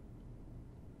matchup.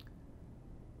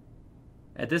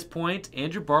 At this point,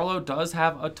 Andrew Barlow does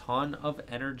have a ton of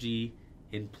energy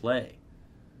in play.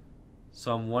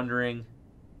 So I'm wondering,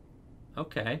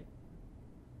 okay,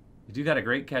 we do got a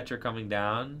great catcher coming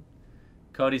down.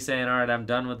 Cody's saying, all right, I'm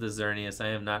done with the Xerneas. I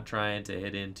am not trying to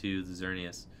hit into the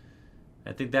Xerneas.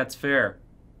 I think that's fair.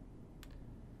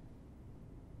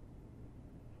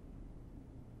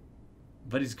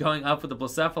 But he's going up with the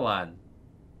Blacephalon.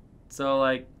 So,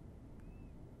 like,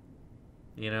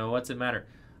 you know, what's it matter?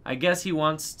 I guess he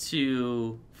wants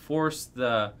to force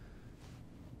the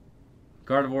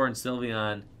Gardevoir and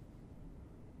Sylveon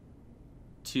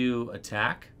to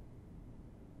attack,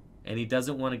 and he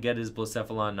doesn't want to get his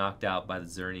Blacephalon knocked out by the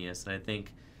Xerneas. And I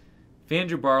think if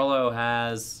Andrew Barlow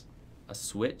has a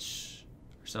switch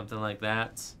or something like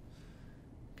that,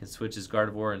 can switch his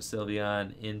Gardevoir and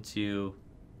Sylveon into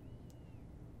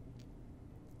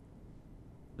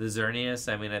the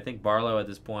Xerneas. I mean, I think Barlow at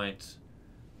this point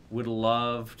would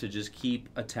love to just keep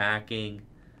attacking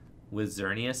with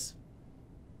Xerneas.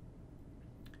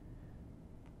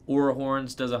 Aura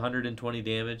Horns does 120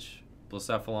 damage.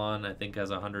 Blacephalon, I think, has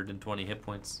 120 hit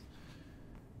points.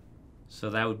 So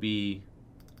that would be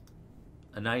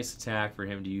a nice attack for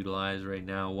him to utilize right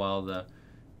now while the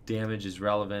damage is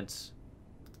relevant.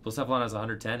 Blacephalon has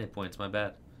 110 hit points, my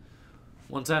bad.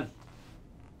 110.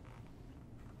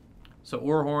 So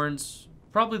Aura Horns,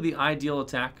 probably the ideal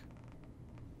attack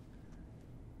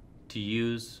to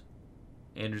use.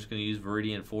 Andrew's going to use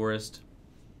Viridian Forest.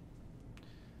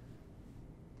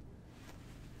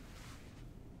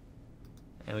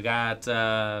 And we got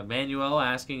Manuel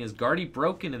asking, is Guardy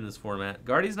broken in this format?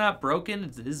 Guardy's not broken.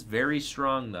 It is very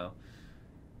strong, though.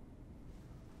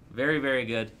 Very, very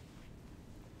good.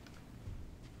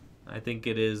 I think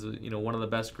it is, you know, one of the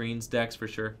best greens decks for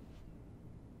sure.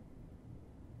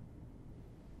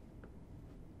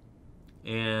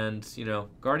 And, you know,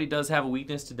 Guardy does have a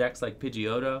weakness to decks like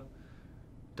Pidgeotto.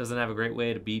 Doesn't have a great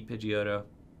way to beat Pidgeotto.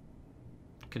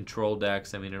 Control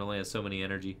decks, I mean, it only has so many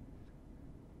energy.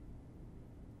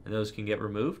 And those can get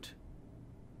removed.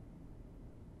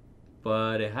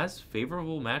 But it has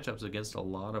favorable matchups against a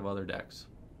lot of other decks.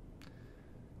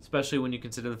 Especially when you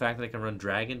consider the fact that it can run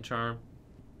Dragon Charm.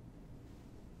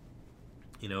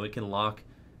 You know, it can lock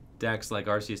decks like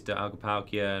Arceus de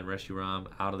Algapaukia and Reshiram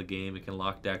out of the game. It can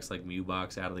lock decks like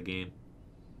Mewbox out of the game.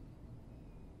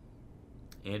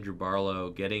 Andrew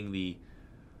Barlow getting the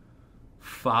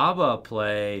Faba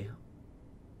play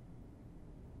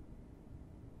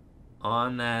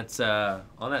on that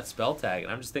spell tag,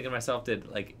 and I'm just thinking to myself, did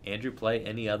like Andrew play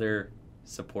any other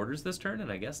supporters this turn?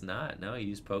 And I guess not. No, he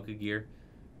used Pokegear.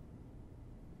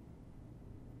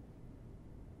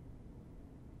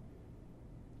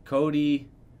 Cody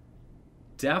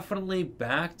definitely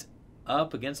backed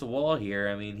up against the wall here.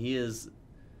 I mean, he is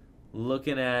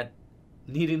looking at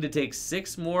needing to take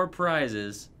 6 more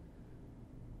prizes.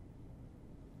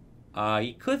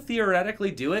 He could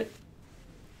theoretically do it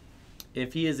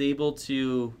if he is able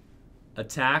to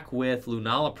attack with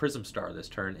Lunala Prism Star this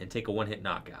turn and take a one-hit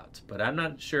knockout. But I'm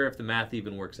not sure if the math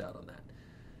even works out on that.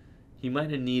 He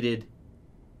might have needed...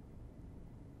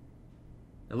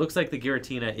 It looks like the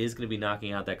Giratina is going to be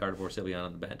knocking out that Gardevoir Sylveon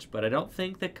on the bench. But I don't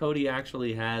think that Cody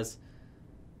actually has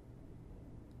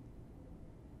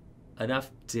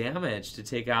enough damage to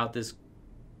take out this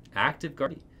active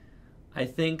Guardy. I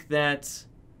think that,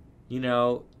 you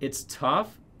know, it's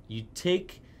tough. You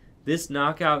take this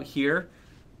knockout here.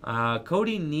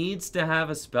 Cody needs to have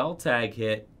a spell tag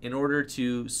hit in order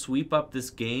to sweep up this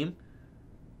game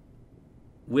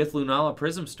with Lunala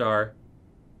Prism Star.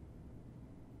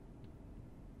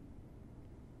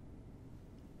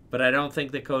 But I don't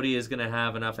think that Cody is going to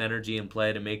have enough energy in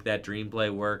play to make that dream play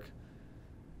work.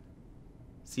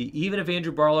 See, even if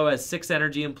Andrew Barlow has 6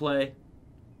 energy in play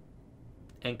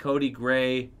and Cody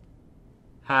Gray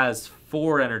has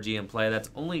 4 energy in play, that's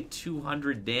only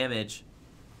 200 damage.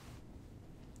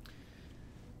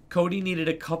 Cody needed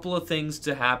a couple of things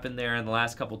to happen there in the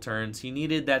last couple turns. He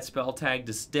needed that spell tag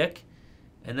to stick,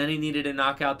 and then he needed to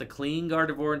knock out the clean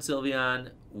Gardevoir and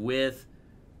Sylveon with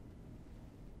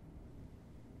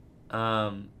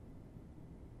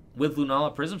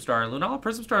Lunala Prism Star. And Lunala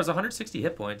Prism Star has 160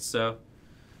 hit points, so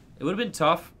it would have been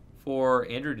tough for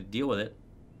Andrew to deal with it.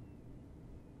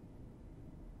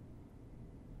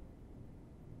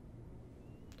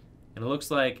 And it looks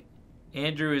like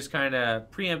Andrew is kind of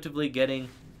preemptively getting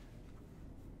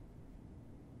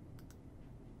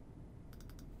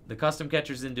the custom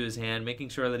catchers into his hand, making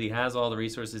sure that he has all the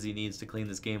resources he needs to clean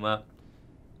this game up.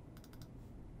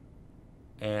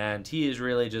 And he is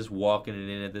really just walking it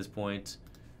in at this point.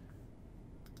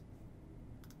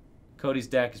 Cody's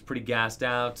deck is pretty gassed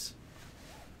out.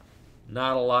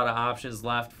 Not a lot of options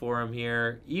left for him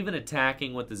here. Even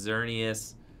attacking with the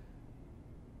Xerneas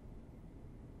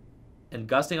and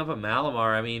gusting up a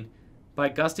Malamar. I mean, by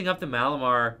gusting up the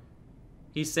Malamar,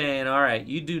 he's saying, all right,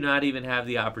 you do not even have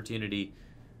the opportunity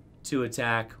to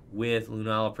attack with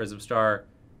Lunala Prism Star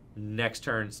next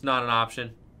turn. It's not an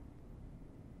option.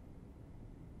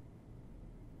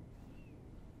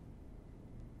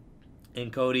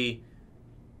 And Cody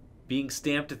being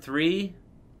stamped to 3.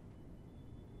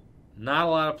 Not a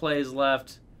lot of plays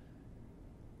left.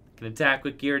 Can attack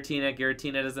with Giratina.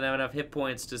 Giratina doesn't have enough hit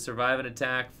points to survive an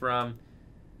attack from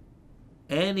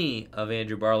any of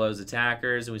Andrew Barlow's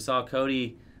attackers. And we saw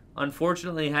Cody,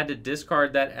 unfortunately, had to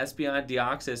discard that Espeon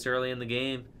Deoxys early in the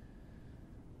game.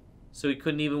 So he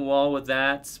couldn't even wall with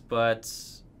that. But,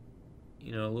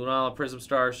 you know, Lunala Prism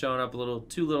Star showing up a little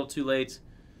too late.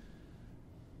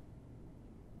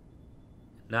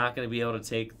 Not going to be able to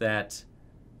take that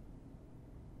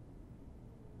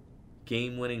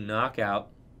game-winning knockout.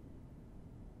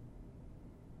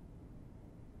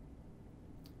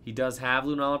 He does have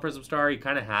Lunala Prism Star. He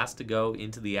kind of has to go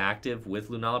into the active with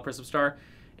Lunala Prism Star.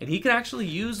 And he can actually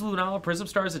use Lunala Prism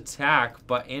Star's attack,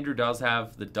 but Andrew does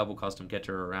have the double custom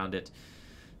catcher around it.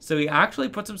 So he actually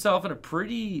puts himself in a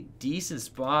pretty decent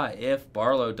spot if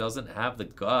Barlow doesn't have the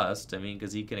Gust. I mean,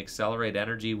 because he can accelerate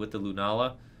energy with the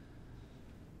Lunala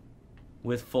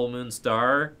with Full Moon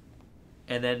Star,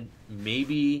 and then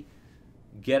maybe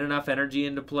get enough energy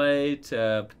into play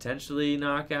to potentially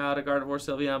knock out a Gardevoir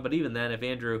Sylveon. But even then, if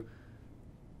Andrew,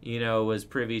 you know, was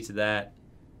privy to that,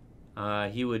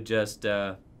 he would just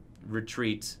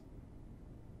retreat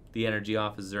the energy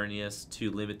off of Xerneas to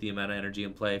limit the amount of energy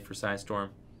in play for Psystorm.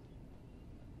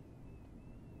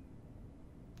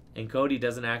 And Cody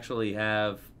doesn't actually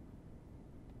have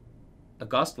a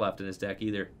Gust left in his deck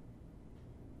either.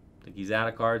 I think he's out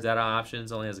of cards, out of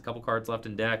options, only has a couple cards left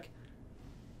in deck.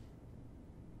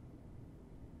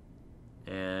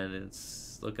 And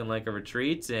it's looking like a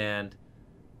retreat, and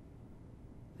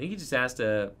I think he just has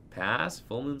to pass.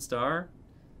 Full Moon Star.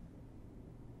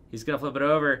 He's going to flip it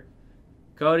over.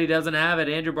 Cody doesn't have it.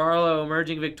 Andrew Barlow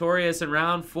emerging victorious in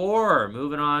round 4.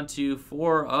 Moving on to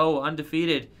 4-0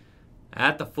 undefeated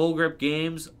at the Full Grip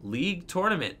Games League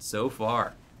Tournament so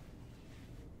far.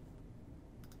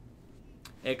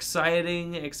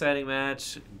 Exciting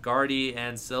match. Guardy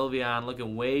and Sylveon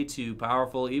looking way too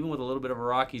powerful, even with a little bit of a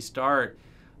rocky start.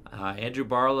 Andrew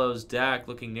Barlow's deck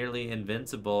looking nearly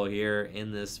invincible here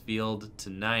in this field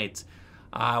tonight.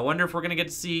 I wonder if we're going to get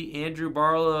to see Andrew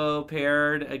Barlow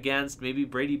paired against maybe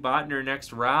Brady Botner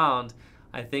next round.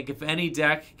 I think if any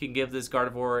deck can give this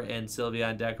Gardevoir and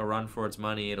Sylveon deck a run for its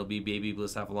money, it'll be Baby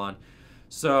Blacephalon.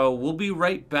 So we'll be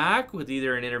right back with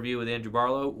either an interview with Andrew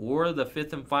Barlow or the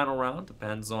 5th and final round.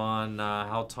 Depends on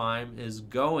how time is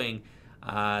going.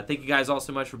 Thank you guys all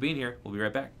so much for being here. We'll be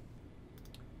right back.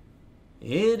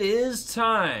 It is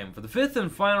time for the 5th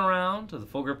and final round of the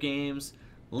Full Grip Games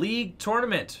League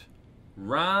Tournament.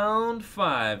 Round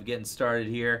 5 getting started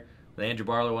here with Andrew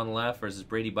Barlow on the left versus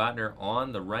Brady Botner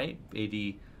on the right.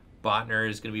 Brady Botner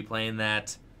is going to be playing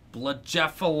that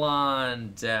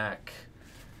Blacephalon deck.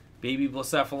 Baby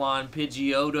Blacephalon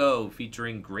Pidgeotto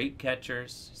featuring great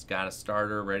catchers. He's got a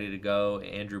starter ready to go.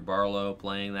 Andrew Barlow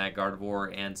playing that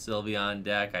Gardevoir and Sylveon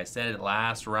deck. I said it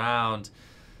last round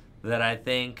that I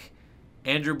think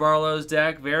Andrew Barlow's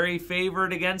deck very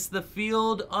favored against the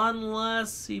field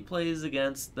unless he plays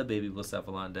against the Baby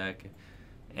Blacephalon deck.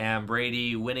 And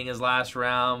Brady winning his last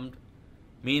round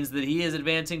means that he is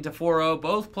advancing to 4-0.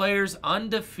 Both players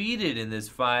undefeated in this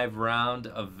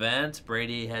 5-round event.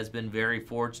 Brady has been very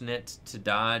fortunate to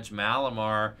dodge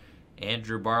Malamar.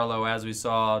 Andrew Barlow, as we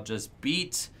saw, just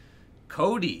beat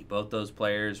Cody. Both those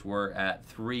players were at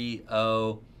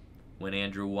 3-0 when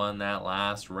Andrew won that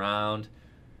last round.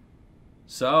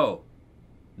 So,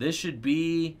 this should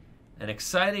be an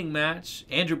exciting match.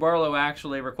 Andrew Barlow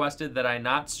actually requested that I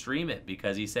not stream it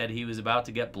because he said he was about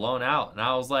to get blown out. And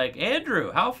I was like,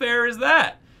 Andrew, how fair is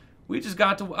that? We just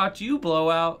got to watch you blow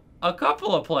out a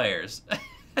couple of players.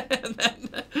 And then,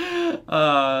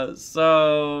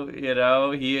 so, you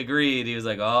know, he agreed. He was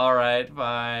like, all right,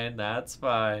 fine, that's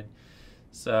fine.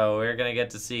 So we're going to get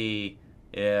to see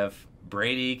if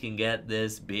Brady can get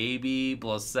this Baby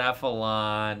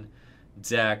Blacephalon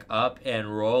deck up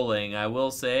and rolling. I will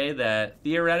say that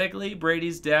theoretically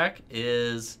Brady's deck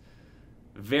is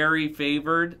very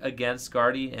favored against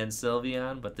Guardy and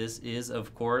Sylveon, but this is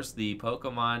of course the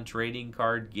Pokemon trading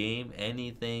card game.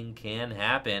 Anything can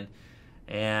happen,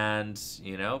 and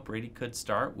you know, Brady could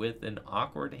start with an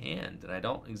awkward hand, and I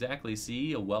don't exactly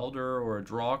see a welder or a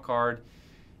draw card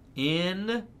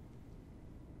in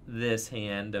this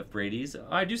hand of Brady's. Oh,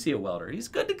 I do see a welder. He's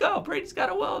good to go. Brady's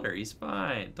got a welder. He's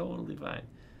fine. Totally fine.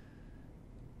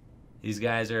 These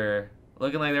guys are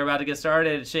looking like they're about to get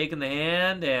started, shaking the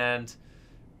hand, and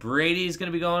Brady's going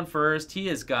to be going first. He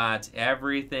has got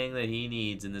everything that he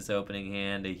needs in this opening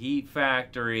hand. A Heat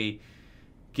Factory,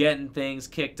 getting things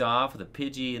kicked off with a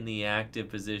Pidgey in the active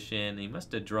position. He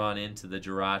must have drawn into the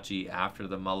Jirachi after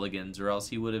the mulligans, or else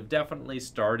he would have definitely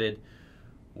started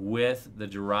with the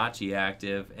Jirachi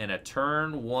active. And a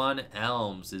turn 1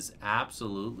 Elms is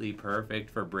absolutely perfect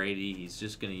for Brady. He's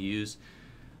just going to use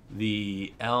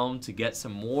the Elm to get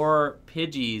some more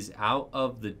Pidgeys out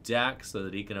of the deck so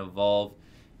that he can evolve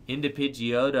into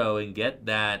Pidgeotto and get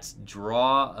that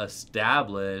draw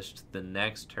established the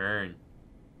next turn.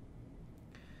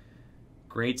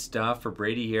 Great stuff for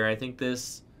Brady here. I think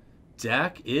this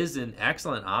deck is an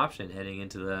excellent option heading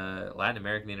into the Latin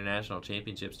American International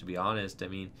Championships, to be honest. I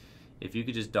mean, if you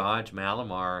could just dodge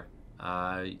Malamar,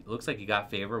 looks like you got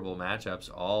favorable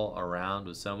matchups all around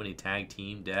with so many tag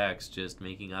team decks just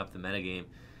making up the metagame.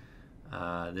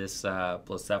 This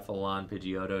Blacephalon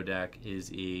Pidgeotto deck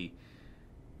is a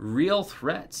real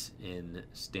threat in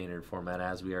standard format,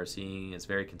 as we are seeing. It's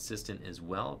very consistent as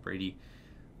well. Brady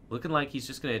looking like he's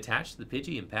just going to attach to the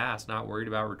Pidgey and pass, not worried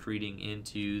about retreating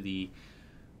into the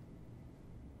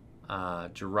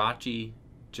Jirachi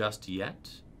just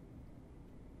yet.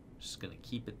 Just going to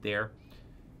keep it there.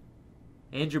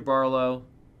 Andrew Barlow,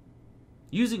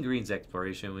 using Green's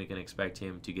Exploration, we can expect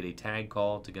him to get a tag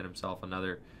call to get himself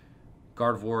another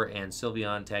Gardevoir and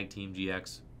Sylveon Tag Team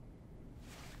GX.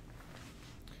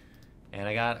 And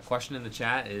I got a question in the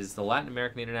chat. Is the Latin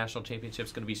American International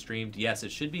Championships going to be streamed? Yes,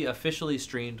 it should be officially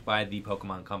streamed by the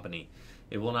Pokemon Company.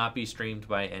 It will not be streamed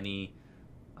by any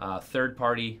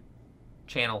third-party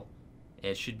channel.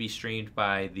 It should be streamed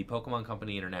by the Pokemon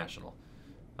Company International.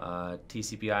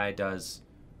 TCPI does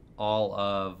all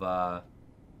of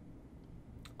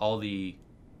all the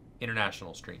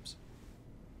international streams.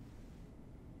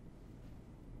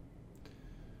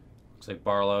 Looks like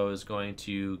Barlow is going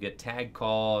to get tag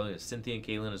call, Cynthia and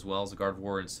Kaylin, as well as the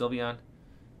Gardevoir and Sylveon.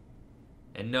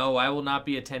 And no, I will not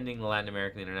be attending the Latin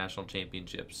American International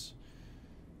Championships.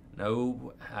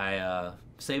 No, I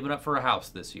saving up for a house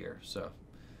this year, so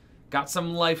got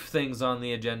some life things on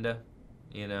the agenda,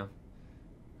 you know.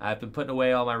 I've been putting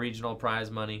away all my regional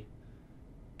prize money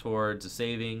towards a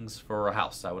savings for a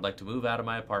house. I would like to move out of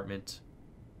my apartment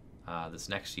this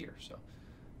next year, so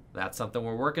that's something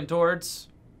we're working towards.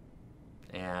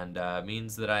 And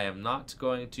means that I am not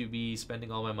going to be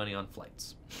spending all my money on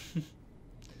flights.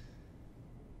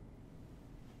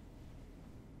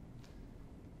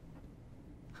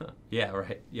 Yeah,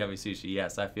 right. Yummy sushi.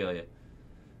 Yes, I feel you.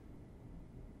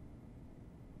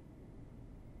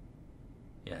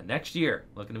 Yeah, next year.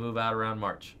 Looking to move out around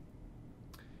March.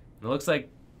 And it looks like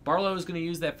Barlow is going to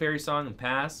use that Fairy Song and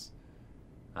pass.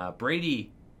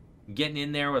 Brady getting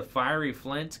in there with Fiery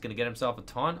Flint. Going to get himself a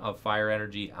ton of fire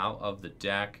energy out of the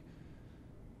deck.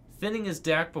 Thinning his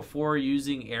deck before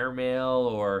using Airmail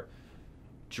or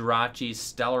Jirachi's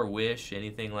Stellar Wish,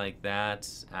 anything like that.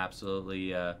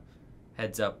 Absolutely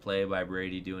heads up play by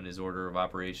Brady, doing his order of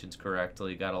operations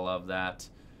correctly. Gotta love that.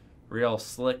 Real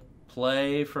slick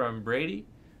play from Brady.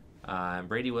 And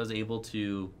Brady was able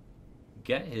to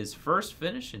get his first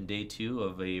finish in day 2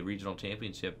 of a regional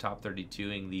championship, top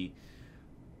 32ing the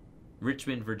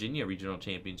Richmond, Virginia regional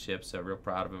championship. So real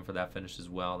proud of him for that finish as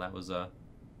well. That was a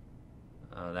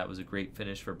great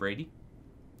finish for Brady,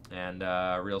 and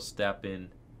a real step in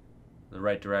the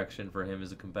right direction for him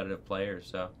as a competitive player.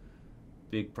 So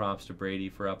big props to Brady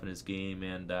for upping his game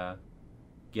and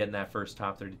getting that first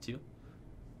top 32.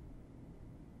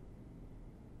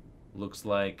 Looks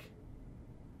like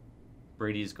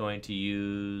Brady is going to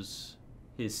use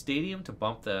his stadium to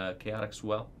bump the Chaotic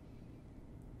Swell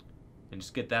and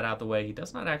just get that out the way. He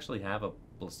does not actually have a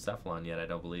Blacephalon yet, I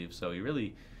don't believe, so he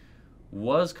really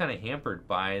was kind of hampered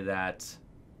by that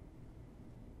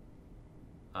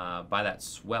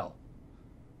swell,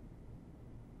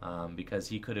 because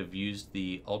he could have used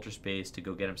the Ultra Space to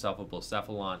go get himself a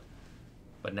Blacephalon,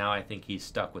 but now I think he's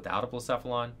stuck without a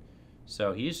Blacephalon.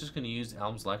 So he's just going to use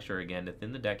Elm's Lecture again to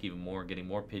thin the deck even more, getting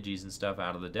more Pidgeys and stuff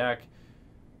out of the deck.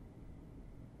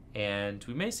 And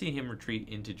we may see him retreat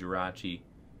into Jirachi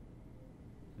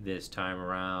this time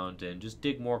around and just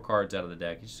dig more cards out of the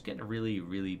deck. He's just getting a really,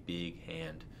 really big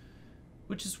hand,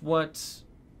 which is what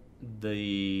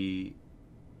the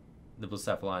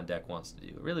Blacephalon deck wants to do.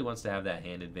 It really wants to have that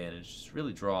hand advantage, just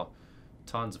really draw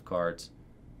tons of cards.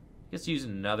 He gets to use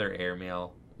another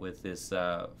Airmail with this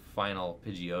final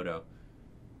Pidgeotto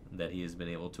that he has been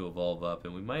able to evolve up,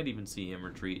 and we might even see him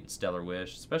retreat in Stellar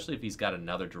Wish, especially if he's got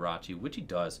another Jirachi, which he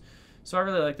does. So I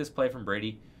really like this play from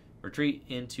Brady. Retreat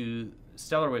into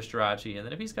Stellar Wish Jirachi, and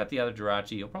then if he's got the other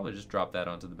Jirachi, he'll probably just drop that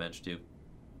onto the bench too.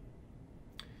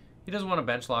 He doesn't want to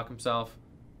bench lock himself,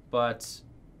 but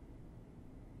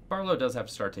Barlow does have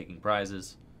to start taking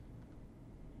prizes.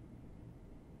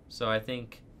 So I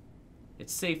think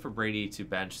it's safe for Brady to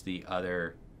bench the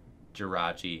other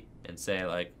Jirachi and say,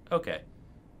 like, okay,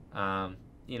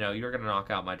 you're going to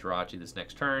knock out my Jirachi this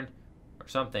next turn or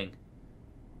something,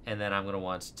 and then I'm going to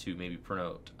want to maybe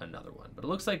promote another one. But it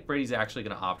looks like Brady's actually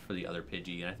going to opt for the other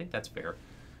Pidgey, and I think that's fair,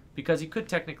 because he could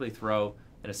technically throw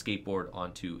an escape board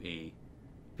onto a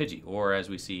Pidgey, or as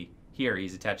we see here,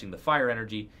 he's attaching the fire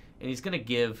energy, and he's going to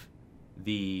give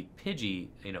the Pidgey,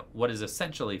 what is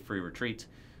essentially free retreat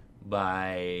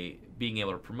by being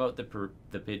able to promote the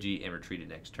Pidgey and retreat it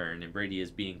next turn. And Brady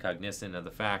is being cognizant of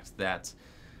the fact that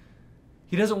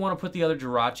he doesn't want to put the other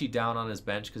Jirachi down on his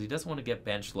bench, because he doesn't want to get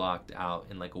bench locked out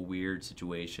in like a weird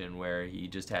situation where he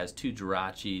just has 2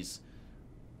 Jirachis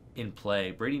in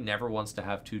play. Brady never wants to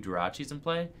have 2 Jirachis in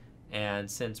play,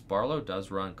 and since Barlow does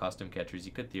run custom catchers,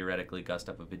 he could theoretically gust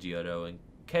up a Pidgeotto and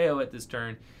KO it this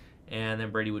turn, and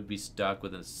then Brady would be stuck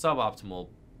with a suboptimal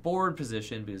board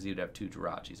position because he would have 2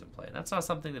 Jirachis in play. And that's not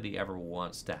something that he ever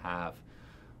wants to have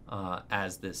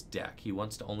as this deck. He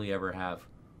wants to only ever have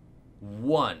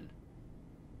one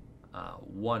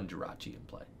Jirachi in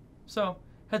play. So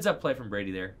heads up play from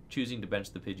Brady there, choosing to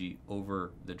bench the Pidgey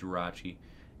over the Jirachi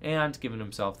and giving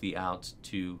himself the out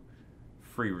to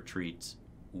free retreats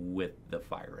with the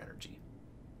fire energy.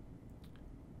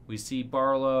 We see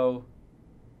Barlow,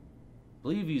 I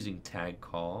believe, using Tag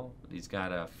Call, but he's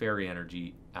got a Fairy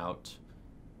Energy out.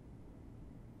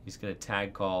 He's going to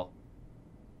Tag Call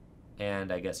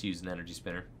and I guess use an Energy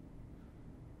Spinner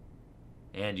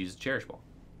and use a Cherish Ball.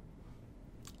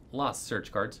 Lots of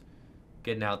search cards.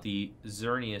 Getting out the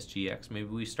Xerneas GX. Maybe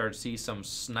we start to see some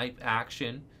snipe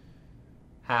action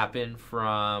happen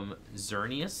from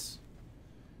Xerneas.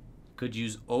 Could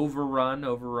use Overrun.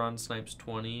 Overrun snipes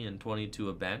 20 and 20 to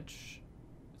a bench.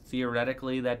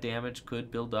 Theoretically, that damage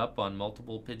could build up on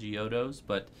multiple Pidgeottos,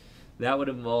 but that would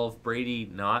involve Brady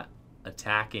not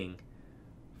attacking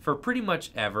for pretty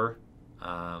much ever.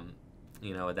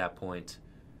 At that point,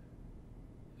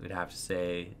 we'd have to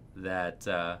say that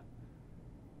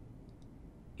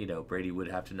Brady would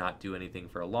have to not do anything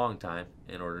for a long time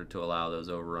in order to allow those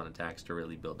overrun attacks to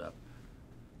really build up.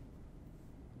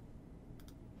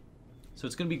 So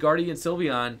it's going to be Guardian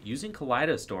Sylveon using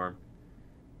Kaleidostorm,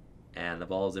 and the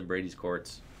ball is in Brady's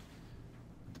courts.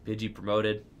 The Pidgey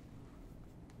promoted.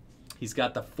 He's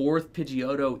got the 4th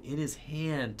Pidgeotto in his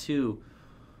hand too.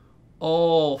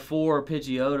 All 4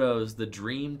 Pidgeottos. The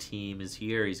dream team is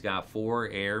here. He's got 4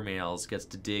 Airmails. Gets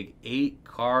to dig 8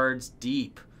 cards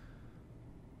deep,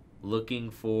 looking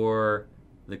for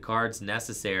the cards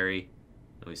necessary.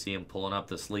 We see him pulling up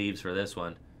the sleeves for this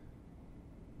one.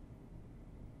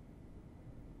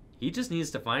 He just needs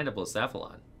to find a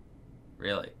Blacephalon,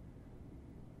 really,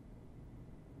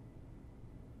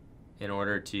 in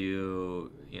order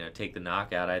to, take the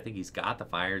knockout. I think he's got the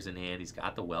Fires in hand. He's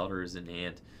got the Welders in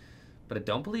hand. But I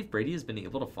don't believe Brady has been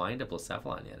able to find a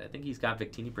Blacephalon yet. I think he's got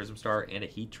Victini Prism Star and a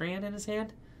Heatran in his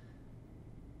hand.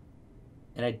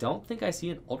 And I don't think I see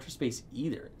an Ultra Space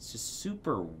either. It's just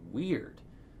super weird.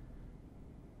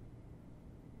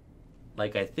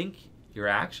 Like, I think you're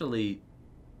actually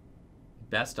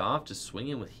best off just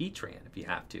swinging with Heatran if you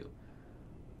have to.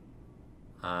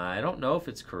 I don't know if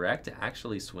it's correct to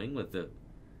actually swing with the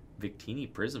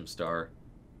Victini Prism Star.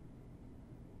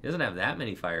 He doesn't have that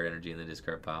many Fire Energy in the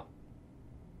discard pile.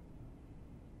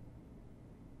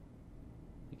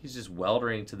 I think he's just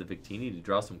weldering to the Victini to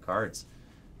draw some cards.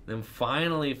 Then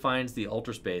finally finds the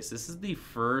Ultra Space. This is the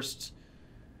first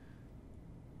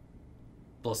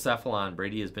Blacephalon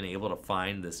Brady has been able to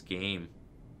find this game.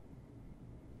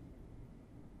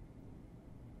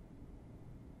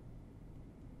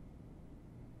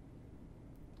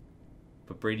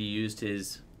 But Brady used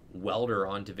his welder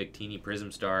onto Victini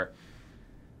Prism Star.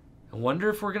 I wonder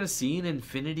if we're going to see an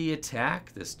Infinity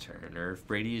attack this turn, or if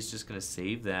Brady is just going to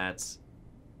save that.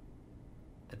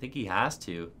 I think he has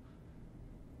to.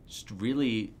 Just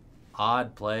really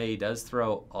odd play. He does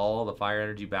throw all the Fire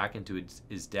Energy back into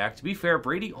his deck. To be fair,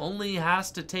 Brady only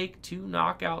has to take 2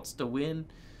 knockouts to win.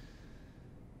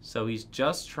 So he's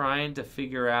just trying to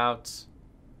figure out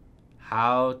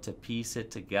how to piece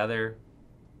it together.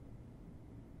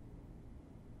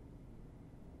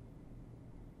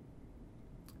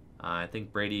 I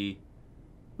think Brady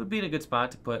would be in a good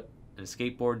spot to put an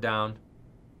escape board down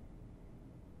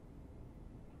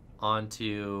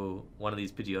onto one of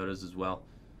these Pidgeotos as well.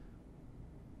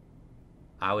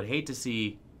 I would hate to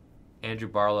see Andrew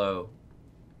Barlow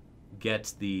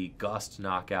get the Gust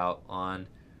knockout on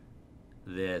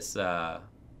this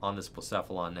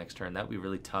Blacephalon next turn. That would be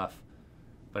really tough.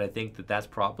 But I think that that's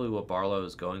probably what Barlow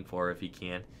is going for if he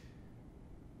can.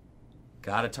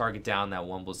 Got to target down that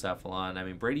one Blacephalon. I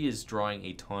mean, Brady is drawing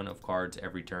a ton of cards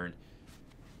every turn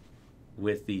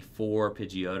with the 4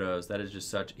 Pidgeotos. That is just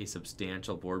such a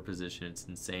substantial board position. It's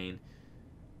insane.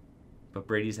 But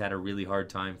Brady's had a really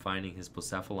hard time finding his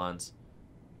Blacephalons.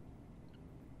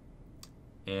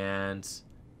 And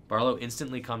Barlow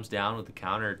instantly comes down with the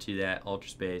counter to that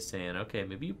Ultra Space, saying, okay,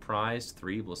 maybe you prized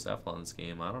 3 Blacephalons this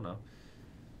game. I don't know.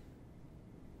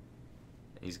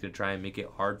 And he's going to try and make it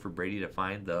hard for Brady to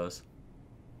find those.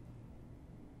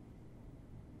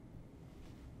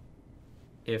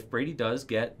 If Brady does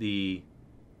get the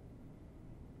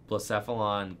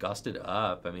Blacephalon gusted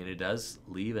up, I mean, it does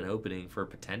leave an opening for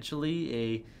potentially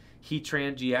a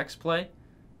Heatran GX play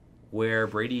where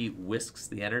Brady whisks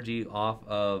the energy off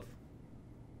of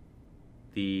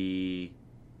the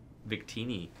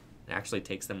Victini and actually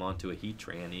takes them onto a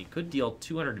Heatran. He could deal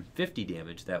 250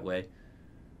 damage that way,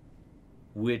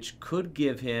 which could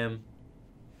give him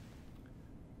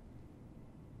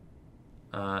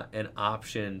an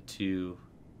option to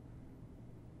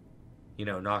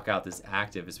knock out this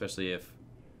active, especially if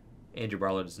Andrew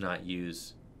Barlow does not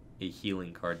use a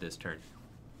healing card this turn.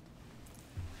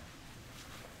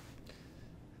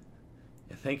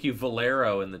 Thank you,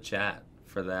 Valero, in the chat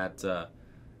for that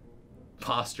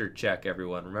posture check,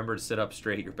 everyone. Remember to sit up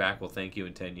straight. Your back will thank you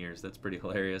in 10 years. That's pretty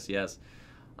hilarious, yes.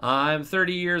 I'm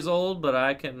 30 years old, but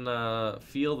I can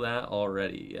feel that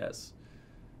already, yes.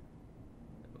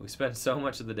 We spend so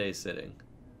much of the day sitting.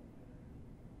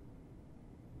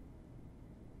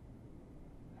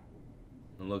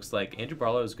 It looks like Andrew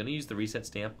Barlow is going to use the reset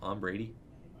stamp on Brady,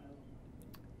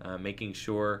 making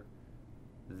sure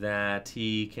that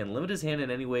he can limit his hand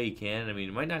in any way he can. I mean,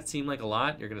 it might not seem like a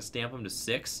lot. You're going to stamp him to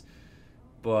 6,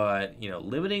 but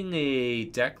limiting a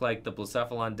deck like the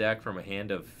Blacephalon deck from a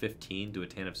hand of 15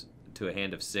 to a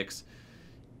hand of 6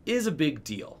 is a big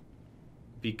deal,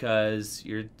 because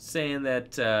you're saying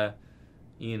that the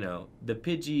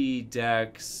Pidgey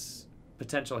deck's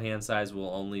potential hand size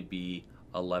will only be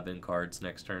 11 cards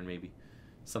next turn, maybe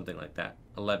something like that.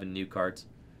 11 new cards,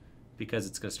 because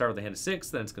it's going to start with a hand of 6,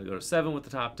 then it's going to go to 7 with the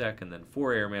top deck, and then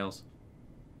 4 airmails.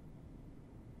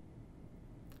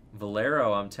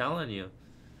 Valero, I'm telling you.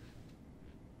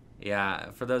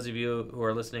 Yeah, for those of you who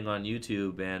are listening on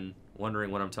YouTube and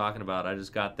wondering what I'm talking about, I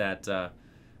just got that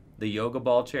the yoga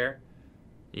ball chair.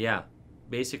 Yeah,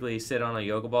 basically sit on a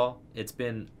yoga ball. It's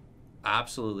been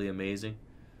absolutely amazing.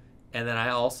 And then I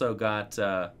also got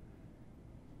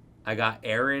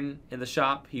Aaron in the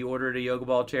shop. He ordered a yoga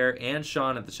ball chair, and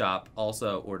Sean at the shop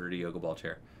also ordered a yoga ball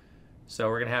chair. So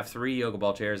we're going to have 3 Yoga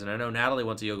Ball chairs, and I know Natalie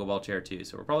wants a Yoga Ball chair too,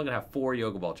 so we're probably going to have 4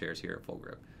 Yoga Ball chairs here at Full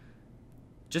Grip.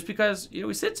 Just because, you know,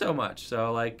 we sit so much.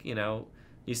 So, like, you know,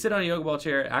 you sit on a Yoga Ball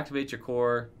chair, activates your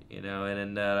core, you know,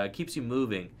 and keeps you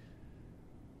moving,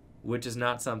 which is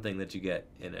not something that you get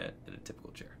in a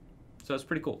typical chair. So it's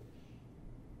pretty cool.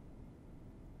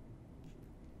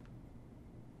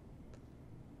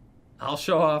 I'll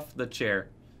show off the chair.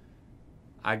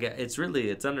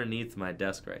 It's underneath my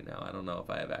desk right now. I don't know if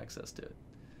I have access to it.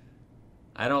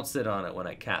 I don't sit on it when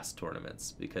I cast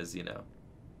tournaments because, you know,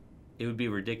 it would be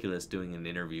ridiculous doing an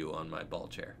interview on my ball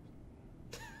chair.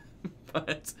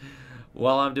 But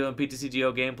while I'm doing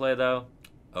PTCGO gameplay, though,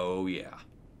 oh yeah.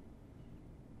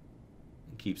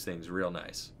 It keeps things real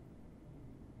nice.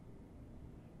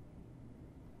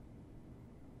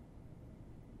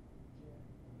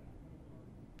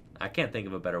 I can't think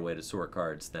of a better way to sort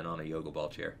cards than on a Yoga Ball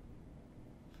chair.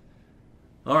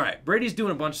 All right, Brady's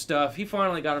doing a bunch of stuff. He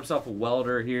finally got himself a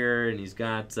welder here, and he's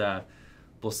got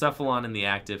Blacephalon in the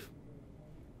active.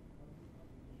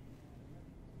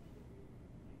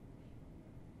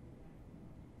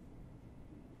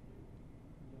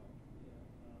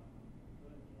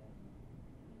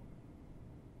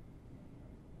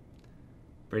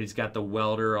 Brady's got the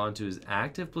welder onto his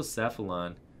active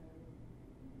Blacephalon.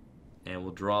 And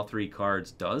we'll draw 3 cards.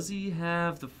 Does he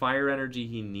have the fire energy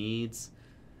he needs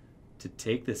to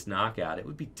take this knockout? It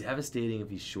would be devastating if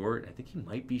he's short. I think he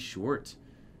might be short.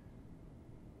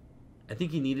 I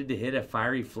think he needed to hit a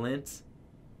fiery flint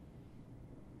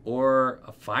or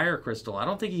a fire crystal. I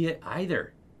don't think he hit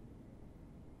either.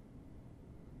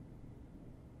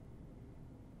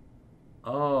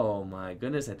 Oh my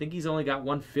goodness. I think he's only got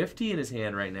 150 in his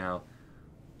hand right now.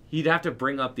 He'd have to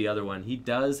bring up the other one. He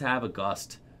does have a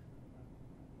gust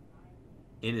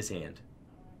in his hand.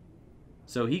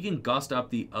 So he can gust up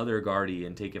the other Guardy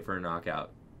and take it for a knockout.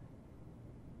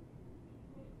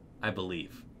 I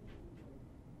believe.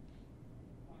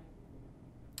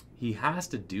 He has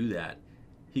to do that.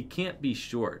 He can't be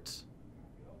short.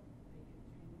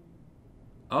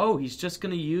 Oh, he's just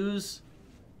going to use...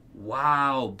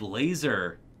 Wow,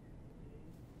 Blazer.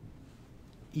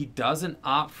 He doesn't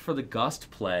opt for the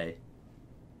gust play.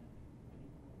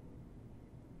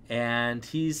 And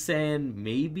he's saying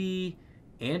maybe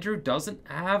Andrew doesn't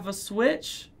have a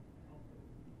switch.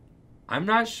 I'm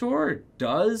not sure.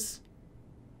 Does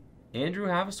Andrew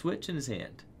have a switch in his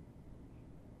hand?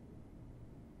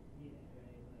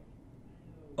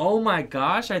 Oh my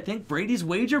gosh, I think Brady's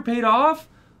wager paid off.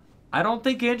 I don't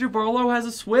think Andrew Barlow has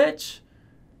a switch.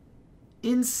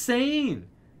 Insane.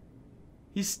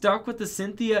 He's stuck with the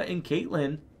Cynthia and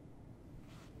Caitlyn.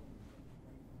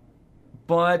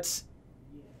 But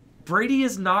Brady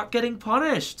is not getting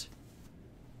punished.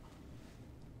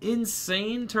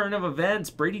 Insane turn of events.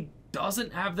 Brady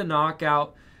doesn't have the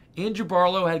knockout. Andrew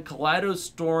Barlow had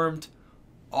Kaleidostormed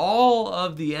all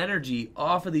of the energy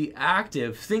off of the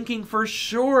active, thinking for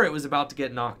sure it was about to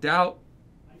get knocked out.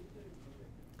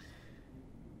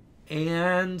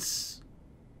 And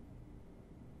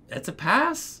it's a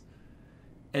pass.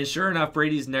 And sure enough,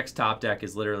 Brady's next top deck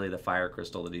is literally the fire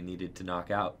crystal that he needed to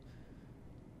knock out.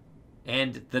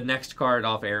 And the next card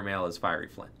off Airmail is Fiery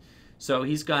Flint. So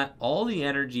he's got all the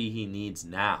energy he needs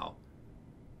now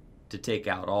to take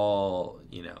out all,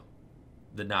 you know,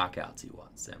 the knockouts he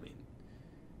wants. I mean,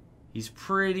 he's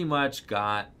pretty much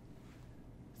got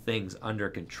things under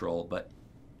control. But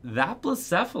that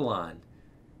Blacephalon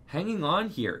hanging on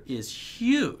here is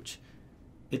huge.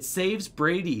 It saves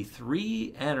Brady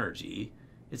 3 energy.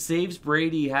 It saves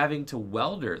Brady having to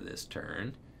welder this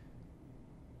turn.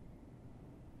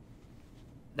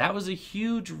 That was a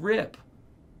huge rip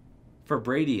for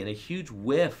Brady and a huge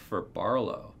whiff for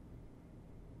Barlow.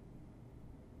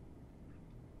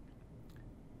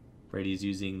 Brady's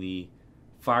using the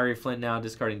Fiery Flint now,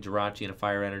 discarding Jirachi and a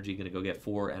Fire Energy. Going to go get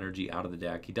 4 energy out of the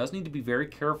deck. He does need to be very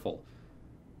careful.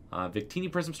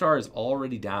 Victini Prism Star is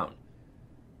already down.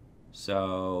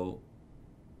 So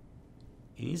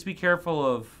he needs to be careful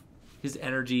of his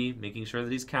energy, making sure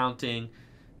that he's counting,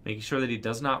 making sure that he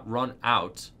does not run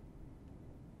out.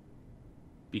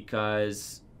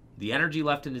 Because the energy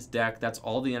left in his deck, that's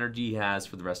all the energy he has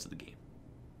for the rest of the game.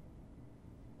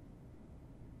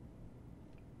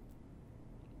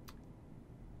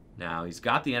 Now, he's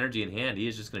got the energy in hand. He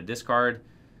is just going to discard.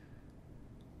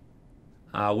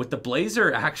 With the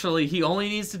Blazer, actually, he only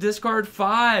needs to discard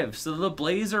 5. So the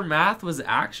Blazer math was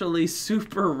actually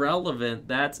super relevant.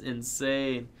 That's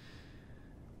insane.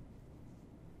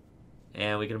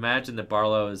 And we can imagine that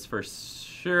Barlow is for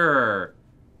sure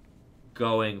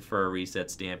going for a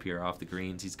reset stamp here off the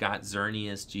greens. He's got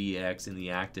Xerneas GX in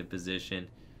the active position.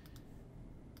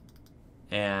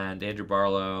 And Andrew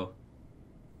Barlow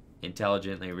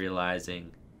intelligently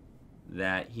realizing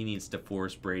that he needs to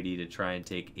force Brady to try and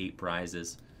take 8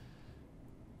 prizes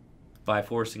by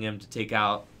forcing him to take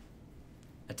out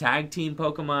a tag team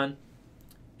Pokemon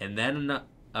and then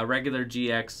a regular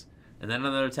GX and then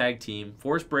another tag team,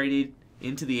 force Brady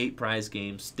into the 8 prize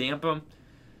game, stamp him,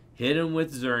 hit him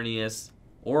with Xerneas.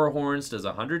 Aura Horns does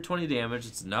 120 damage.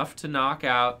 It's enough to knock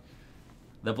out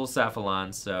the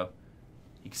Blacephalon, so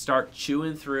you can start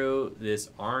chewing through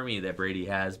this army that Brady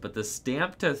has. But the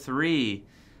Stamp to 3,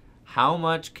 how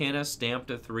much can a Stamp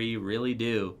to 3 really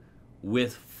do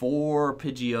with 4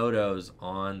 Pidgeotos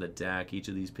on the deck? Each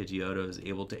of these Pidgeotos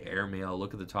able to airmail.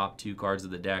 Look at the top 2 cards of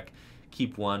the deck.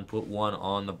 Keep 1, put 1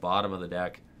 on the bottom of the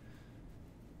deck.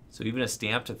 So even a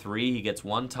Stamp to 3, he gets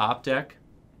 1 top deck.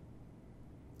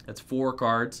 That's 4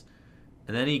 cards.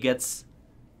 And then he gets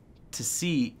to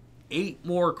see 8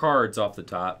 more cards off the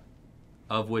top,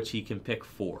 of which he can pick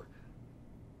 4.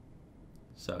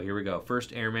 So here we go.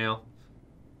 First airmail.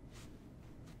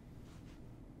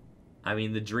 I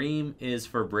mean, the dream is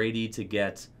for Brady to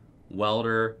get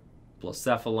Welder,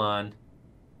 Blacephalon.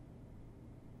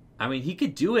 I mean, he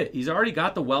could do it. He's already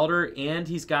got the Welder, and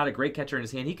he's got a great catcher in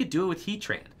his hand. He could do it with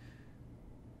Heatran.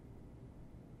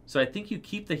 So I think you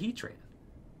keep the Heatran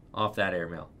off that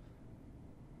airmail.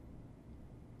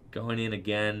 Going in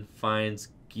again, finds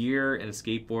gear and a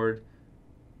skateboard.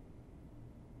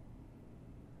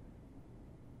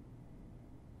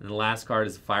 And the last card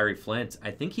is Fiery Flint.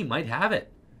 I think he might have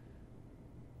it.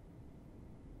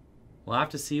 We'll have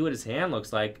to see what his hand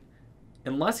looks like.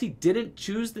 Unless he didn't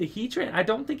choose the Heatran. I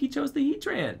don't think he chose the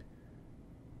Heatran.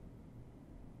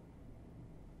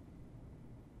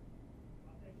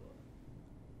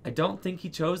 I don't think he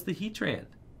chose the Heatran.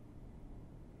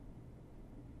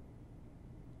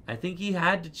 I think he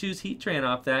had to choose Heatran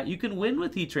off that. You can win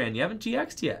with Heatran. You haven't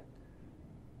GX'd yet.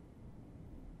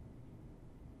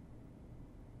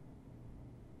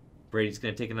 Brady's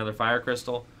going to take another Fire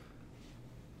Crystal.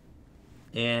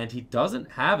 And he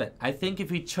doesn't have it. I think if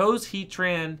he chose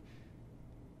Heatran,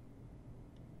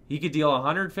 he could deal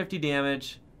 150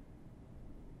 damage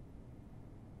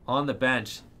on the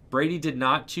bench. Brady did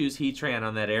not choose Heatran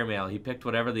on that airmail. He picked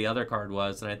whatever the other card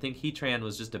was, and I think Heatran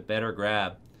was just a better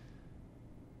grab.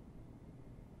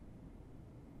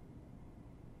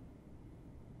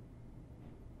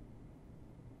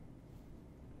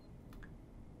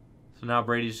 So now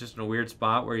Brady's just in a weird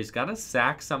spot where he's got to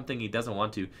sack something he doesn't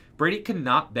want to. Brady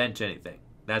cannot bench anything.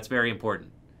 That's very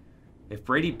important. If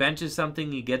Brady benches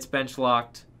something, he gets bench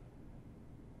locked.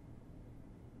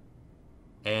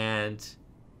 And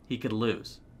he could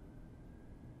lose.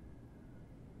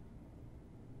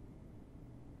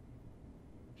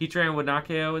 Heatran would not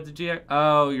KO with the GX.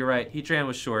 Oh, you're right. Heatran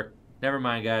was short. Never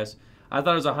mind, guys. I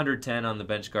thought it was 110 on the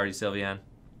bench Guardy Sylveon.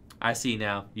 I see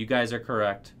now. You guys are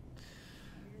correct.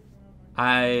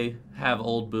 I have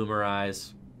old boomer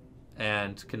eyes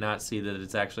and cannot see that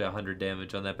it's actually 100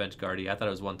 damage on that bench Guardy. I thought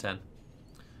it was 110.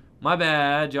 My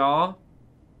bad, y'all.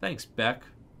 Thanks, Beck,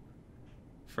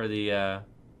 for the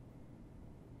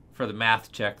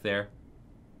math check there.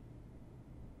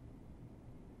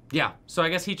 Yeah, so I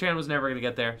guess Heatran was never going to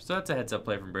get there. So that's a heads-up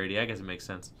play from Brady. I guess it makes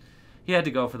sense. He had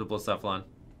to go for the Blacephalon.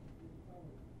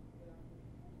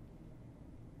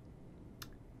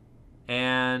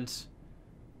 And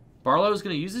Barlow is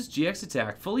going to use his GX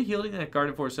attack, fully healing that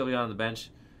Garden Force Sylveon on the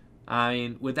bench. I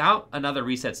mean, without another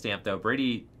reset stamp, though,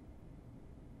 Brady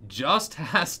just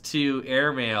has to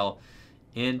airmail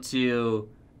into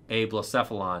a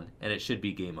Blacephalon, and it should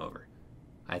be game over,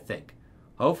 I think.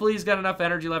 Hopefully he's got enough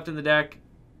energy left in the deck.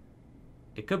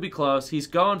 It could be close. He's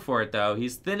going for it, though.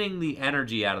 He's thinning the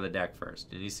energy out of the deck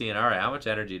first. And he's seeing, all right, how much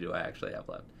energy do I actually have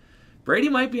left? Brady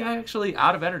might be actually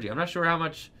out of energy. I'm not sure how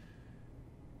much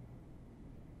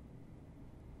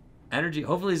energy.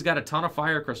 Hopefully he's got a ton of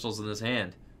Fire Crystals in his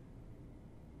hand,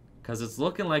 because it's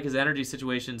looking like his energy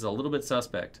situation's a little bit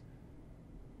suspect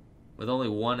with only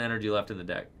 1 energy left in the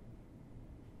deck.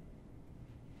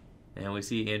 And we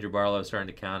see Andrew Barlow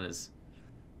starting to count his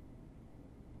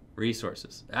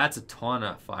resources. That's a ton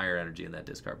of fire energy in that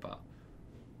discard pile.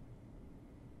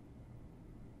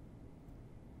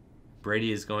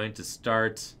 Brady is going to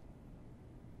start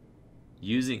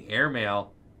using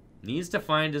airmail. Needs to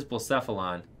find his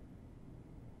Blacephalon.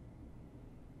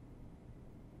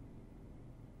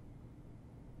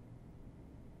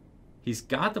 He's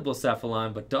got the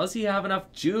Blacephalon, but does he have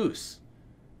enough juice?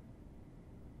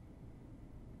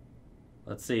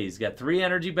 Let's see. He's got 3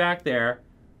 energy back there.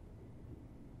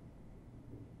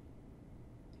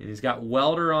 And he's got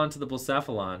Welder onto the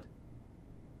Blacephalon.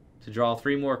 to draw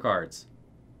 3 more cards.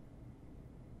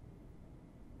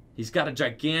 He's got a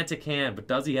gigantic hand, but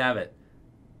does he have it?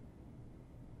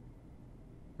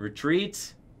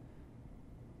 Retreat.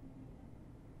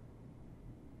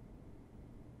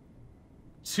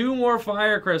 Two more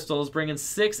fire crystals, bringing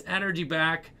 6 energy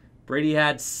back. Brady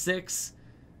had 6.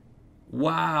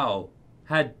 Wow.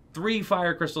 Had 3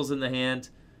 fire crystals in the hand.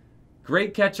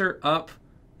 Great catcher up.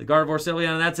 The Gardevoir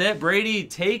Sylveon, and that's it. Brady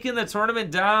taking the tournament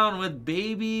down with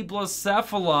Baby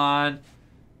Blacephalon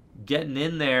getting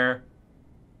in there.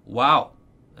 Wow.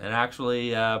 And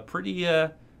actually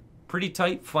pretty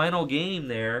tight final game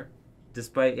there,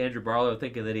 despite Andrew Barlow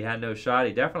thinking that he had no shot.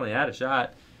 He definitely had a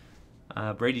shot.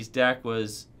 Brady's deck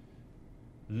was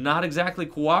not exactly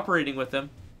cooperating with him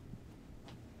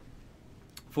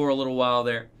for a little while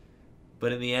there,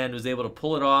 but in the end was able to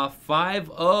pull it off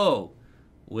 5-0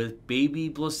 with Baby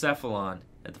Blacephalon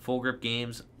at the Full Grip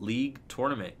Games League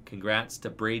Tournament. Congrats to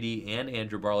Brady and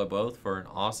Andrew Barlow both for an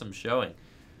awesome showing.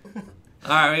 All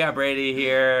right, we got Brady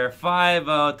here,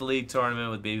 5-0 at the League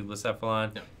Tournament with Baby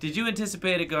Blacephalon. Yep. Did you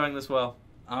anticipate it going this well?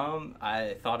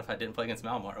 I thought if I didn't play against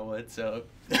Malamar, I would, so...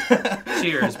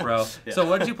 Cheers, bro. Yeah. So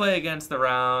what did you play against the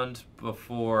round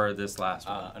before this last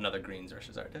one? Another Greens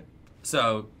versus our deck.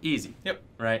 So, easy. Yep.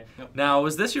 Right? Yep. Now,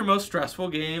 was this your most stressful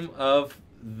game of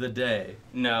the day?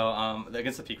 No,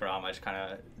 against the Peak Rom, I just kind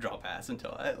of draw pass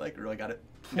until I really got it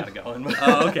going.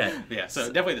 Oh, okay. Yeah, so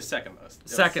definitely the second most.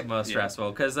 Second most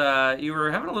stressful, because you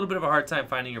were having a little bit of a hard time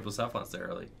finding your Blacephalons there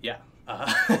early. Yeah.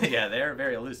 Yeah, they're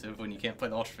very elusive when you can't play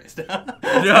the Ultra Face down.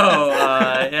 No,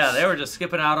 yeah, they were just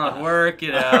skipping out on work,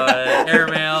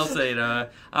 airmail. So,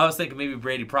 I was thinking maybe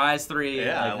Brady prize 3.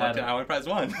 Yeah, I only prize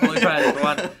 1. Only prize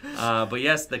 1. But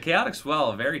yes, the Chaotic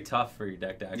Swell, very tough for your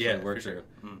deck to actually work through.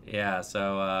 Sure. Yeah,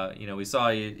 so, we saw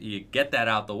you get that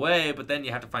out the way, but then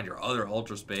you have to find your other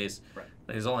Ultra Space. Right.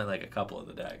 There's only like a couple of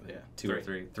the deck. Yeah. 2 or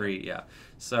 3. 3, yeah.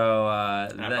 So,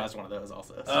 and I prized one of those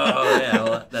also. So. Oh, yeah,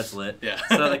 well, that's lit. Yeah.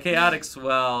 So the Chaotic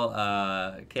Swell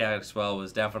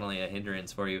was definitely a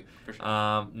hindrance for you. For sure.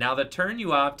 Now the turn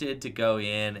you opted to go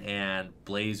in and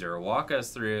Blazer. Walk us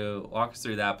through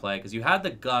that play, because you had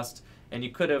the Gust and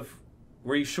you could have.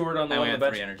 Were you short on the I only on the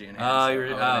had bench? 3 energy in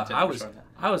hand.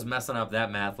 I was messing up that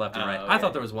math left and right. Okay. I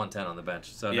thought there was 110 on the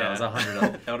bench, so yeah. no, it was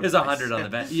 100. It was 100 on the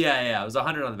bench. Yeah, it was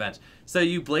 100 on the bench. So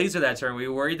you Blazer that turn. Were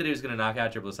you worried that he was going to knock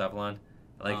out your Blacephalon?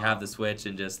 Have the switch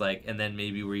and just and then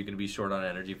maybe were you going to be short on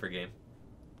energy for game?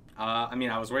 I mean,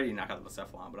 I was ready to knock out the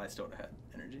Blacephalon, but I still had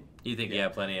energy. You think you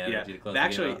had plenty of energy to close the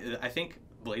actually, game out? I think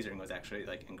Blazering was actually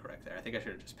incorrect there. I think I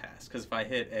should have just passed, because if I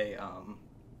hit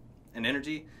an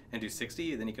energy and do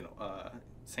 60, then you can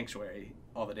Sanctuary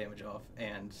all the damage off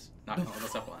and knock him on the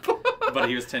Blacephalon. But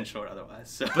he was 10 short otherwise.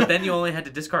 So. But then you only had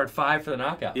to discard 5 for the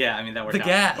knockout. Yeah, I mean that worked out.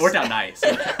 Gas. It worked out nice.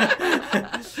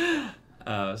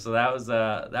 So that was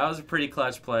a pretty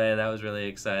clutch play. That was really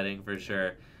exciting for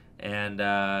sure. And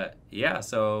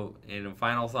so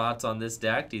final thoughts on this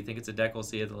deck. Do you think it's a deck we'll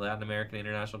see at the Latin American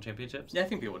International Championships? Yeah, I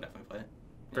think people will definitely play it.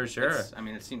 For sure.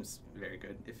 It seems very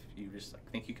good if you just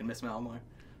think you can miss Malamar.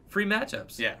 Free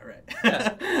matchups. Yeah, right.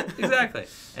 Yeah, exactly.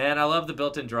 And I love the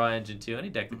built-in draw engine too. Any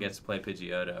deck that gets to play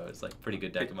Pidgeotto is pretty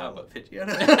good deck to I mount. love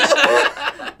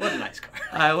Pidgeotto. What a nice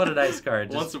card. What a nice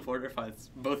card. One supporter fights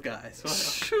both guys.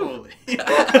 Holy.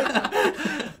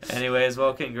 Anyways,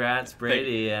 well, congrats,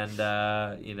 Brady, and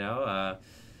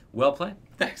well played.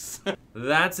 Thanks.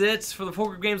 That's it for the Full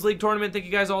Grip Games League Tournament. Thank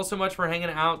you guys all so much for hanging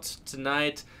out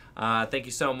tonight. Thank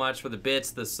you so much for the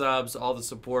bits, the subs, all the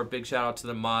support. Big shout out to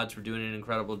the mods for doing an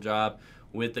incredible job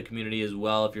with the community as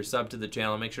well. If you're sub to the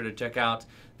channel, make sure to check out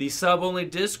the sub-only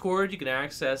Discord. You can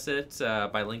access it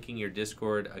by linking your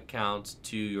Discord account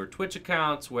to your Twitch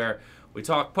accounts, where we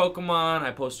talk Pokemon.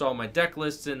 I post all my deck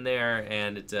lists in there,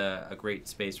 and it's a great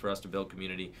space for us to build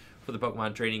community for the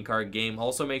Pokemon trading card game.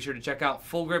 Also, make sure to check out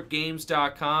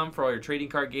fullgripgames.com for all your trading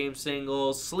card game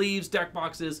singles, sleeves, deck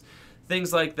boxes,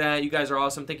 things like that. You guys are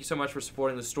awesome. Thank you so much for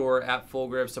supporting the store at Full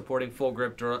Grip. Supporting Full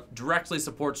Grip directly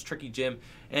supports Tricky Jim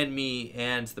and me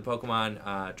and the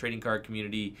Pokemon trading card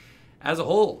community as a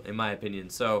whole, in my opinion.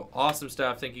 So, awesome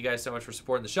stuff. Thank you guys so much for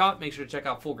supporting the shop. Make sure to check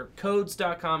out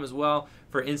fullgripcodes.com as well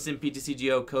for instant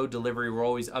PTCGO code delivery. We're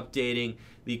always updating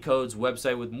the codes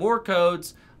website with more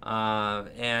codes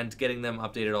and getting them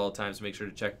updated all the time, so make sure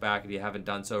to check back if you haven't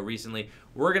done so recently.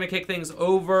 We're going to kick things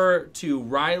over to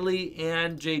Riley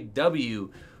and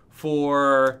JW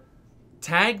for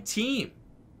tag team.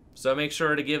 So make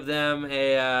sure to give them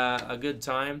a good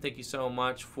time. Thank you so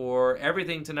much for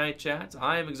everything tonight, chat.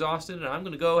 I am exhausted, and I'm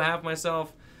going to go have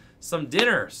myself some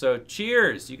dinner. So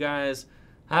cheers. You guys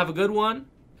have a good one,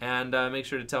 and make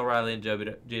sure to tell Riley and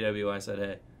JW I said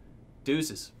hey.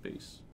 Deuces. Peace.